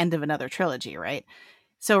like the end of another trilogy, right?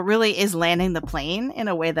 So it really is landing the plane in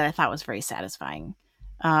a way that I thought was very satisfying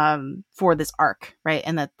for this arc, right?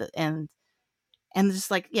 And and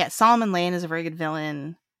just like, yeah, Solomon Lane is a very good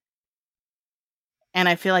villain. And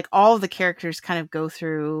I feel like all of the characters kind of go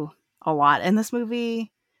through a lot in this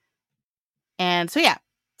movie. And so, yeah.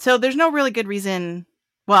 So there's no really good reason.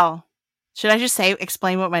 Well, should I just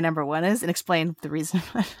explain what my number 1 is and explain the reason?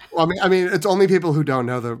 Well, I mean, it's only people who don't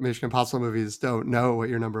know the Mission Impossible movies don't know what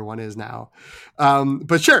your number 1 is now.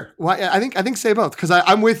 But sure. Well, I think say both, because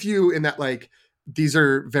I'm with you in that, like, these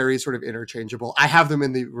are very sort of interchangeable. I have them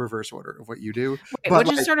in the reverse order of what you do, Right, but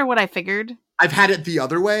which is sort of what I figured. I've had it the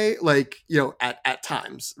other way, like, at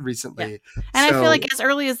times Yeah. recently. And I feel So like as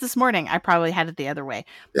early as this morning, I probably had it the other way.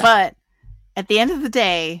 yeah. But at the end of the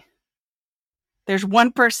day, there's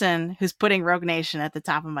one person who's putting Rogue Nation at the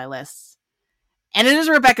top of my list, and it is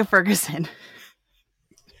Rebecca Ferguson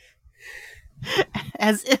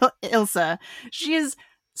as Ilsa. She is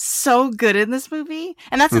so good in this movie,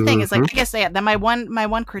 and that's the thing. Is like, I guess that my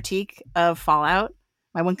one critique of Fallout,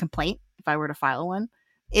 my one complaint, if I were to file one,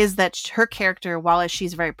 is that her character, while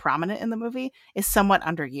she's very prominent in the movie, is somewhat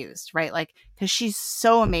underused, right? Like, because she's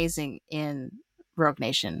so amazing in Rogue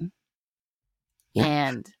Nation,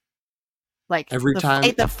 and like Every time.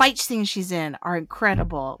 the fight scenes she's in are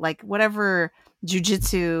incredible. Like whatever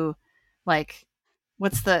jujitsu, like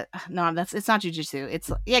what's the no? That's it's not jujitsu.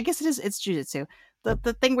 It's I guess it is. It's jujitsu.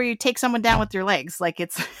 The thing where you take someone down with your legs, like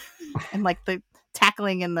it's and like the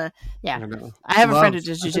tackling and the I have a friend who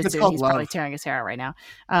does jujitsu, and he's probably tearing his hair out right now.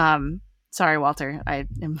 Sorry, Walter. I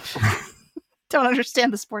am don't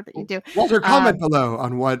understand the sport that you do. Walter, comment below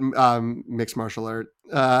on what mixed martial art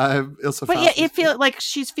Ilsa. But yeah, it feels like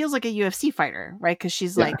she feels like a UFC fighter, right? Because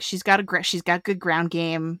she's like she's got good ground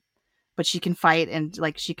game, but she can fight and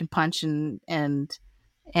like she can punch and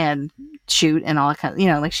shoot and all that kind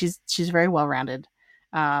of, like she's very well rounded.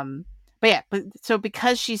 So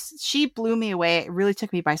because she blew me away, it really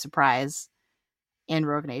took me by surprise in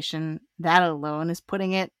Rogue Nation. That alone is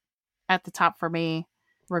putting it at the top for me,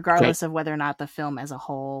 regardless of whether or not the film as a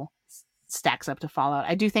whole stacks up to Fallout.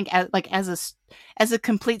 I do think as a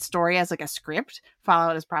complete story, as like a script,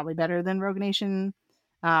 Fallout is probably better than Rogue Nation.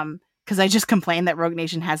 Because I just complained that Rogue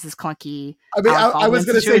Nation has this clunky. I mean, I was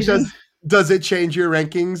going to say, does it change your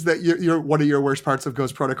rankings that your one of your worst parts of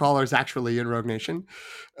Ghost Protocol is actually in Rogue Nation?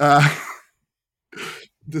 Does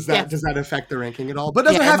that affect the ranking at all? But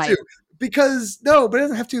it doesn't have to, because it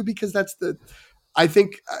doesn't have to, because that's the. I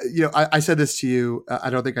think I said this to you.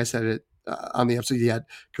 I don't think I said it on the episode yet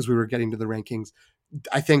because we were getting to the rankings.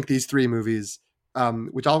 I think these three movies,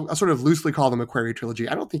 which I'll sort of loosely call them a Query trilogy.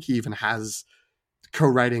 I don't think he even has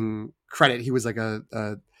co-writing credit. He was like a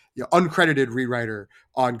uncredited rewriter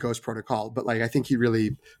on Ghost Protocol, but like I think he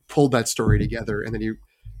really pulled that story together, and then he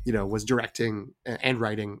was directing and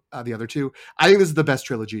writing the other two. I think this is the best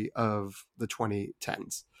trilogy of the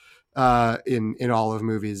 2010s in all of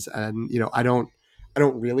movies, and I don't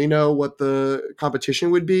really know what the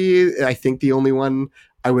competition would be. I think the only one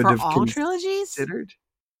I would have considered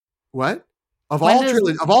what of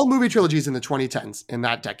all movie trilogies in the 2010s in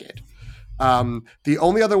that decade. The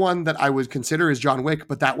only other one that I would consider is John Wick,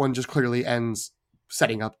 but that one just clearly ends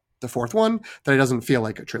setting up the fourth one. That it doesn't feel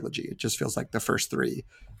like a trilogy. It just feels like the first three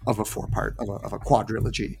of a four-part of a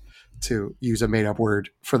quadrilogy, to use a made-up word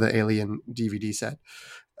for the Alien DVD set.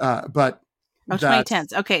 But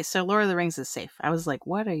 2010s. Okay, so Lord of the Rings is safe. I was like,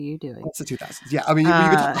 what are you doing? That's the 2000s. Yeah, I mean, you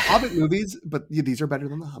could talk the Hobbit movies, but these are better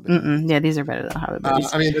than the Hobbit. Yeah, these are better than the Hobbit movies.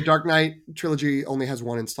 I mean, the Dark Knight trilogy only has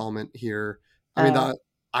one installment here. I mean, the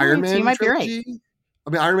Iron Man trilogy. Right. I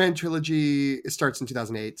mean, Iron Man trilogy starts in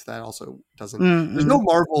 2008, so that also doesn't. There's no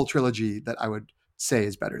Marvel trilogy that I would say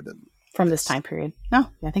is better than from this time period. No,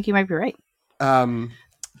 I think you might be right.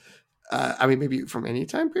 I mean, maybe from any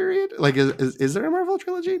time period. Like, is there a Marvel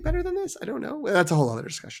trilogy better than this? I don't know. That's a whole other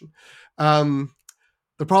discussion. The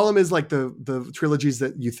problem is, like, the trilogies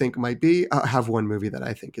that you think might be have one movie that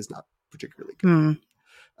I think is not particularly good.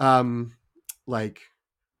 Like,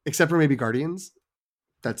 except for maybe Guardians.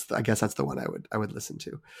 I guess that's the one I would listen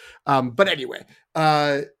to. But anyway,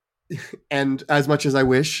 and as much as I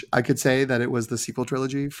wish I could say that it was the sequel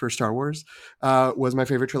trilogy for Star Wars was my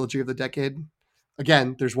favorite trilogy of the decade.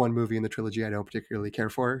 Again, there's one movie in the trilogy I don't particularly care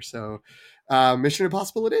for. So Mission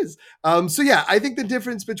Impossible it is. So yeah, I think the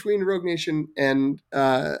difference between Rogue Nation and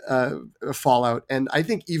Fallout, and I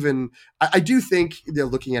think even, I do think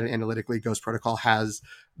looking at it analytically, Ghost Protocol has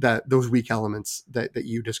those weak elements that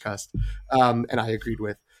you discussed, and I agreed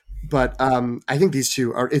with. But I think these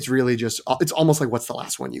two are, it's really just, it's almost like what's the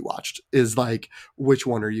last one you watched is like, which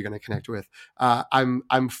one are you going to connect with?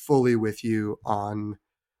 I'm fully with you on,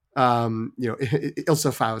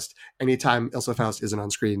 Ilsa Faust. Anytime Ilsa Faust isn't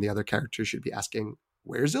on screen, the other characters should be asking,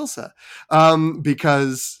 where's Ilsa?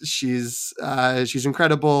 Because she's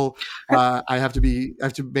incredible. I have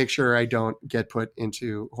to make sure I don't get put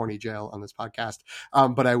into horny jail on this podcast.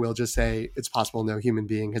 But I will just say it's possible no human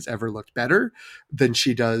being has ever looked better than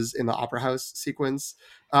she does in the Opera House sequence.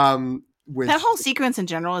 That whole sequence in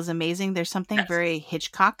general is amazing. There's something very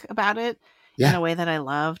Hitchcock about it in a way that I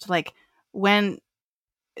loved. Like when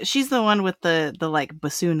she's the one with the like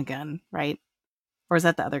bassoon gun, right? Or is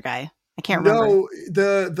that the other guy? I can't remember. No,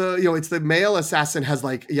 the it's the male assassin has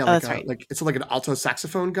like Oh, that's right. like it's like an alto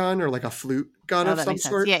saxophone gun or like a flute gun Oh, of that some makes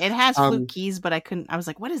sense. sort. Yeah, it has flute Um, keys, but I was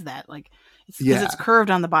like, what is that? Like, it's because it's yeah,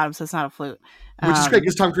 curved on the bottom, so it's not a flute. which is great Um,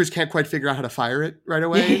 because Tom Cruise can't quite figure out how to fire it right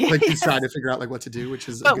away. Like he's trying yes. to figure out like what to do, which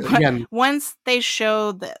is But again, once they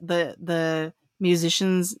show the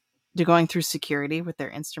musicians going through security with their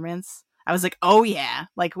instruments, I was like, oh yeah,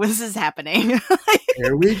 like this is happening.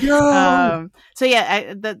 there we go. So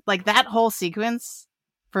yeah, like that whole sequence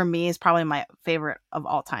for me is probably my favorite of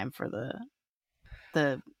all time for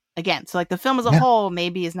the again. So like the film as a Yeah. whole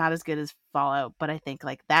maybe is not as good as Fallout, but I think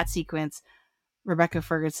like that sequence, Rebecca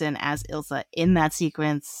Ferguson as Ilsa in that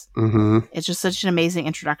sequence, Mm-hmm. it's just such an amazing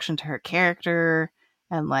introduction to her character,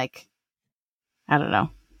 and like I don't know,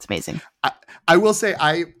 it's amazing. I will say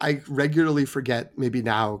I regularly forget, maybe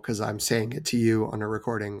now because I'm saying it to you on a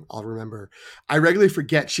recording, I'll remember. I regularly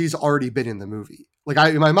forget she's already been in the movie. Like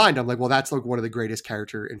in my mind, I'm like, well, that's like one of the greatest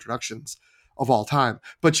character introductions of all time.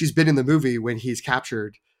 But she's been in the movie when he's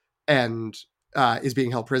captured and is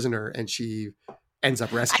being held prisoner, and she ends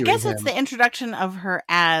up I rescuing guess it's him. the introduction of her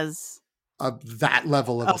as That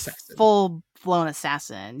level of a assassin. full blown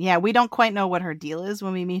assassin. Yeah, we don't quite know what her deal is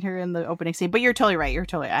when we meet her in the opening scene, but you're totally right.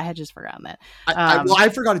 I had just forgotten that. Well, I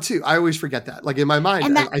forgot it too. I always forget that. Like in my mind,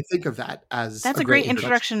 And I think of that as that's a a great great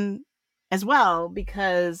introduction. introduction as well,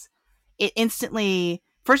 because it instantly,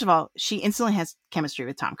 first of all, she instantly has chemistry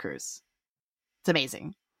with Tom Cruise. It's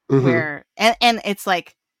amazing. Mm-hmm. Where and it's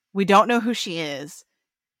like we don't know who she is.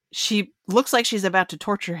 She looks like she's about to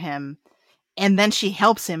torture him, and then she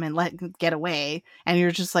helps him and let him get away. And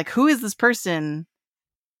you're just like, who is this person?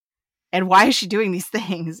 And why is she doing these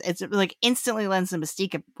things? It's like instantly lends a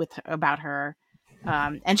mystique about her,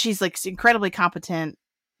 and she's like incredibly competent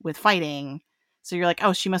with fighting. So you're like,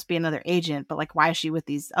 oh, she must be another agent, but like, why is she with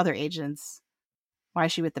these other agents? Why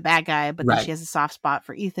is she with the bad guy? But then Right. she has a soft spot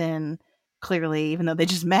for Ethan, clearly, even though they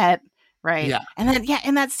just met, right? Yeah. And then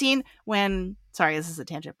in that scene when, sorry, this is a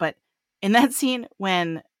tangent, but in that scene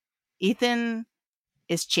when Ethan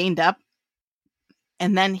is chained up,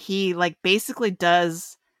 and then he like basically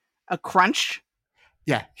does a crunch,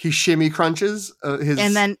 Yeah, he shimmy crunches and his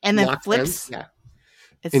then locked hands. flips. Yeah,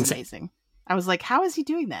 It's insane. amazing. I was like, how is he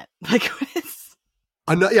doing that? Like,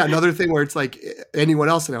 Another thing where it's like anyone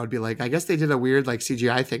else, and I would be like, I guess they did a weird like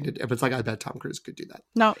CGI thing. But it's like I bet Tom Cruise could do that.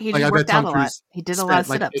 no, he Like just I bet worked out Tom a lot. Cruise He did a lot of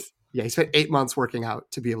spent sit ups. he spent 8 months working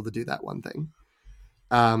out to be able to do that one thing.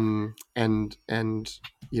 And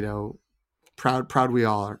you know, proud we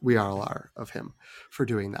all are of him for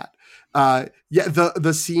doing that. Yeah,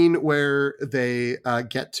 the scene where they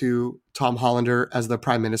get to Tom Hollander as the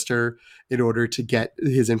prime minister in order to get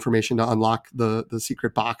his information to unlock the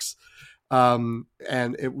secret box, and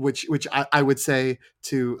which I would say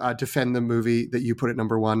to defend the movie that you put at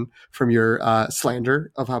number one from your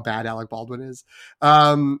slander of how bad Alec Baldwin is.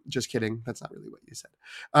 Just kidding, that's not really what you said.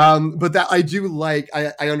 But that I do like.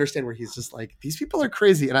 I understand where he's just like, these people are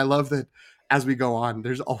crazy, and I love that as we go on,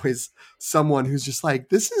 there's always someone who's just like,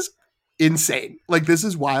 this is insane. Like, this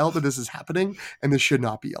is wild that this is happening and this should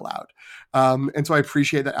not be allowed. And so I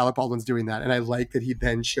appreciate that Alec Baldwin's doing that. And I like that he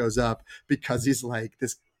then shows up because he's like,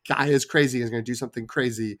 this guy is crazy, he's going to do something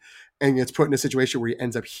crazy, and gets put in a situation where he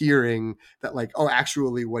ends up hearing that like, oh,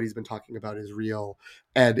 actually what he's been talking about is real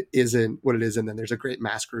and isn't what it is. And then there's a great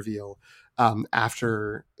mask reveal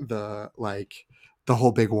after the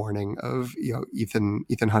whole big warning of, Ethan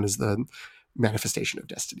Hunt is the manifestation of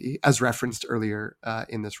destiny, as referenced earlier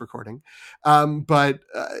in this recording. But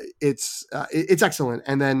it's excellent.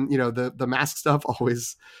 And then the mask stuff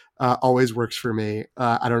always works for me.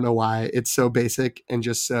 I don't know why. It's so basic and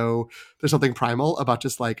just so there's something primal about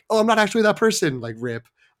just like, oh, I'm not actually that person. Like rip,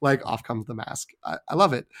 like off comes the mask. I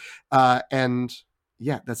love it. And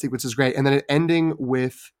yeah, that sequence is great. And then it ending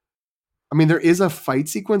with, I mean, there is a fight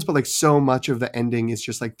sequence, but like so much of the ending is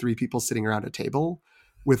just like three people sitting around a table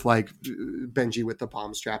with like Benji with the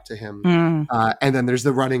bomb strapped to him. Mm. And then there's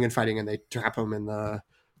the running and fighting, and they trap him in the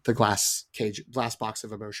glass box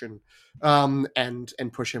of emotion, and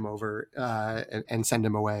push him over, and send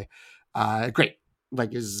him away. Great.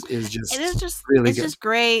 Like is just It is just really it's good. just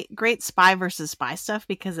great spy versus spy stuff,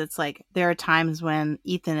 because it's like there are times when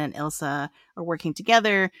Ethan and Ilsa are working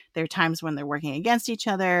together, there are times when they're working against each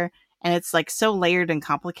other, and it's like so layered and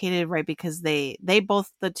complicated, right? Because they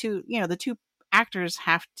both, the two actors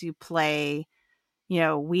have to play,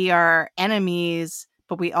 we are enemies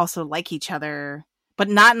but we also like each other, but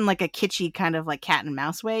not in like a kitschy kind of like cat and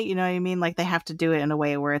mouse way, you know what I mean? Like they have to do it in a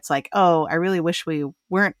way where it's like, oh, I really wish we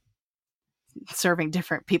weren't serving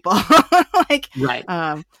different people. Like Right.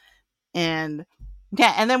 and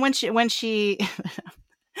yeah, and then when she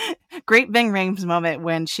Great Bing Rames moment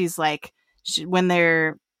when she's like,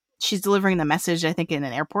 she's delivering the message, I think in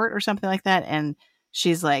an airport or something like that, and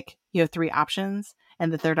she's like, you have 3 options,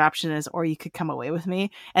 and the third option is, or you could come away with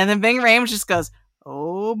me, and then Bing Rames just goes,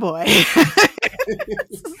 oh boy.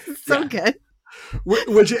 So Yeah. good.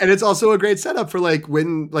 Which, and it's also a great setup for like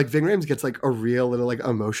when like Ving Rhames gets like a real little like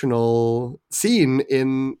emotional scene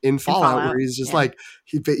in Fallout, where he's just like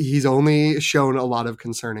he's only shown a lot of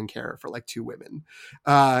concern and care for like 2 women,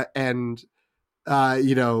 and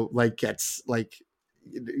you know, like gets like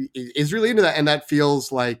is really into that, and that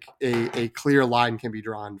feels like a clear line can be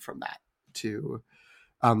drawn from that to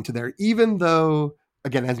there, even though,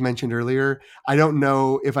 again, as mentioned earlier, I don't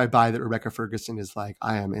know if I buy that Rebecca Ferguson is like,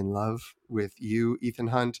 I am in love with you, Ethan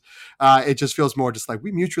Hunt. It just feels more just like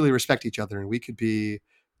we mutually respect each other, and we could be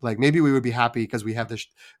like, maybe we would be happy because we have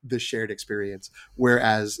this shared experience.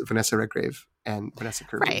 Whereas Vanessa Redgrave and Vanessa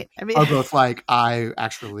Kirby, right, I mean, are both like, I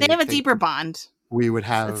actually they have a think deeper bond. we would It's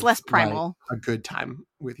have less like primal. a good time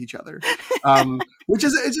with each other, which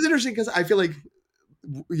is it's just interesting because I feel like,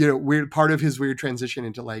 you know, weird part of his weird transition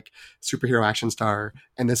into like superhero action star,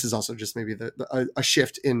 and this is also just maybe a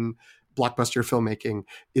shift in blockbuster filmmaking,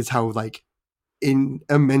 is how like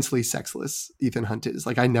immensely sexless Ethan Hunt is.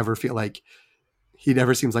 Like, I never feel like he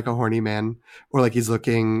never seems like a horny man or like he's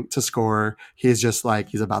looking to score. He's just like,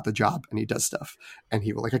 he's about the job and he does stuff, and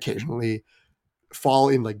he will like occasionally fall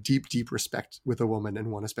in like deep respect with a woman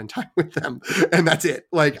and want to spend time with them, and that's it.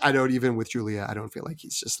 Like, I don't, even with Julia, I don't feel like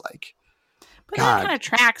he's just like, But God. that kind of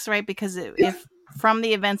tracks, right? Because if from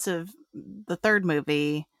the events of the third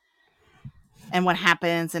movie and what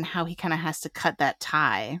happens and how he kind of has to cut that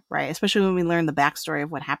tie, right? Especially when we learn the backstory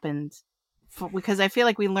of what happened, because I feel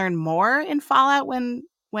like we learn more in Fallout when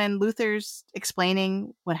Luther's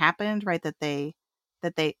explaining what happened, right? That they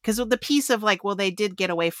because the piece of like, well, they did get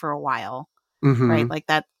away for a while, right? Like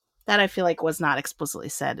that I feel like was not explicitly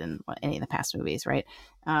said in any of the past movies, right?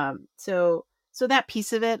 So that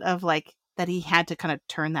piece of it, of like that he had to kind of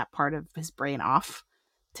turn that part of his brain off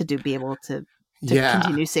to be able to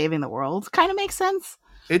continue saving the world, kind of makes sense.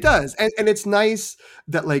 It does. And it's nice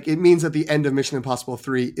that like it means that the end of Mission Impossible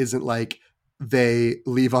 3 isn't like they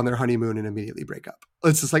leave on their honeymoon and immediately break up.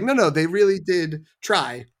 It's just like, no, they really did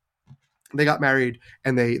try. They got married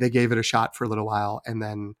and they gave it a shot for a little while. And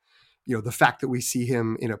then, you know, the fact that we see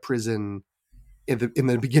him in a prison in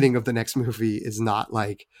the beginning of the next movie is not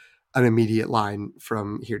like an immediate line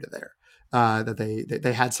from here to there. That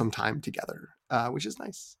they had some time together, which is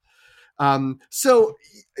nice. So,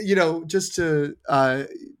 you know, just to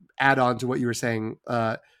add on to what you were saying,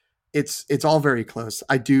 it's all very close.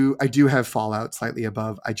 I do have Fallout slightly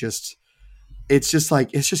above. It's just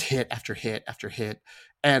like, it's just hit after hit after hit,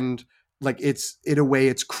 and like, it's, in a way,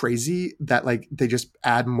 it's crazy that like they just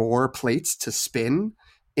add more plates to spin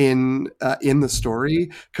in the story,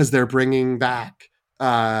 because they're bringing back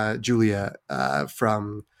Julia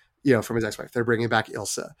from his ex-wife. They're bringing back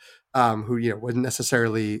Ilsa, who, you know, wouldn't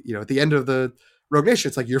necessarily, you know, at the end of the Rogue Nation,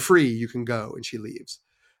 it's like, you're free, you can go, and she leaves.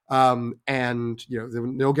 And, you know, there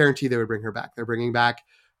was no guarantee they would bring her back. They're bringing back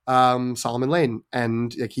Solomon Lane,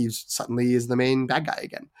 and like, he's suddenly is the main bad guy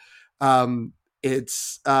again.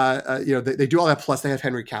 It's you know, they do all that, plus they have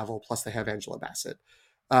Henry Cavill, plus they have Angela Bassett,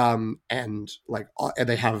 and like, and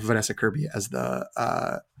they have Vanessa Kirby as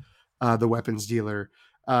the weapons dealer,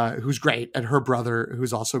 who's great, and her brother,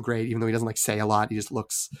 who's also great, even though he doesn't like say a lot. He just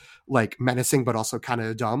looks like menacing, but also kind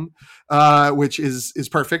of dumb, which is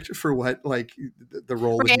perfect for what like the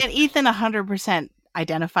role. Right, and Ethan 100%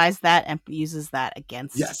 identifies that and uses that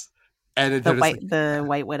against and the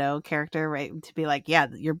White Widow character, right? To be like, yeah,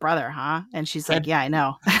 your brother, huh? And she's like, yeah, I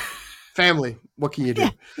know. Family, what can you do?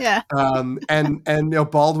 Yeah. And you know,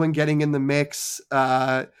 Baldwin getting in the mix,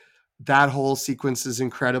 that whole sequence is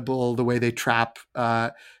incredible. The way they trap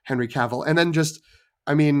Henry Cavill, and then just,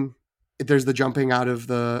 I mean, there's the jumping out of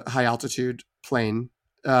the high altitude plane,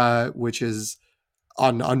 which is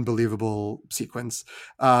an unbelievable sequence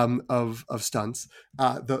of stunts.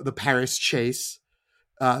 The Paris chase,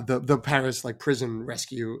 the Paris like prison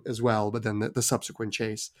rescue as well, but then the subsequent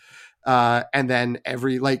chase, and then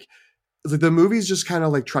every like, the movie's just kind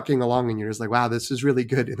of like trucking along, and you're just like, wow, this is really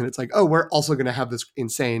good. And then it's like, oh, we're also going to have this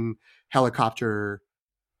insane helicopter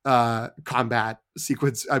combat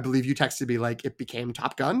sequence. I believe you texted me like it became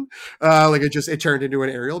Top Gun, like it turned into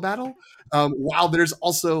an aerial battle. While there's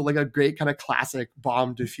also like a great kind of classic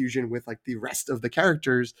bomb diffusion with like the rest of the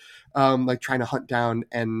characters, like trying to hunt down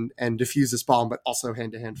and defuse this bomb, but also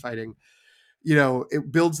hand-to-hand fighting. You know,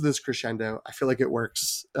 it builds this crescendo. I feel like it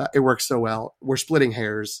works. It works so well. We're splitting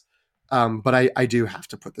hairs, but I do have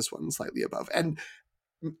to put this one slightly above. And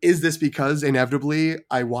is this because inevitably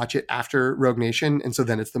I watch it after Rogue Nation, and so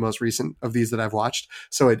then it's the most recent of these that I've watched,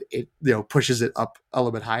 so it pushes it up a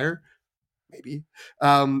little bit higher, maybe.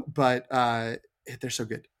 But they're so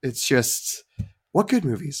good. It's just what good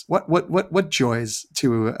movies, what joys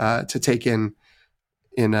to take in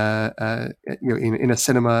in a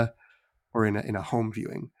cinema or in a home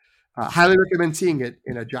viewing. Highly recommend seeing it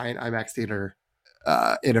in a giant IMAX theater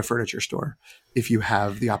in a furniture store if you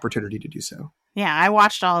have the opportunity to do so. Yeah, I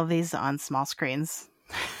watched all of these on small screens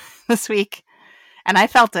this week, and I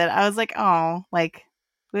felt it. I was like, oh, like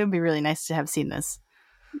it would be really nice to have seen this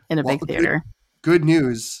in a Well, big theater. good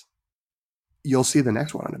news. You'll see the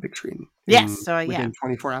next one on a big screen Yes, in so yeah. within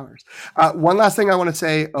 24 hours. One last thing I want to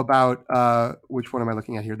say about which one am I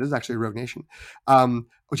looking at here? This is actually Rogue Nation,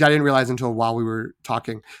 which I didn't realize until while we were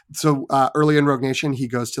talking. So early in Rogue Nation, he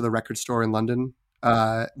goes to the record store in London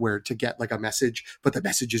where to get like a message, but the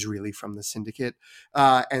message is really from the Syndicate.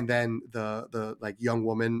 And then the like young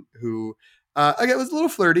woman who again was a little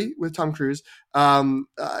flirty with Tom Cruise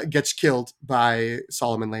gets killed by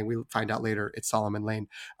Solomon Lane. We find out later it's Solomon Lane.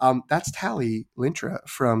 That's Tali Lintra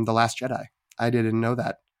from The Last Jedi. I didn't know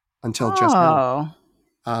that until just now.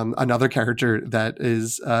 Another character that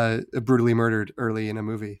is brutally murdered early in a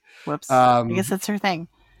movie. Whoops. I guess that's her thing.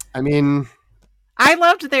 I mean, I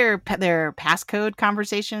loved their passcode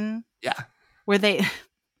conversation. Yeah. Where they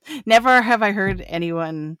never have I heard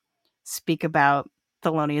anyone speak about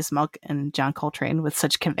Thelonious Monk and John Coltrane with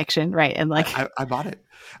such conviction, right? And like I bought it.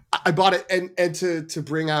 I bought it, and to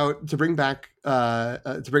bring back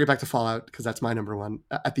to Fallout, because that's my number one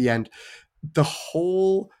at the end. The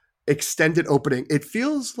whole extended opening, it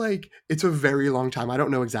feels like it's a very long time. I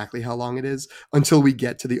don't know exactly how long it is until we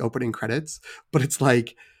get to the opening credits, but it's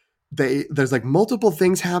like there's like multiple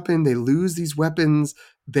things happen. They lose these weapons.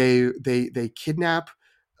 They kidnap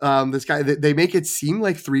this guy. They make it seem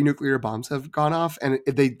like 3 nuclear bombs have gone off, and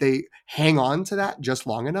they hang on to that just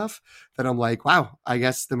long enough that I'm like, wow, I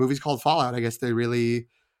guess the movie's called Fallout. I guess they really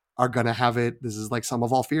are going to have it. This is like Sum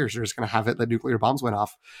of All Fears. They're just going to have it that nuclear bombs went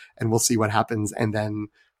off, and we'll see what happens. And then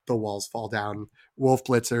the walls fall down. Wolf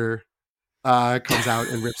Blitzer comes out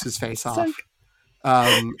and rips his face off.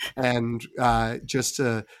 And I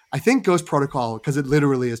think Ghost Protocol, because it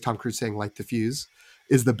literally is Tom Cruise saying light the fuse,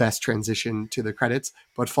 is the best transition to the credits,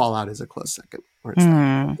 but Fallout is a close second, where it's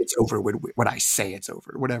like, it's over when I say it's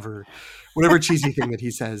over, whatever cheesy thing that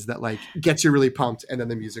he says that like gets you really pumped, and then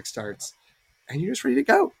the music starts and you're just ready to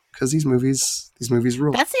go, because these movies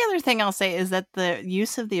rule. That's the other thing I'll say, is that the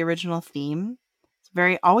use of the original theme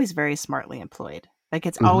is always very smartly employed. Like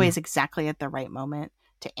it's always exactly at the right moment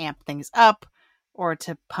to amp things up or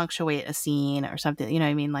to punctuate a scene or something. You know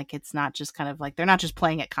what I mean? Like it's not just kind of like, they're not just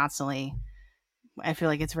playing it constantly. I feel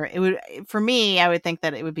like for me, I would think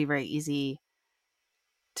that it would be very easy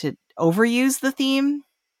to overuse the theme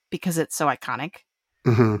because it's so iconic.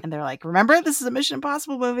 And they're like, remember, this is a Mission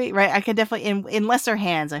Impossible movie, right? I could definitely, in lesser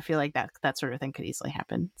hands, I feel like that sort of thing could easily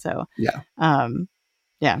happen. So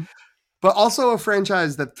yeah. But also a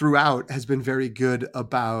franchise that throughout has been very good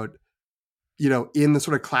about, in the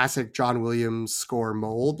sort of classic John Williams score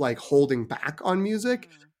mold, like holding back on music.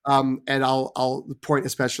 And I'll point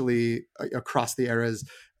especially across the eras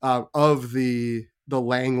of the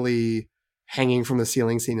Langley hanging from the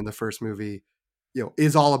ceiling scene in the first movie,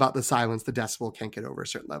 is all about the silence. The decibel can't get over a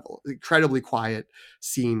certain level. Incredibly quiet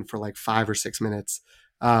scene for like 5 or 6 minutes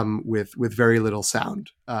with very little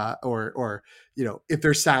sound. Or if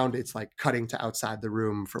there's sound, it's like cutting to outside the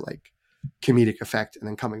room for like comedic effect and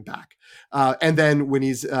then coming back. And then when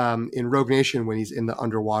he's in Rogue Nation, when he's in the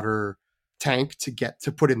underwater tank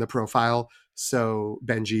to put in the profile so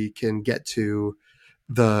Benji can get to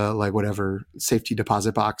the like whatever safety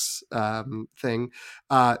deposit box thing,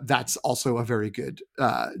 that's also a very good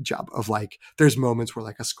job of like, there's moments where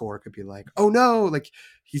like a score could be like, oh no, like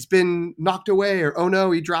he's been knocked away, or oh no,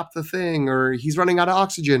 he dropped the thing, or he's running out of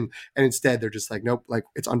oxygen, and instead they're just like, nope, like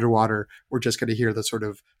it's underwater, we're just going to hear the sort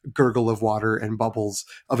of gurgle of water and bubbles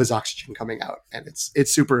of his oxygen coming out, and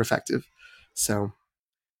it's super effective. So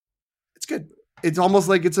it's good. It's almost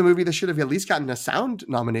like it's a movie that should have at least gotten a sound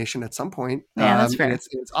nomination at some point. Yeah, that's fair. In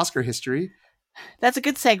its Oscar history. That's a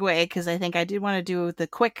good segue, because I think I did want to do the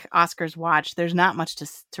quick Oscars watch. There's not much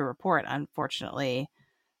to report, unfortunately,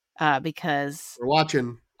 because we're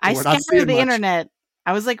watching. I scoured the internet.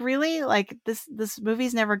 I was like, really? Like this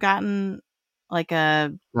movie's never gotten like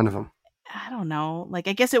none of them. I don't know. Like,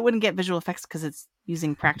 I guess it wouldn't get visual effects because it's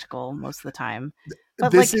using practical most of the time.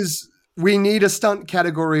 But we need a stunt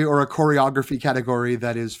category or a choreography category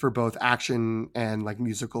that is for both action and like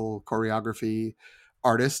musical choreography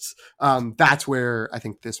artists. That's where I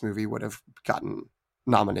think this movie would have gotten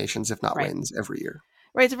nominations, if not Right. wins, every year.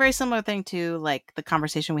 Right. It's a very similar thing to like the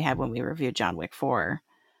conversation we had when we reviewed John Wick 4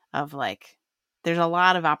 of like, there's a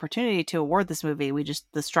lot of opportunity to award this movie.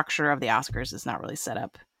 The structure of the Oscars is not really set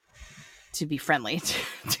up to be friendly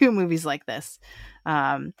to movies like this.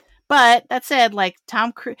 But that said, like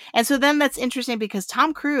Tom Cruise, and so then that's interesting because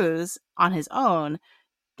Tom Cruise on his own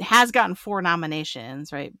has gotten 4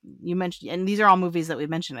 nominations, right? You mentioned, and these are all movies that we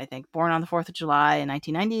mentioned, I think. Born on the 4th of July in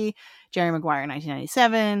 1990, Jerry Maguire in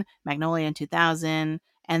 1997, Magnolia in 2000,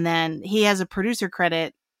 and then he has a producer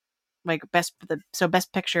credit, like best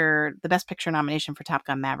picture, the best picture nomination for Top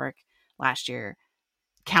Gun Maverick last year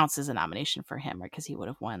counts as a nomination for him, right? Because he would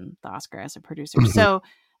have won the Oscar as a producer. Mhm. So,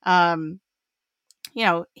 you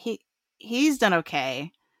know, he's done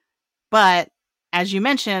okay, but as you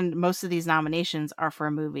mentioned, most of these nominations are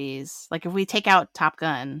for movies. Like if we take out Top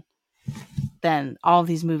Gun, then all of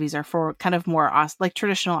these movies are for kind of more like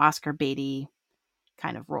traditional Oscar baity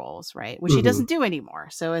kind of roles, right? Which he doesn't do anymore.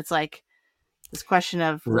 So it's like this question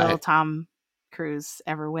of will Tom Cruise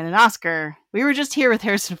ever win an Oscar? We were just here with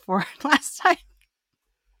Harrison Ford last time.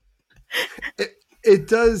 It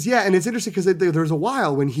does, yeah. And it's interesting because there was a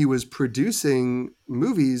while when he was producing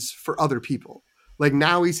movies for other people. Like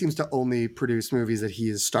now he seems to only produce movies that he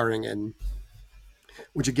is starring in,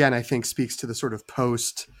 which again, I think speaks to the sort of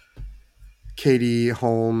post Katie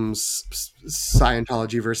Holmes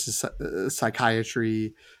Scientology versus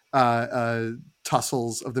psychiatry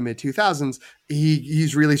tussles of the mid 2000s.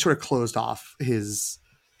 He's really sort of closed off his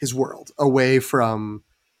world away from,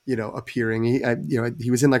 you know, appearing.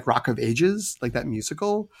 He was in like Rock of Ages, like that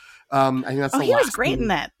musical. I think that's he was great in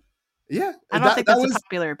that. Yeah, I don't think that's a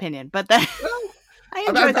popular opinion, but that I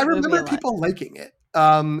enjoyed that movie a lot. I remember people liking it.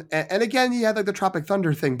 And again, he had like the Tropic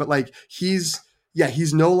Thunder thing, but like he's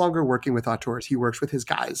no longer working with auteurs. He works with his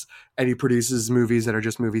guys, and he produces movies that are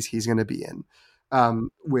just movies he's going to be in.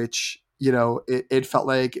 Which, you know, it felt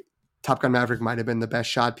like Top Gun Maverick might have been the best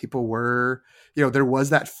shot. People were, you know, there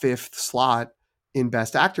was that 5th slot in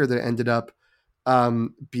Best Actor that ended up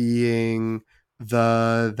being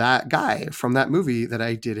that guy from that movie that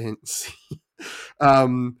I didn't see.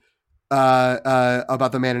 About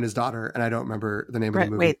the man and his daughter, and I don't remember the name of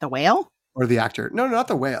the movie. Wait, The Whale? Or the actor? No, not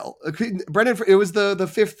The Whale. Brendan. It was the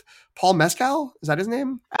 5th. Paul Mescal. Is that his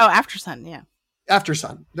name? Oh, After Sun. Yeah. After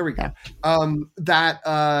Sun. There we go.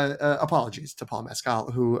 Yeah. Apologies to Paul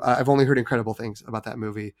Mescal, who I've only heard incredible things about that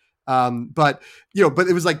movie. But you know, but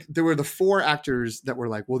it was like there were the 4 actors that were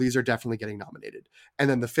like, well, these are definitely getting nominated, and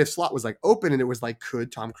then the 5th slot was like open, and it was like,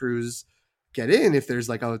 could Tom Cruise get in if there's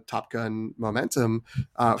like a Top Gun momentum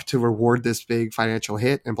to reward this big financial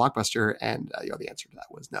hit and blockbuster? And you know, the answer to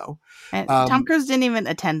that was no. And Tom Cruise didn't even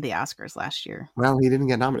attend the Oscars last year. Well, he didn't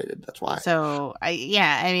get nominated. That's why. So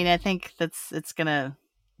I mean, I think it's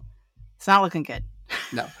not looking good.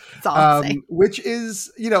 No, that's all I'm saying. Which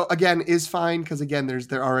is, you know, again, is fine because again,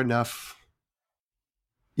 there are enough,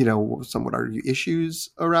 you know, some would argue issues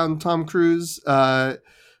around Tom Cruise that,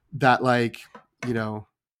 like, you know,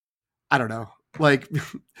 I don't know. Like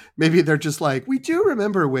maybe they're just like, we do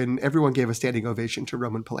remember when everyone gave a standing ovation to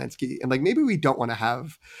Roman Polanski, and like maybe we don't want to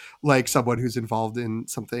have like someone who's involved in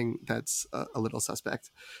something that's a little suspect.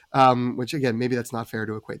 Which again, maybe that's not fair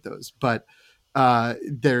to equate those, but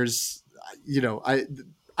there's, you know,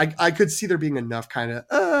 I could see there being enough kind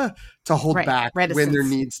of to hold back when there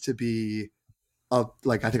needs to be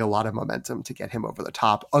like, I think a lot of momentum to get him over the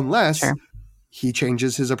top, unless he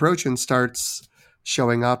changes his approach and starts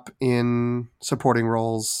showing up in supporting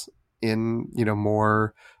roles in, you know,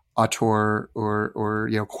 more auteur or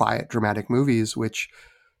you know, quiet dramatic movies, which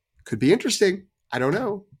could be interesting. I don't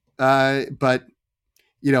know. But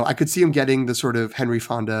you know, I could see him getting the sort of Henry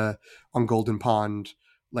Fonda on Golden Pond,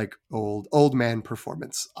 like old man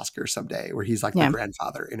performance Oscar someday, where he's like the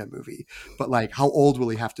grandfather in a movie. But like, how old will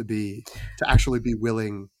he have to be to actually be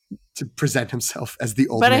willing to present himself as the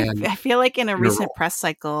old man? But I feel like in a recent press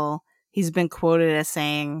cycle, he's been quoted as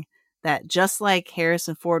saying that just like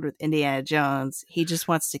Harrison Ford with Indiana Jones, he just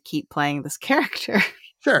wants to keep playing this character.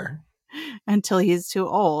 Sure. Until he's too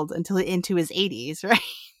old, until into his 80s, right?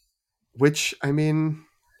 Which, I mean,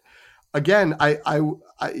 again, I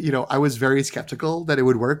you know, I was very skeptical that it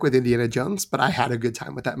would work with Indiana Jones, but I had a good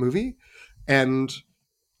time with that movie. And,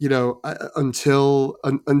 you know, until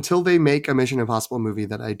they make a Mission Impossible movie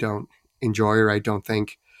that I don't enjoy, or I don't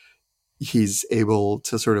think he's able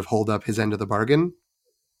to sort of hold up his end of the bargain,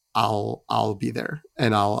 I'll be there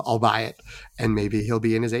and I'll buy it. And maybe he'll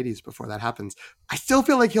be in his 80s before that happens. I still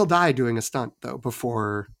feel like he'll die doing a stunt though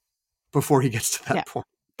before he gets to that point.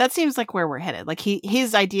 That seems like where we're headed. Like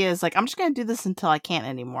his idea is like, I'm just going to do this until I can't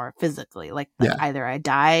anymore physically. Like either I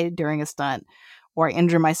die during a stunt or I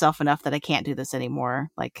injure myself enough that I can't do this anymore.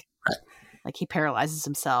 Right. Like he paralyzes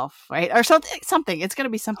himself, right? Or something. It's going to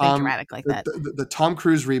be something dramatic like that. The Tom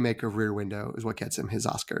Cruise remake of Rear Window is what gets him his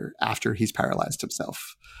Oscar after he's paralyzed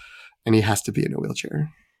himself. And he has to be in a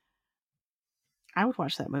wheelchair. I would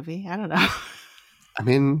watch that movie. I don't know. I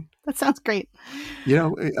mean, that sounds great. Yeah.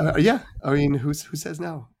 I mean, who says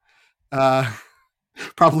no?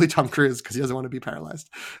 Probably Tom Cruise because he doesn't want to be paralyzed.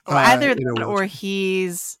 Or either that, or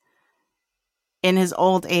he's in his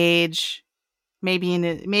old age, maybe in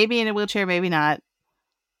a wheelchair, maybe not.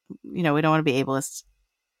 We don't want to be ableist.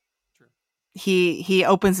 True. He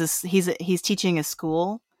opens this. He's teaching a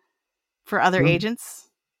school for other agents,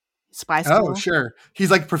 spy school. Oh, sure. He's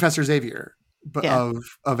like Professor Xavier of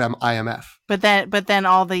IMF. But then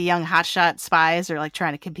all the young hotshot spies are like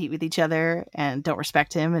trying to compete with each other and don't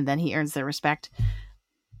respect him, and then he earns their respect.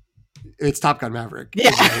 It's Top Gun Maverick.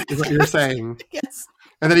 Yeah, is what you're saying. Yes.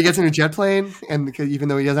 And then he gets in a jet plane, and even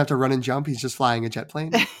though he doesn't have to run and jump, he's just flying a jet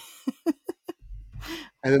plane.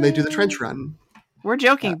 And then they do the trench run. We're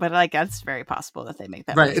joking, but like that's very possible that they make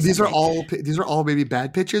that. Right. These are all maybe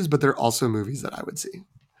bad pitches, but they're also movies that I would see.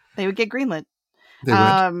 They would get greenlit. They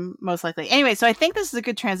would. Most likely. Anyway, so I think this is a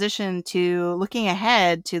good transition to looking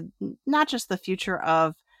ahead to not just the future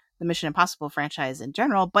of the Mission Impossible franchise in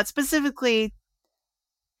general, but specifically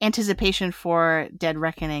anticipation for Dead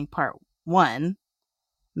Reckoning Part 1,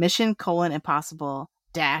 Mission: Impossible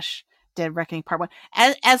 - Dead Reckoning Part 1.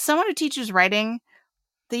 As someone who teaches writing,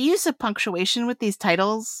 the use of punctuation with these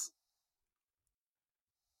titles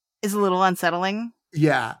is a little unsettling.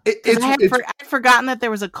 Yeah. I'd forgotten that there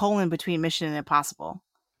was a colon between Mission and Impossible.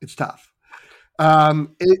 It's tough.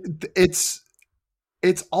 It's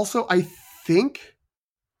also, I think,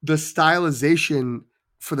 the stylization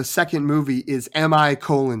for the second movie is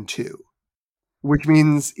MI:2, which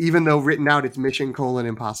means even though written out it's Mission: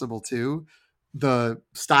 Impossible 2, the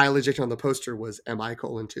stylization on the poster was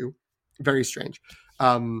MI:2. Very strange.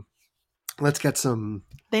 Let's get some.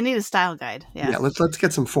 They need a style guide. Yeah. Let's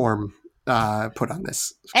get some form put on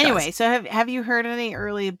this. Anyway, guys. So have you heard any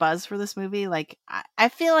early buzz for this movie? Like, I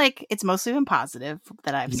feel like it's mostly been positive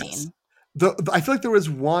that I've seen. I feel like there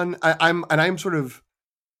was one. I'm sort of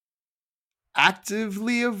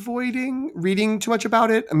actively avoiding reading too much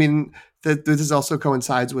about it. I mean, this also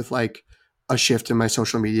coincides with like a shift in my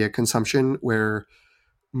social media consumption, where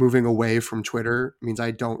moving away from Twitter means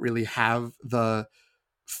I don't really have the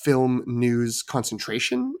film news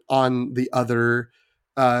concentration on the other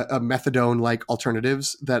methadone-like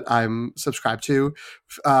alternatives that I'm subscribed to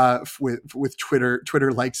with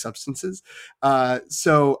Twitter-like substances.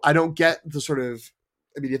 So I don't get the sort of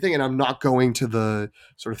immediate thing, and I'm not going to the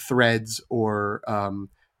sort of threads or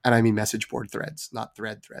and I mean message board threads, not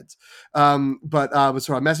threads. But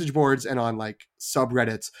so on message boards and on like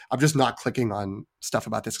subreddits, I'm just not clicking on stuff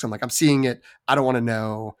about this because I'm like, I'm seeing it. I don't want to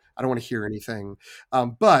know. I don't want to hear anything.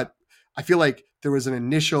 But I feel like there was an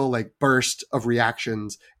initial like burst of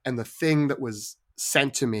reactions, and the thing that was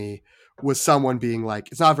sent to me was someone being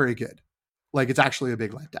like, it's not very good. Like, it's actually a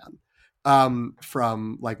big letdown.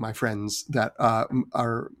 From like my friends that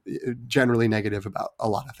are generally negative about a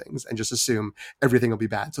lot of things and just assume everything will be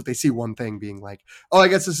bad. So if they see one thing being like, oh, I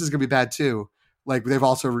guess this is gonna be bad too. Like they've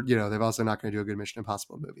also not going to do a good Mission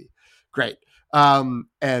Impossible movie. Great. And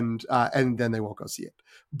then they won't go see it.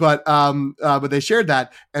 But they shared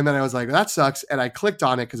that, and then I was like, that sucks. And I clicked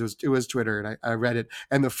on it because it was Twitter, and I read it.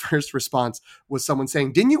 And the first response was someone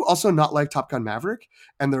saying, "Didn't you also not like Top Gun Maverick?"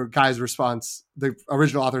 And the guy's response, the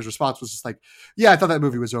original author's response, was just like, "Yeah, I thought that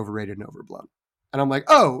movie was overrated and overblown." And I'm like,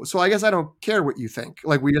 oh, so I guess I don't care what you think.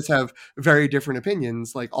 Like, we just have very different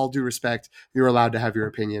opinions. Like, all due respect, you're allowed to have your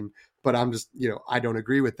opinion, but I'm just, I don't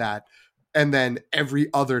agree with that. And then every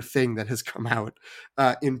other thing that has come out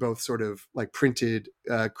in both sort of like printed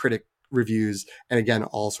critic reviews and again,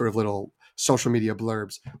 all sort of little social media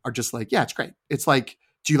blurbs are just like, yeah, it's great. It's like,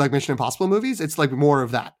 do you like Mission Impossible movies? It's like more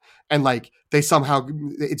of that. And like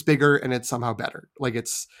it's bigger and it's somehow better. Like it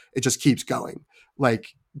just keeps going.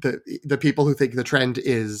 Like the people who think the trend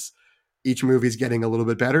is each movie's getting a little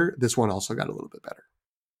bit better, this one also got a little bit better.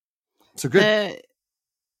 So good.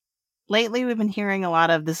 Lately, we've been hearing a lot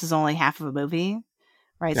of this is only half of a movie,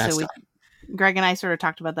 right? Yeah, so Greg and I sort of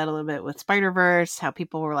talked about that a little bit with Spider-Verse, how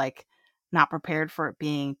people were like not prepared for it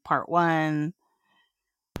being part 1.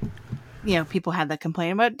 People had that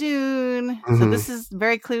complaint about Dune. Mm-hmm. So this is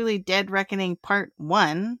very clearly Dead Reckoning Part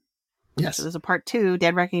 1. Yes. So there's a Part 2,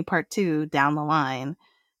 Dead Reckoning Part 2 down the line.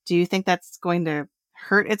 Do you think that's going to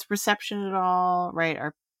hurt its reception at all, right?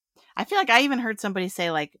 Or I feel like I even heard somebody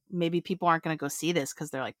say like maybe people aren't going to go see this because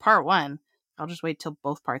they're like part 1. I'll just wait till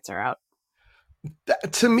both parts are out.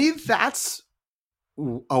 To me, that's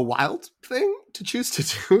a wild thing to choose to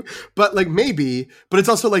do, but like maybe. But it's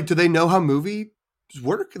also like, do they know how movies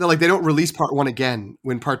work? They're like, they don't release part one again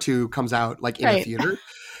when part two comes out like in a Right. theater.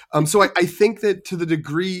 So I think that to the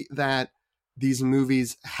degree that these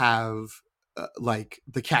movies have like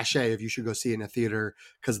the cachet of you should go see it in a theater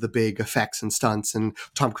because the big effects and stunts, and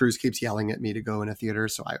Tom Cruise keeps yelling at me to go in a theater,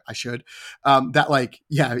 so I should. That like,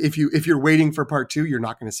 yeah, if you're waiting for part two, you're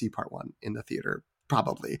not going to see part one in the theater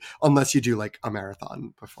probably, unless you do like a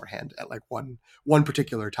marathon beforehand at like one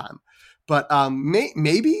particular time. But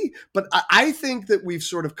maybe. But I think that we've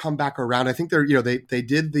sort of come back around. I think they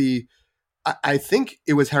did the. I think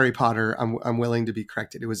it was Harry Potter. I'm willing to be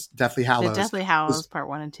corrected. It was Deathly The Hallows. Deathly Hallows Part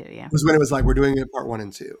 1 and 2, yeah. Was when it was like, we're doing it part one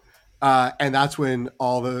and two. And that's when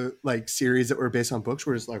all the like series that were based on books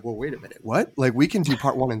were just like, well, wait a minute, what? Like, we can do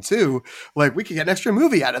part one and two. Like, we could get an extra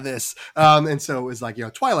movie out of this. And so it was like,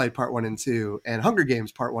 Twilight part one and two, and Hunger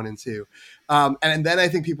Games part one and two. And then I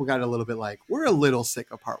think people got a little bit like, we're a little sick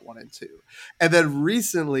of part one and two. And then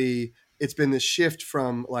recently, it's been this shift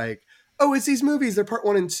from like, oh, it's these movies, they're part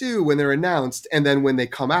one and two when they're announced. And then when they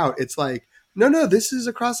come out, it's like, no, this is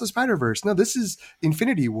Across the Spider-Verse. No, this is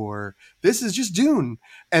Infinity War. This is just Dune.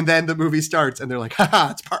 And then the movie starts and they're like,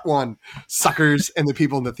 haha, it's part one, suckers. And the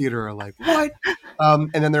people in the theater are like, what?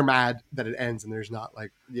 And then they're mad that it ends and there's not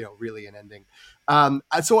like, really an ending.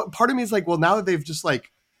 So part of me is like, well, now that they've just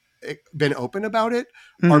like been open about it,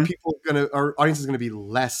 our audience is going to be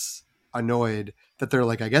less annoyed that they're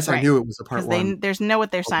like, I guess I knew it was a part one. There's know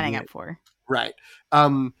what they're signing up for. Right.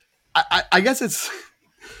 I guess it's,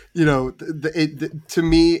 to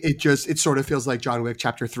me, it sort of feels like John Wick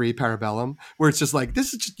Chapter 3 Parabellum, where it's just like,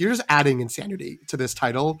 you're just adding insanity to this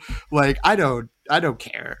title. Like, I don't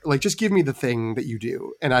care. Like, just give me the thing that you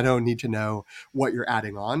do, and I don't need to know what you're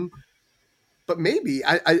adding on. But maybe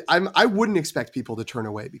I wouldn't expect people to turn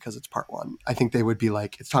away because it's part one. I think they would be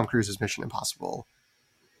like, it's Tom Cruise's Mission Impossible.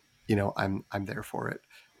 I'm there for it.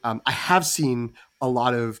 I have seen a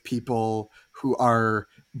lot of people who are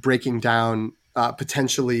breaking down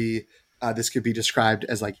potentially this could be described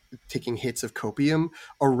as like taking hits of copium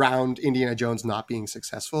around Indiana Jones not being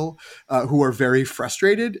successful, who are very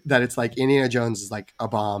frustrated that it's like Indiana Jones is like a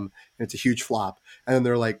bomb and it's a huge flop. And then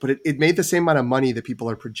they're like, but it made the same amount of money that people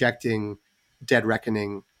are projecting Dead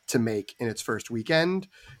Reckoning to make in its first weekend.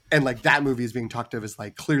 And like, that movie is being talked of as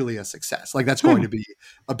like clearly a success. Like, that's going to be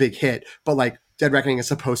a big hit, but like Dead Reckoning is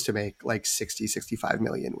supposed to make like 65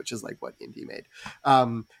 million, which is like what Indy made.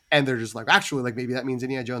 And they're just like, actually, like, maybe that means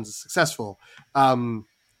Indiana Jones is successful.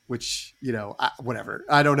 Which, whatever.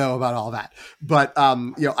 I don't know about all that, but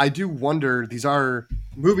I do wonder, these are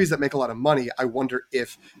movies that make a lot of money. I wonder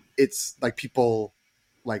if it's like people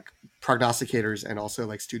like prognosticators and also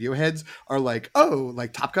like studio heads are like, oh,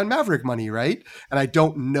 like Top Gun Maverick money, right? And I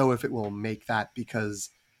don't know if it will make that, because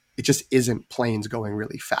it just isn't planes going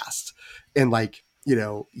really fast and like,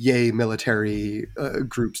 yay military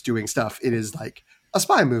groups doing stuff. It is like a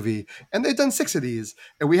spy movie, and they've done 6 of these,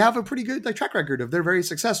 and we have a pretty good like track record of they're very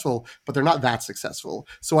successful, but they're not that successful.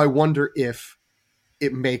 So I wonder if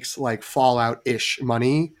it makes like Fallout-ish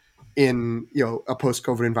money in a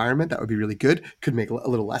post-COVID environment. That would be really good. Could make a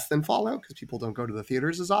little less than Fallout because people don't go to the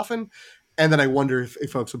theaters as often. And then I wonder if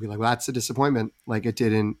folks will be like, well, that's a disappointment. Like, it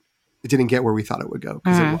didn't get where we thought it would go,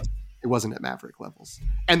 because it wasn't at Maverick levels.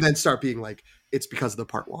 And then start being like, it's because of the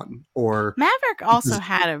part one. Or Maverick also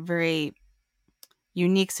had a very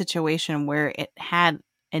unique situation where it had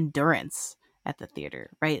endurance at the theater,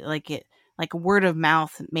 right? Like word of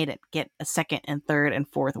mouth made it get a second and third and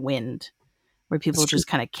fourth wind, where people just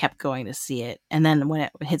kind of kept going to see it. And then when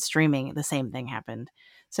it hit streaming, the same thing happened.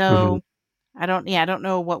 So I don't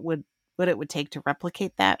know what it would take to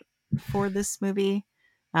replicate that for this movie.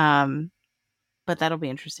 But that'll be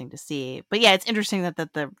interesting to see. But yeah, it's interesting that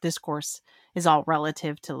the discourse is all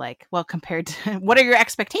relative to like, well, compared to what are your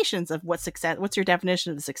expectations of what success, what's your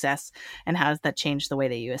definition of the success, and how does that change the way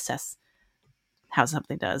that you assess how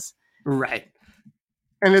something does? Right.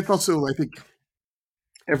 And it's also, I think,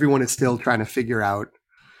 everyone is still trying to figure out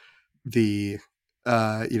the,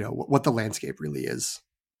 what the landscape really is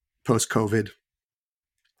post-COVID,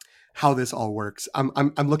 how this all works.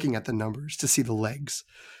 I'm looking at the numbers to see the legs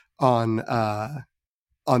on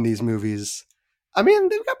these movies. I mean,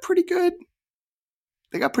 they've got pretty good.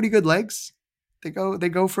 They got pretty good legs. They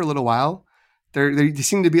go for a little while. They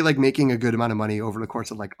seem to be like making a good amount of money over the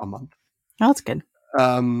course of like a month. Oh, that's good.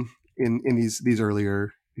 In these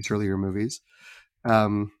earlier movies.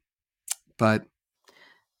 But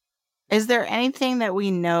is there anything that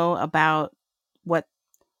we know about what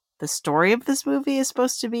the story of this movie is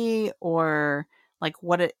supposed to be, or like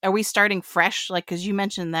are we starting fresh? Like, because you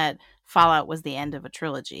mentioned that Fallout was the end of a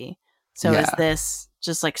trilogy. So is Yeah. this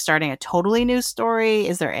just like starting a totally new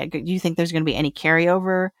story? Do you think there's going to be any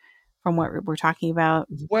carryover from what we're talking about?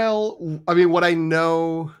 Well, I mean, what I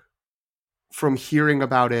know from hearing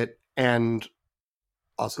about it and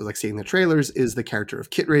also like seeing the trailers is the character of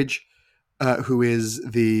Kittredge, who is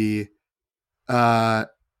the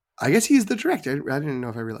I guess he's the director. I didn't know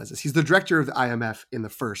if I realized this. He's the director of the IMF in the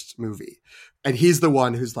first movie. And he's the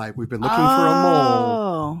one who's like, we've been looking for a mole.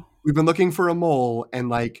 Oh. We've been looking for a mole. And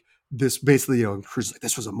like this basically, you know, Cruz is like,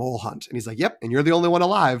 this was a mole hunt. And he's like, yep. And you're the only one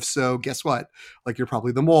alive. So guess what? Like, you're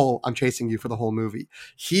probably the mole. I'm chasing you for the whole movie.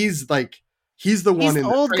 He's the one in the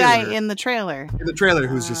old trailer. guy in the trailer. In the trailer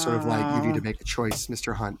who's just sort of like, you need to make a choice,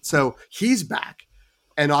 Mr. Hunt. So he's back.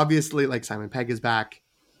 And obviously, like, Simon Pegg is back.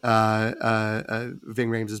 Ving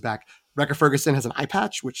Rhames is back. Rebecca Ferguson has an eye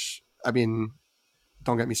patch, which, I mean,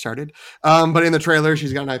 don't get me started. But in the trailer,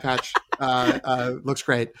 she's got an eye patch. Looks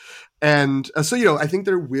great. And so, you know, I think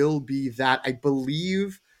there will be that. I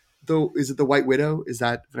believe, though, is it the White Widow? Is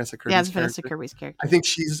that Vanessa Kirby's character? Yeah, it's Vanessa Kirby's character. I think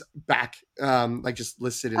she's back, like just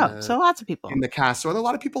listed in so lots of people in the cast. So a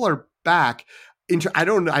lot of people are back. I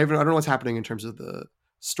don't know what's happening in terms of the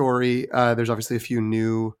story. There's obviously a few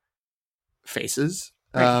new faces.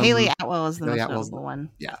 Right. Haley Atwell is the most notable one.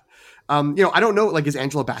 Yeah. You know, I don't know, like, is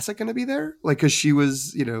Angela Bassett going to be there? Like, because she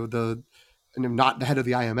was, you know, not the head of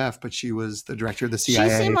the IMF, but she was the director of the CIA.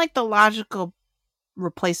 She seemed like the logical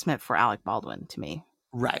replacement for Alec Baldwin to me.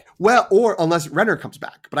 Right. Well, or unless Renner comes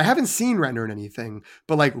back. But I haven't seen Renner in anything.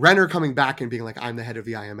 But like Renner coming back and being like, I'm the head of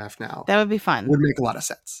the IMF now. That would be fun. Would make a lot of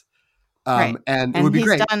sense. Right. And it would be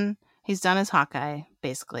great. He's done his Hawkeye,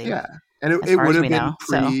 basically. Yeah. And it would have been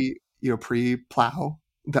pre-plow.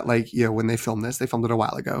 That, like, you know, when they filmed it a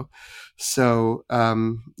while ago. So,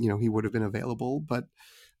 you know, he would have been available. But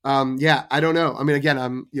yeah, I don't know. I mean, again,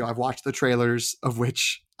 I've watched the trailers, of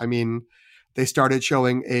which, I mean, they started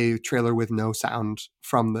showing a trailer with no sort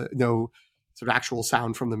of actual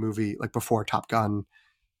sound from the movie, like before Top Gun,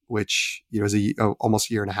 which, you know, is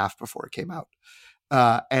almost a year and a half before it came out.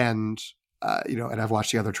 You know, and I've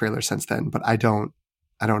watched the other trailers since then, but I don't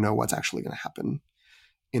know what's actually going to happen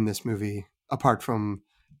in this movie, apart from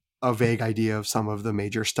a vague idea of some of the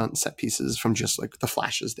major stunt set pieces from just like the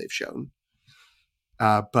flashes they've shown.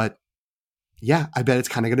 But yeah, I bet it's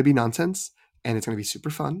kind of going to be nonsense and it's going to be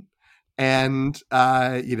super fun. And,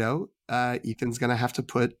 you know, Ethan's going to have to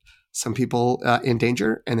put some people in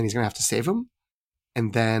danger, and then he's going to have to save them.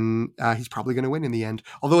 And then he's probably going to win in the end.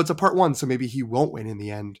 Although it's a part one, so maybe he won't win in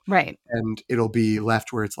the end. Right. And it'll be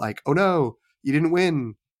left where it's like, oh no, you didn't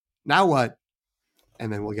win. Now what? And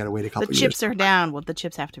then we'll get to wait a couple years. The chips are down. Well, the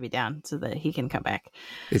chips have to be down so that he can come back.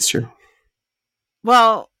 It's true.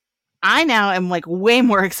 Well, I now am like way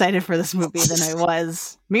more excited for this movie than I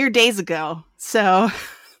was mere days ago. So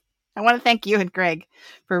I want to thank you and Greg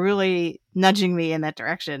for really nudging me in that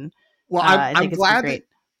direction. Well, I'm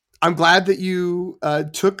glad that you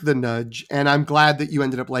took the nudge, and I'm glad that you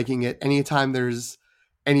ended up liking it. Anytime there's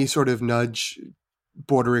any sort of nudge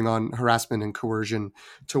bordering on harassment and coercion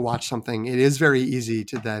to watch something, it is very easy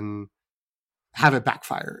to then have it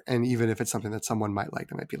backfire. And even if it's something that someone might like,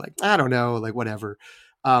 they might be like, I don't know, like whatever.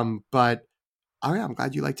 But I'm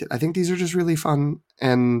glad you liked it. I think these are just really fun,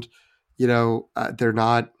 and you know, they're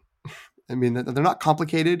not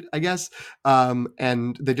complicated, I guess.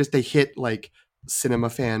 And they hit like cinema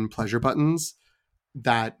fan pleasure buttons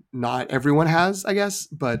that not everyone has, I guess.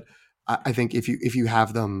 But I think if you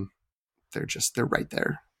have them, they're right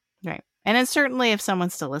there. Right. And it's certainly, if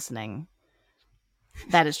someone's still listening,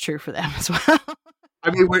 that is true for them as well.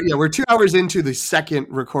 I mean, we're 2 hours into the second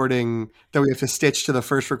recording that we have to stitch to the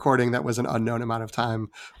first recording that was an unknown amount of time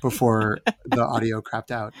before the audio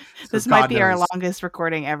crapped out. So this might be our longest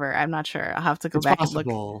recording ever. I'm not sure. I'll have to go back and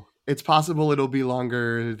look. It's possible it'll be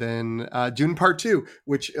longer than Dune Part 2,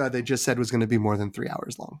 which they just said was going to be more than 3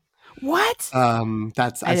 hours long. What? I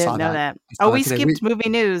didn't know that. We skipped movie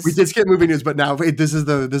news. We did skip movie news, but now this is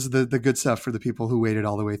the good stuff for the people who waited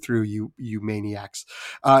all the way through. You maniacs.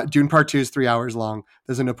 Dune Part 2 is 3 hours long.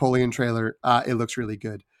 There's a Napoleon trailer. It looks really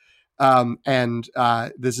good.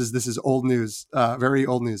 This is old news, very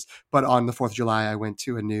old news. But on the 4th of July, I went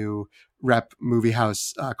to a new rep movie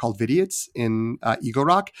house called Vidiots in Eagle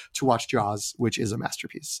Rock to watch Jaws, which is a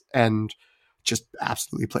masterpiece and just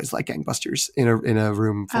absolutely plays like gangbusters in a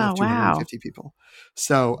room full of 250 people.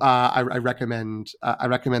 So I recommend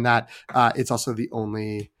that. It's also the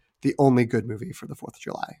only good movie for the 4th of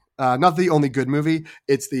July. Not the only good movie.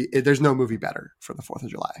 There's no movie better for the 4th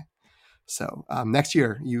of July. So next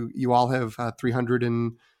year, you all have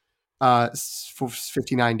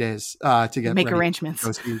 359 days to get make arrangements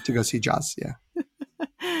to go see Jaws. Yeah.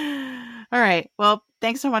 All right. Well,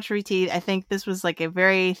 thanks so much, Reteed. I think this was like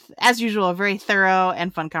as usual, a very thorough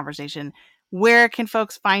and fun conversation. Where can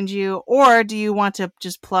folks find you? Or do you want to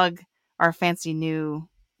just plug our fancy new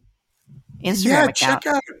Instagram account?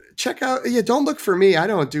 check out. Yeah, don't look for me. I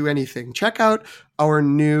don't do anything. Check out our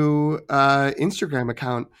new Instagram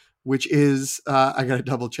account, which is I gotta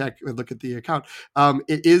double check and look at the account.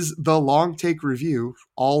 It is The Long Take Review,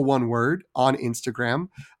 all one word, on Instagram.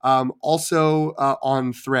 Also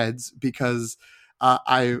on Threads, because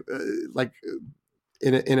I like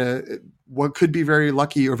in a what could be very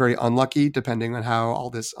lucky or very unlucky depending on how all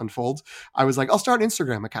this unfolds. I was like, I'll start an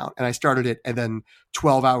Instagram account, and I started it, and then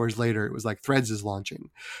 12 hours later it was like Threads is launching,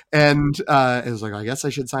 and it was like, I guess I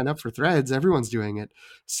should sign up for Threads. Everyone's doing it.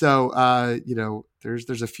 So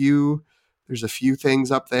there's a few things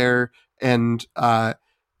up there, and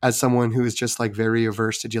as someone who is just like very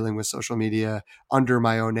averse to dealing with social media under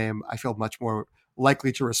my own name, I feel much more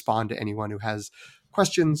likely to respond to anyone who has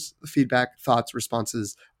questions, feedback, thoughts,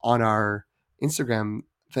 responses on our Instagram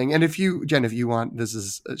thing. And if you, Jen, if you want,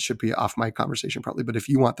 it should be off my conversation probably, but if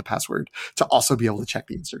you want the password to also be able to check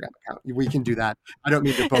the Instagram account, we can do that. I don't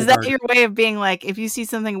mean to bogart. Is that your way of being like, if you see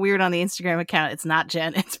something weird on the Instagram account, it's not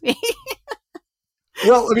Jen, it's me?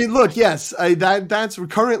 Well, I mean, look, yes, that's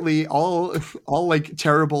currently all like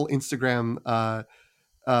terrible Instagram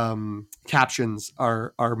captions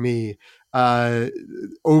are me.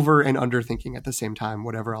 Over and under thinking at the same time,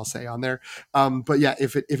 whatever I'll say on there. But yeah,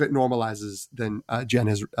 if it normalizes, then Jen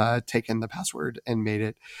has taken the password and made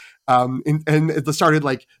it. And it started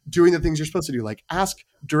like doing the things you're supposed to do, like ask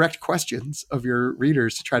direct questions of your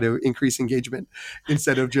readers to try to increase engagement,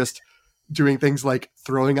 instead of just doing things like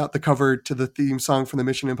throwing out the cover to the theme song from the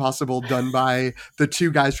Mission Impossible done by the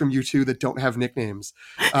two guys from U2 that don't have nicknames,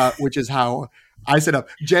 which is how I set up.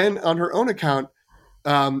 Jen, on her own account,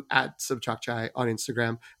 at Subchakchai on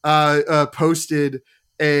Instagram, posted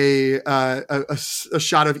a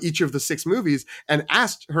shot of each of the 6 movies and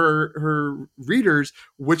asked her readers,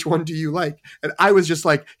 which one do you like? And I was just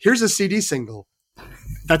like, here's a CD single.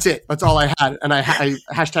 That's it. That's all I had. And I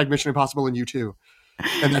hashtag Mission Impossible and U2.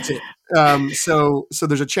 And that's it. So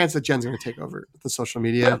there's a chance that Jen's going to take over the social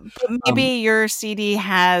media. But maybe your CD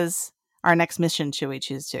has our next mission, should we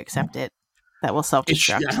choose to accept it, that will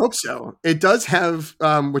self-destruct. I hope so. It does have,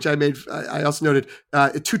 which I also noted,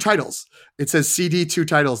 2 titles. It says CD 2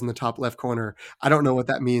 titles in the top left corner. I don't know what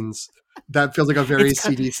that means. That feels like a very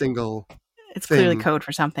CD single. It's thing. Clearly code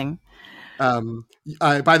for something.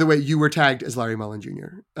 By the way, you were tagged as Larry Mullen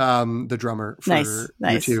Jr., the drummer for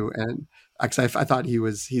U2, and I thought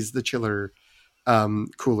he's the chiller,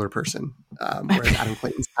 cooler person, whereas Adam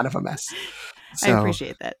Clayton's kind of a mess. So, I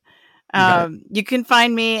appreciate that. You can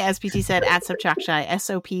find me, as PT said, at Subchakchai,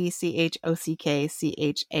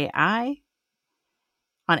 SOPCHOCKCHAI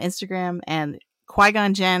on Instagram, and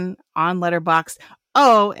Qui-Gon Jen on Letterboxd.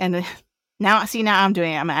 Oh, and now I'm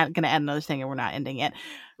doing it. I'm going to add another thing, and we're not ending it.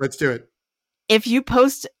 Let's do it. If you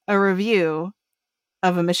post a review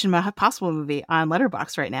of a Mission Impossible movie on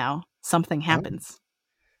Letterboxd right now, something happens.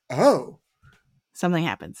 Oh. Something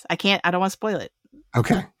happens. I don't want to spoil it.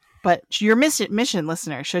 Okay. But your mission,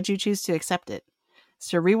 listener, should you choose to accept it, is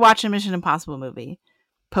to rewatch a Mission Impossible movie,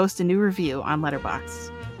 post a new review on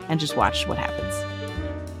Letterboxd, and just watch what happens.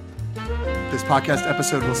 This podcast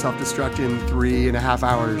episode will self-destruct in 3.5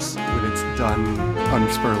 hours when it's done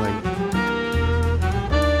unspurling.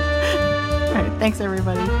 All right, thanks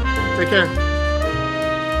everybody. Take care.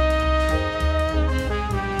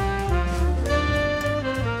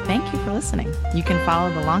 Thank you for listening. You can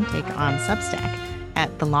follow The Long Take on Substack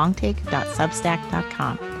at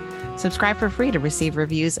thelongtake.substack.com. Subscribe for free to receive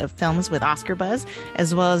reviews of films with Oscar buzz,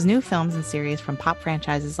 as well as new films and series from pop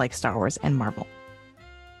franchises like Star Wars and Marvel.